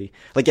Atlantic City,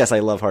 like yes, I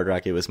love Hard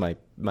Rock. It was my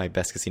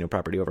best casino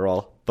property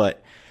overall.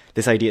 But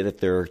this idea that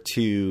there are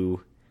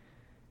two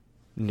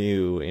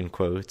new, in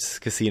quotes,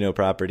 casino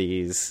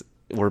properties.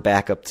 We're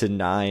back up to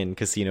 9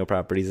 casino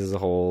properties as a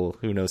whole.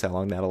 Who knows how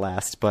long that'll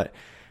last? But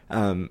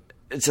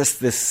it's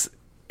just this.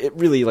 It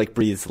really like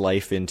breathes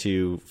life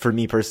into, for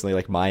me personally,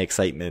 like my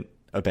excitement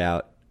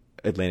about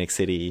Atlantic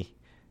City,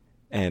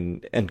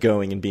 and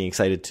going and being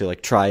excited to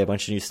like try a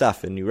bunch of new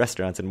stuff and new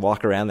restaurants and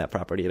walk around that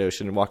property at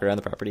Ocean and walk around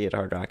the property at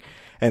Hard Rock.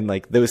 And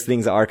like those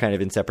things are kind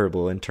of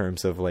inseparable in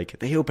terms of like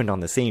they opened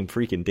on the same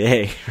freaking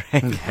day,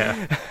 right?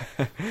 Yeah,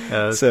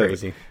 that was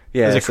crazy.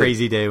 Yeah, it was a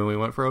crazy day when we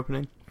went for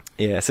opening.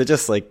 Yeah, so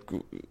just like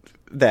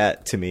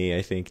that to me,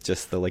 I think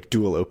just the like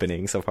dual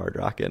openings of Hard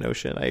Rock and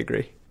Ocean, I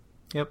agree.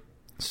 Yep.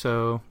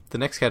 So the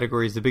next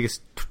category is the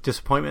biggest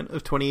disappointment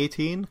of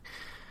 2018.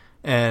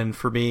 And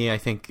for me, I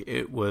think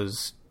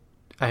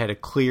I had a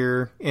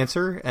clear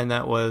answer, and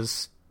that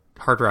was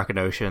Hard Rock and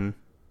Ocean,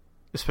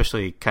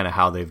 especially kind of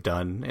how they've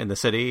done in the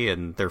city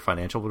and their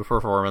financial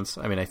performance.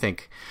 I mean, I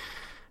think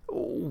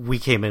we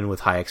came in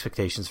with high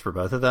expectations for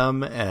both of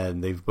them,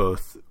 and they've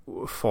both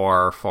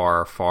far,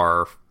 far,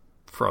 far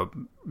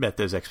from met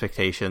those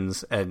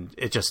expectations, and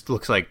it just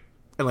looks like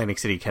Atlantic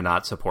City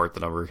cannot support the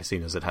number of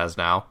casinos it has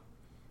now.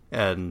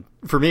 And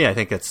for me, I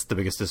think that's the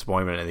biggest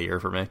disappointment of the year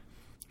for me.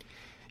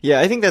 Yeah,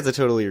 I think that's a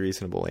totally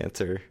reasonable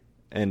answer,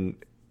 and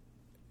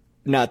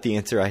not the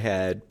answer I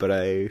had, but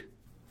I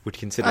would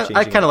consider changing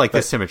I kind of like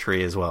the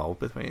symmetry as well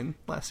between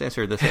last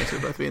answer and this answer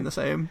both being the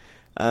same.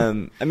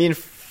 I mean,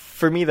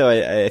 for me though,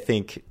 I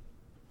think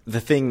the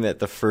thing that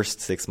the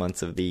first 6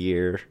 months of the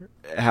year,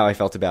 how I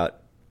felt about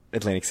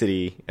Atlantic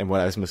City and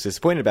what I was most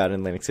disappointed about in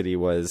Atlantic City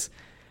was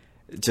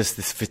just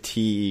this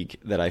fatigue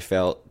that I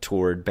felt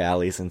toward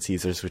Bally's and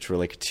Caesars, which were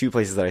like two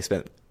places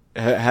that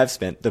I have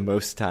spent the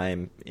most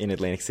time in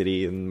Atlantic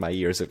City in my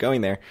years of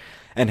going there,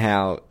 and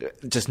how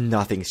just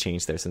nothing's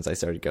changed there since I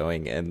started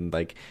going. And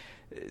like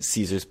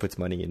Caesars puts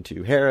money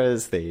into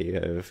Harrah's,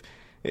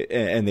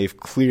 they've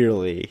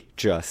clearly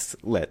just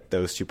let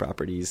those two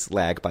properties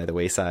lag by the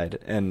wayside.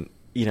 And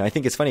I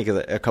think it's funny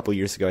because a couple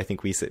years ago, I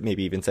think we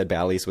maybe even said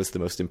Bally's was the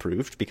most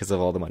improved because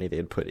of all the money they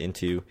had put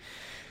into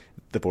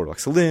the Boardwalk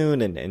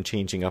Saloon and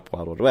changing up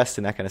Wild Wild West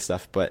and that kind of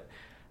stuff. But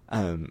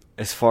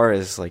as far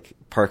as like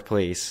Park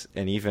Place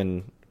and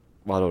even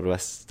Wild Wild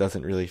West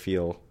doesn't really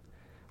feel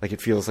like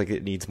it feels like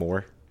it needs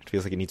more. It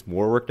feels like it needs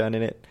more work done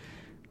in it.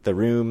 The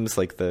rooms,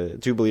 like the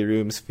Jubilee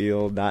rooms,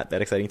 feel not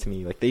that exciting to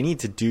me. Like they need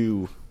to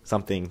do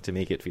something to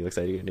make it feel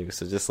exciting and new.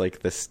 So just like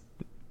this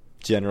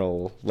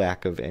general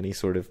lack of any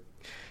sort of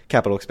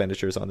capital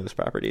expenditures on those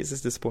properties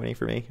is disappointing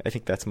for me. I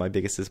think that's my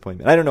biggest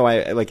disappointment. I don't know.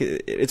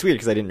 It's weird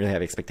because I didn't really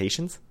have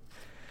expectations.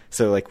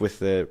 So like with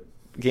the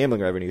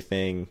gambling revenue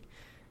thing,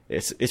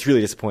 it's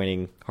really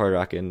disappointing Hard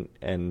Rock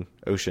and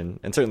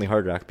Ocean, and certainly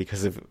Hard Rock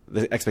because of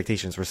the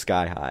expectations were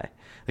sky high.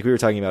 Like we were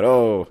talking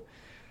about,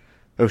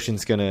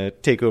 Ocean's gonna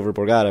take over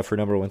Borgata for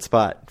number one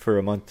spot for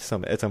a month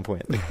at some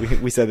point.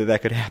 Like we said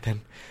that could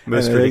happen.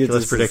 Most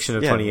ridiculous prediction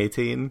of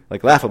 2018.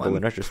 Like laughable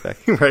in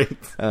retrospect. Right.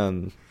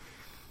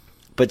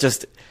 But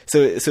just so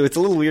it's a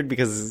little weird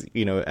because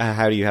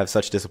how do you have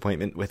such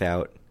disappointment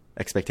without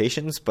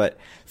expectations? But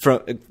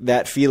from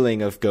that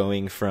feeling of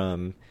going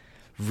from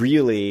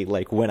really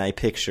like when I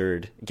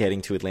pictured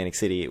getting to Atlantic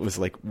City, it was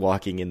like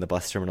walking in the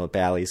bus terminal at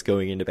Bally's,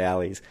 going into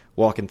Bally's,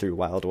 walking through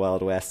Wild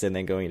Wild West, and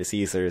then going to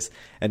Caesars.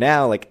 And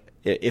now like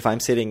if I'm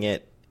sitting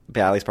at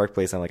Bally's Park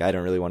Place, I'm like, I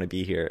don't really want to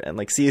be here. And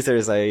like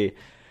Caesars, I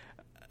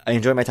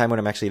enjoy my time when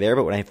I'm actually there,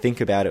 but when I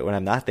think about it when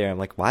I'm not there, I'm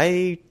like,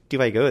 why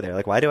do I go there?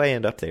 Like, why do I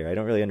end up there? I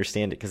don't really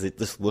understand it because it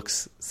just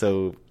looks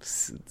so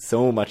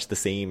much the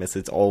same as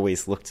it's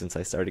always looked since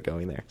I started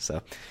going there.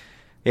 So,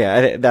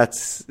 yeah,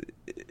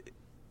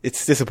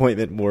 it's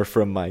disappointment more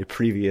from my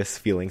previous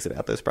feelings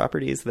about those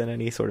properties than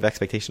any sort of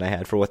expectation I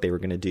had for what they were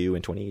going to do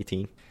in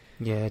 2018.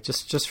 Yeah,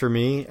 just for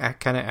me,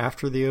 kind of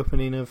after the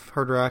opening of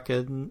Hard Rock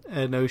and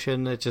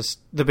Ocean,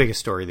 the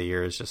biggest story of the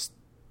year is just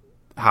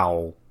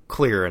how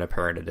clear and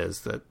apparent it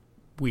is that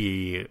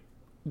the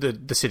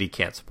city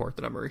can't support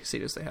the number of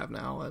casinos they have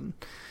now,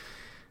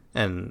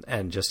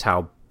 and just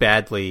how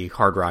badly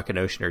Hard Rock and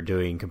Ocean are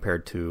doing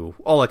compared to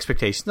all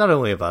expectations, not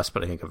only of us,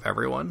 but I think of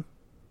everyone.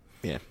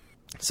 Yeah.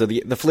 So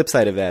the flip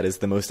side of that is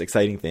the most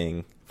exciting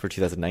thing for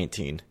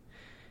 2019.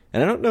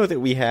 And I don't know that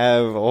we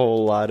have a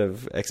whole lot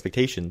of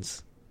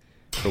expectations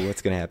for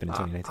what's going to happen in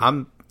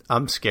 2019.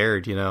 I'm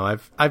scared,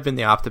 I've been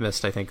the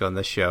optimist, I think, on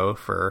this show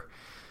for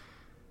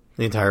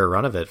the entire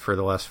run of it for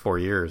the last 4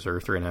 years or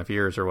 3.5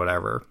 years or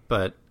whatever.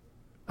 But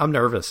I'm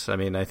nervous. I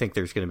mean, I think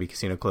there's going to be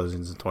casino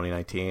closings in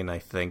 2019. I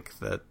think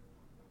that...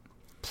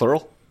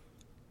 Plural?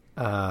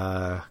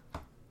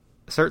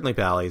 Certainly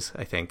Bally's,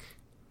 I think.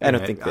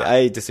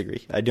 I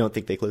disagree. I don't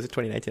think they close in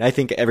 2019. I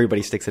think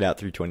everybody sticks it out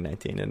through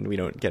 2019, and we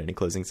don't get any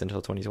closings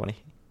until 2020.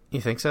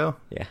 You think so?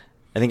 Yeah.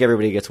 I think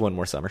everybody gets one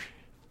more summer.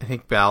 I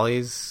think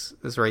Bally's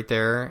is right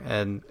there,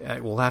 and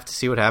we'll have to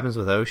see what happens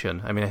with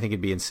Ocean. I mean, I think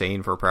it'd be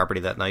insane for a property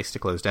that nice to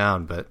close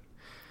down, but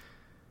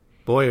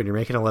boy, when you're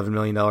making $11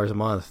 million a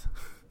month,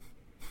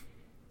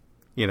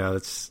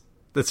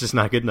 that's just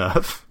not good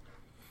enough.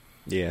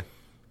 Yeah.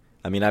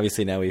 I mean,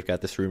 obviously now we've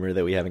got this rumor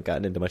that we haven't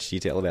gotten into much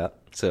detail about,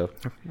 so...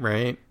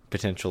 Right.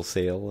 Potential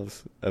sale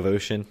of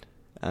Ocean.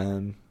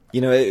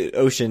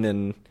 Ocean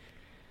and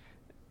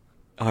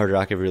Hard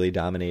Rock have really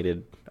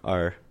dominated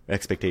our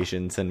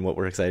expectations and what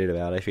we're excited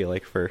about. I feel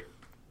like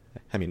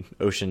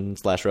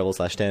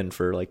Ocean/Rebel/10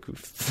 for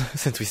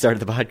since we started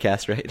the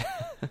podcast, right?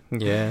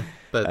 Yeah,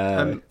 but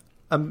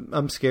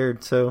I'm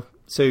scared. So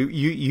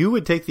you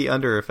would take the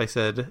under if I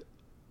said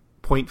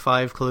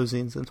 0.5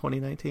 closings in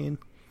 2019?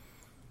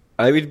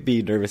 I would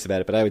be nervous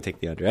about it, but I would take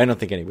the under. I don't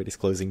think anybody's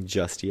closing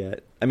just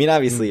yet. I mean,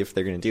 obviously, if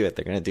they're going to do it,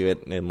 they're going to do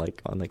it in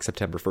on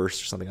September 1st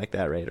or something like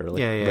that, right? Or right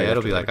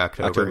it'll be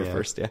October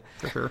 1st, yeah.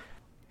 For sure.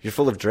 You're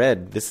full of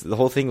dread. The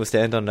whole thing was to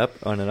end on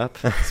an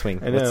upswing.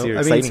 I know. What's your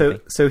exciting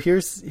thing? So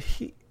here's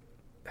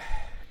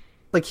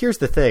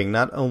the thing.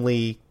 Not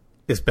only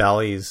is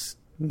Bally's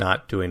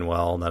not doing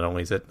well, not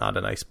only is it not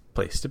a nice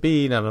place to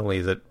be, not only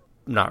is it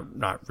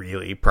not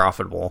really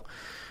profitable,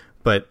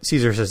 but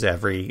Caesars has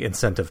every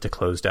incentive to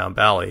close down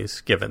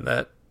Bally's, given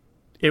that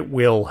it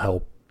will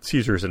help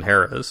Caesars and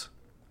Harrah's.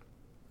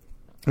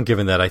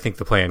 Given that I think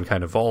the plan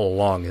kind of all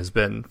along has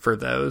been for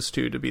those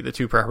two to be the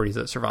two properties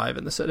that survive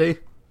in the city.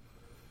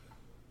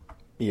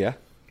 Yeah.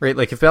 Right?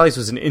 Like if Bally's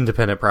was an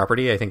independent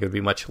property, I think it would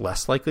be much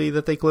less likely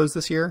that they close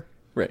this year.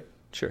 Right.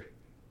 Sure.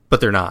 But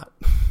they're not.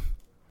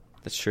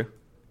 That's true.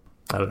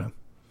 I don't know.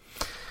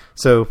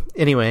 So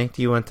anyway,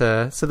 do you want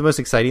to... So the most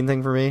exciting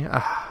thing for me?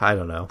 I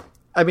don't know.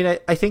 I mean,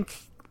 I think,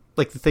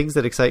 the things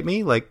that excite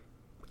me, I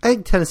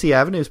think Tennessee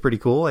Avenue is pretty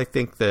cool. I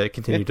think the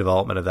continued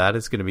development of that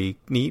is going to be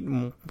neat,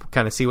 and we'll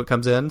kind of see what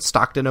comes in.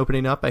 Stockton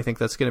opening up, I think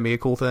that's going to be a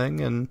cool thing.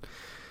 And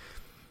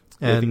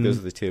I think those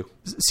are the two.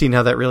 Seeing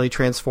how that really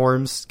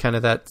transforms kind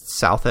of that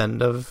south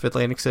end of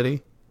Atlantic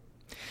City.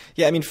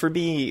 Yeah, I mean, for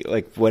me,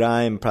 what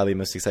I'm probably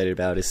most excited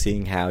about is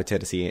seeing how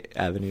Tennessee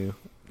Avenue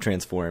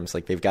transforms.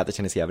 They've got the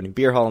Tennessee Avenue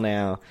Beer Hall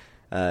now.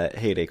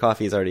 Heyday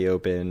Coffee is already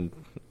open.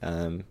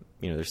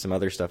 There's some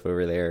other stuff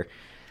over there.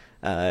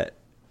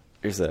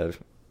 There's that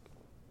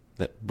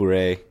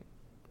Bourrée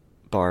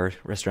bar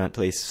restaurant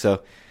place.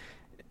 So,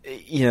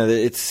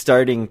 it's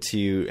starting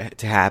to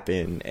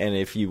happen. And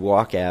if you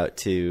walk out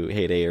to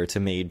Heyday or to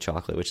Made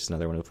Chocolate, which is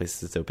another one of the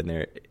places that's open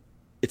there,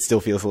 it still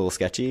feels a little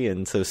sketchy.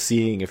 And so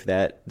seeing if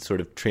that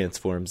sort of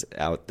transforms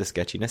out the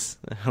sketchiness,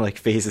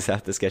 phases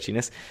out the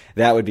sketchiness,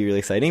 that would be really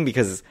exciting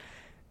because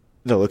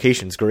the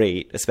location's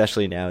great,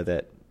 especially now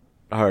that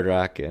Hard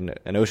Rock and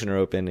Ocean are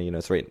open.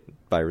 It's right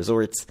by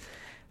resorts.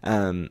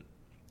 And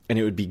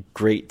it would be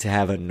great to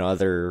have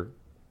another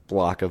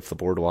block of the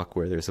boardwalk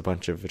where there's a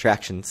bunch of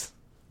attractions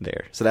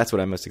there. So that's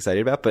what I'm most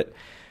excited about. But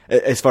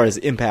as far as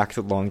impact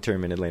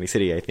long-term in Atlantic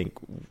City, I think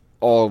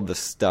all the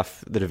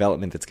stuff, the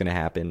development that's going to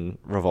happen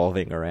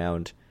revolving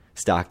around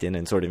Stockton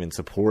and sort of in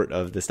support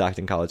of the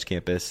Stockton College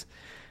campus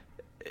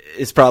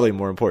is probably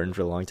more important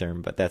for the long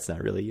term, but that's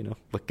not really,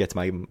 what gets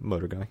my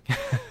motor going.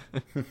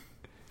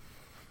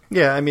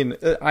 Yeah, I mean,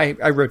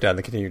 I wrote down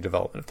the continued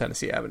development of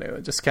Tennessee Avenue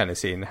and just kind of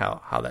seeing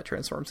how that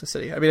transforms the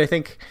city. I mean, I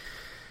think,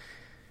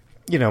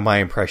 my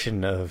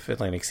impression of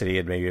Atlantic City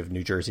and maybe of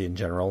New Jersey in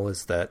general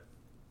is that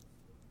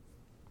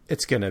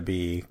it's going to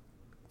be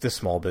the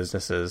small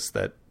businesses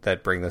that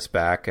bring this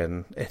back,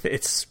 and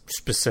it's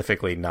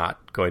specifically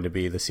not going to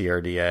be the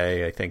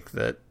CRDA. I think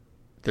that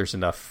there's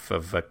enough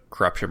of a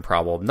corruption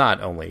problem,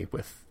 not only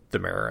with the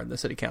mayor and the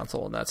city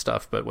council and that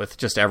stuff, but with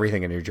just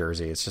everything in New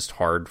Jersey. It's just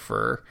hard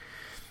for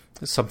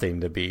something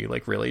to be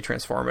really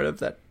transformative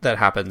that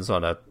happens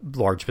on a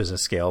large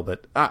business scale.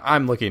 But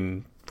I'm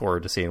looking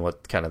forward to seeing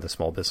what kind of the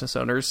small business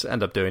owners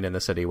end up doing in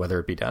the city, whether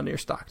it be down near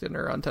Stockton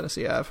or on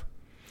Tennessee Ave.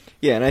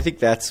 Yeah, and I think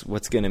that's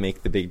what's going to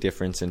make the big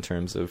difference in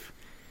terms of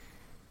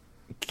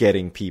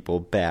getting people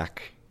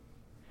back.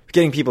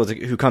 getting people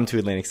who come to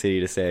Atlantic City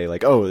to say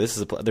like, oh,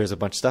 there's a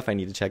bunch of stuff I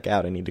need to check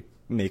out. I need to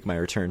make my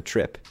return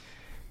trip,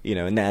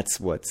 and that's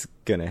what's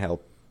going to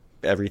help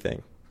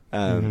everything.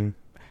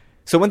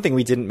 So one thing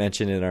we didn't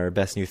mention in our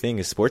best new thing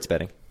is sports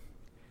betting.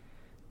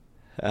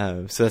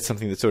 So that's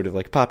something that sort of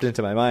like popped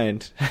into my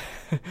mind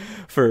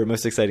for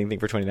most exciting thing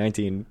for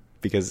 2019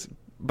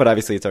 but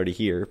obviously it's already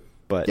here.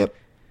 But yep.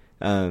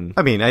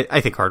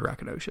 I think Hard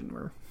Rock and Ocean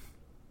were.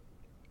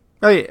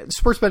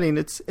 Sports betting,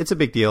 it's a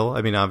big deal.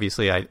 I mean,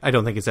 obviously, I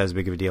don't think it's as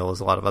big of a deal as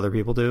a lot of other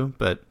people do,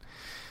 but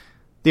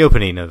the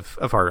opening of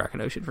Hard Rock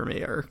and Ocean for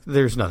me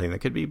there's nothing that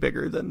could be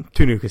bigger than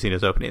 2 new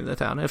casinos opening in the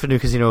town. If a new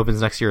casino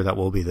opens next year, that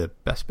will be the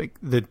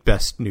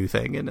best new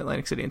thing in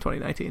Atlantic City in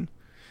 2019.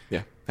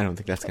 Yeah, I don't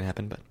think that's going to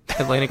happen, but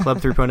Atlantic Club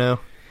 3.0,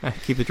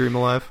 keep the dream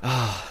alive.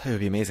 Oh, it would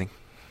be amazing.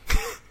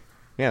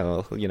 Yeah,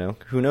 well,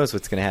 who knows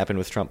what's going to happen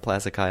with Trump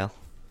Plaza, Kyle?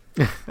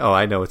 Oh,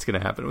 I know what's going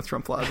to happen with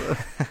Trump Plaza.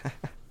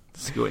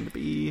 It's going to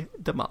be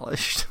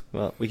demolished.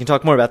 Well, we can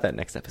talk more about that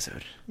next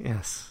episode.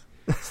 Yes.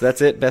 So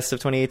that's it. Best of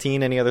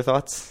 2018. Any other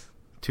thoughts?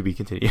 To be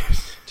continued.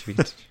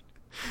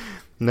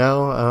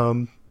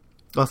 No.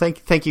 Well,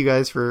 thank you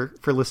guys for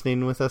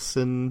listening with us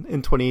in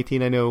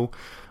 2018. I know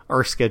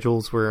our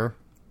schedules were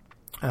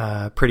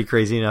pretty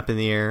crazy and up in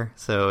the air,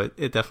 so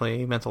it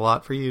definitely meant a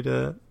lot for you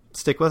to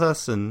stick with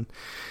us and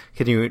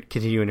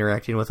continue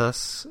interacting with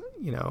us.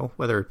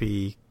 Whether it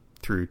be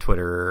through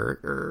Twitter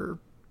or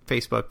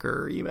Facebook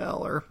or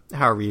email or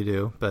however you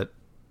do, but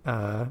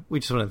we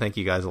just want to thank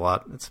you guys a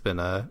lot. It's been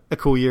a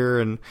cool year,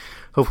 and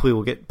hopefully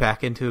we'll get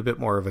back into a bit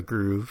more of a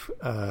groove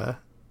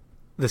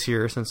this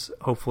year, since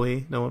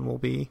hopefully no one will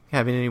be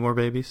having any more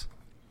babies.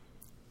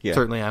 Yeah.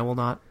 Certainly I will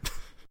not.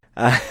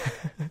 Yeah,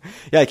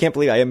 I can't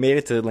believe I made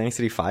it to Atlantic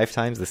City 5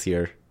 times this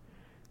year.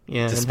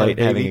 Yeah, despite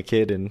having a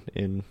kid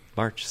in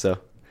March. So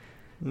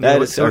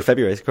that is, or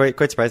February. It's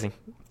quite surprising.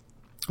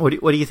 What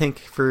do you think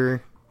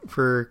for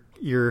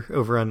your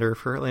over-under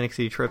for Atlantic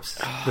City trips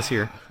this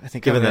year? I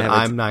think given that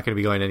I'm not going to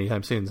be going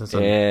anytime soon, since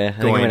I'm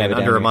going in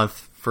under a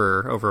month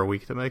for over a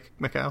week to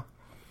Macau.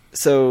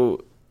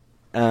 So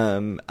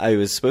I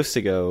was supposed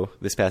to go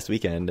this past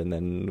weekend, and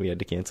then we had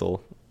to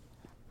cancel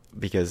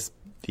because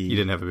you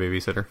didn't have a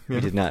babysitter. We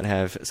did not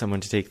have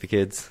someone to take the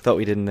kids. Thought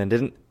we did and then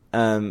didn't.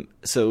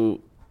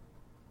 So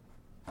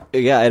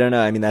yeah, I don't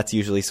know. I mean, that's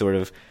usually sort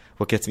of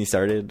what gets me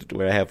started,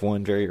 where I have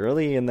one very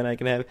early and then I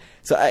can have.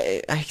 So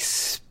I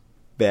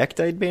expect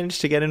I'd manage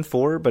to get in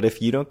 4, but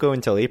if you don't go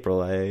until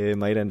April, I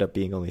might end up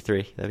being only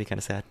 3. That'd be kind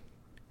of sad.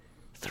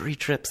 3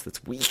 trips.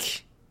 That's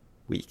weak.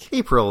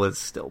 April is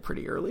still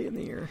pretty early in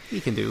the year.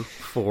 You can do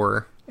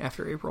 4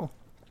 after April.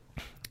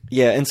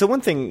 Yeah, and so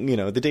one thing,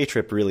 the day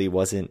trip really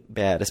wasn't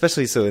bad,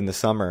 especially so in the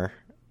summer.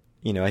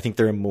 I think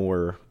there are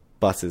more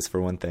buses for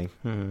one thing.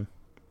 Mm-hmm.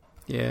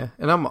 Yeah,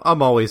 and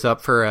I'm always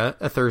up for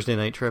a Thursday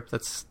night trip.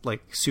 That's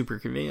like super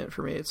convenient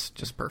for me. It's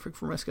just perfect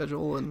for my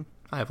schedule, and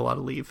I have a lot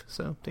of leave,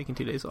 so taking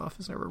 2 days off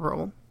is never a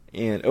problem.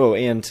 And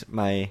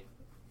my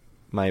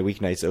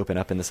weeknights open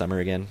up in the summer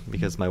again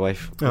because my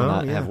wife will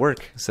not have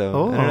work.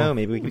 So I don't know,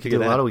 maybe we can figure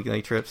do that a lot out. of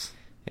weeknight trips.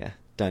 Yeah,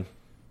 done.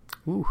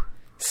 Ooh.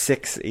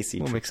 6 AC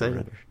trips. I'm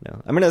excited. No,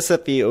 I'm going to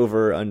set the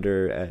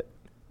over-under at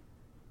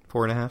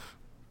 4.5.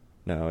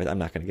 No, I'm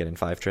not going to get in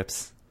 5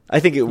 trips. I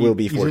think it will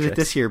be 4 trips. You did it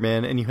this year,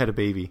 man, and you had a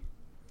baby.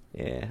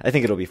 Yeah, I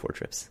think it'll be 4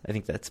 trips. I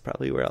think that's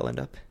probably where I'll end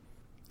up.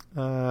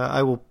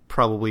 I will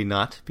probably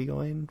not be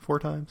going 4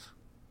 times.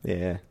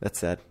 Yeah, that's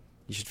sad.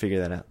 You should figure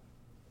that out.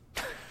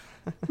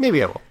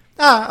 Maybe I will.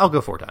 I'll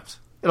go 4 times.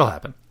 It'll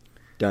happen.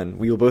 Done.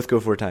 We will both go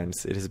 4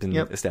 times. It has been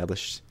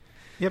established.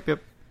 Yep.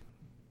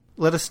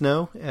 Let us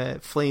know.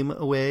 Flame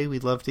away.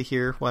 We'd love to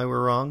hear why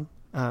we're wrong.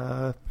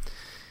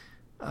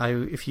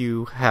 If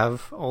you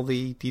have all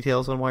the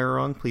details on why we're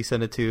wrong, please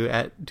send it to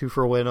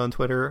 @DoForAWin on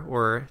Twitter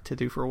or to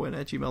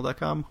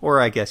doforawin@gmail.com. Or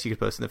I guess you could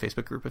post in the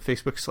Facebook group at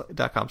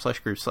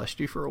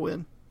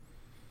facebook.com/group/DoForAWin.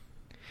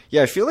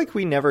 Yeah, I feel like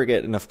we never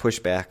get enough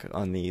pushback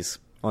on these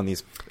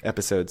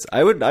episodes.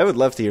 I would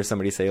love to hear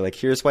somebody say, like,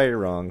 here's why you're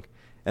wrong,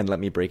 and let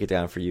me break it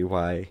down for you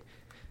why,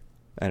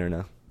 I don't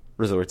know,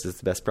 Resorts is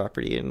the best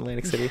property in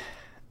Atlantic City.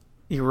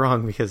 You're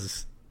wrong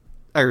because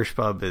Irish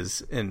Pub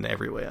is in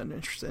every way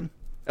uninteresting.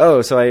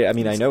 Oh, so I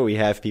know we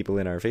have people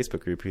in our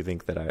Facebook group who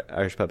think that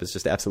Irish Pub is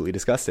just absolutely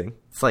disgusting.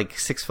 It's like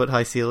 6-foot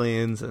high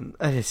ceilings, and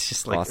it's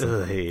just like,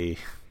 awesome. Ugh.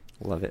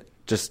 Love it.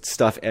 Just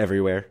stuff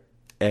everywhere.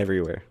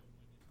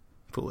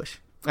 Foolish.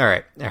 All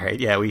right.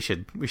 Yeah, we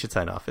should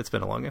sign off. It's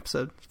been a long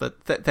episode,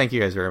 but thank you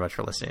guys very much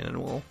for listening,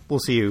 and we'll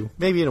see you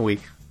maybe in a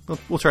week.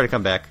 We'll try to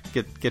come back,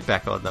 get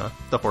back on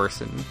the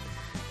horse, and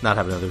not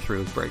have another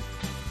 3-week break.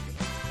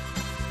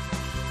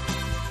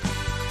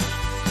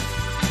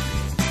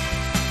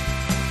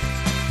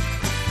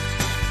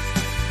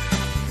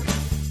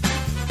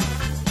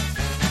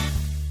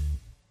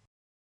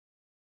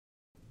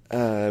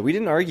 We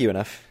didn't argue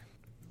enough.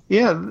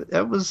 Yeah,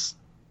 that was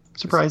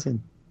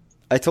surprising.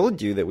 I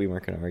told you that we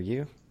weren't going to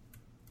argue.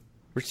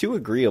 We're too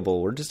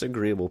agreeable. We're just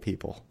agreeable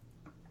people.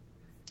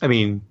 I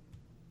mean,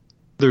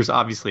 there's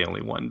obviously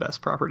only one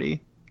best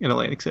property in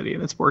Atlantic City,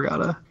 and it's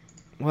Borgata.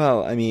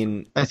 Well, I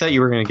mean, I thought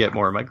you were going to get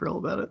more on my grill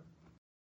about it.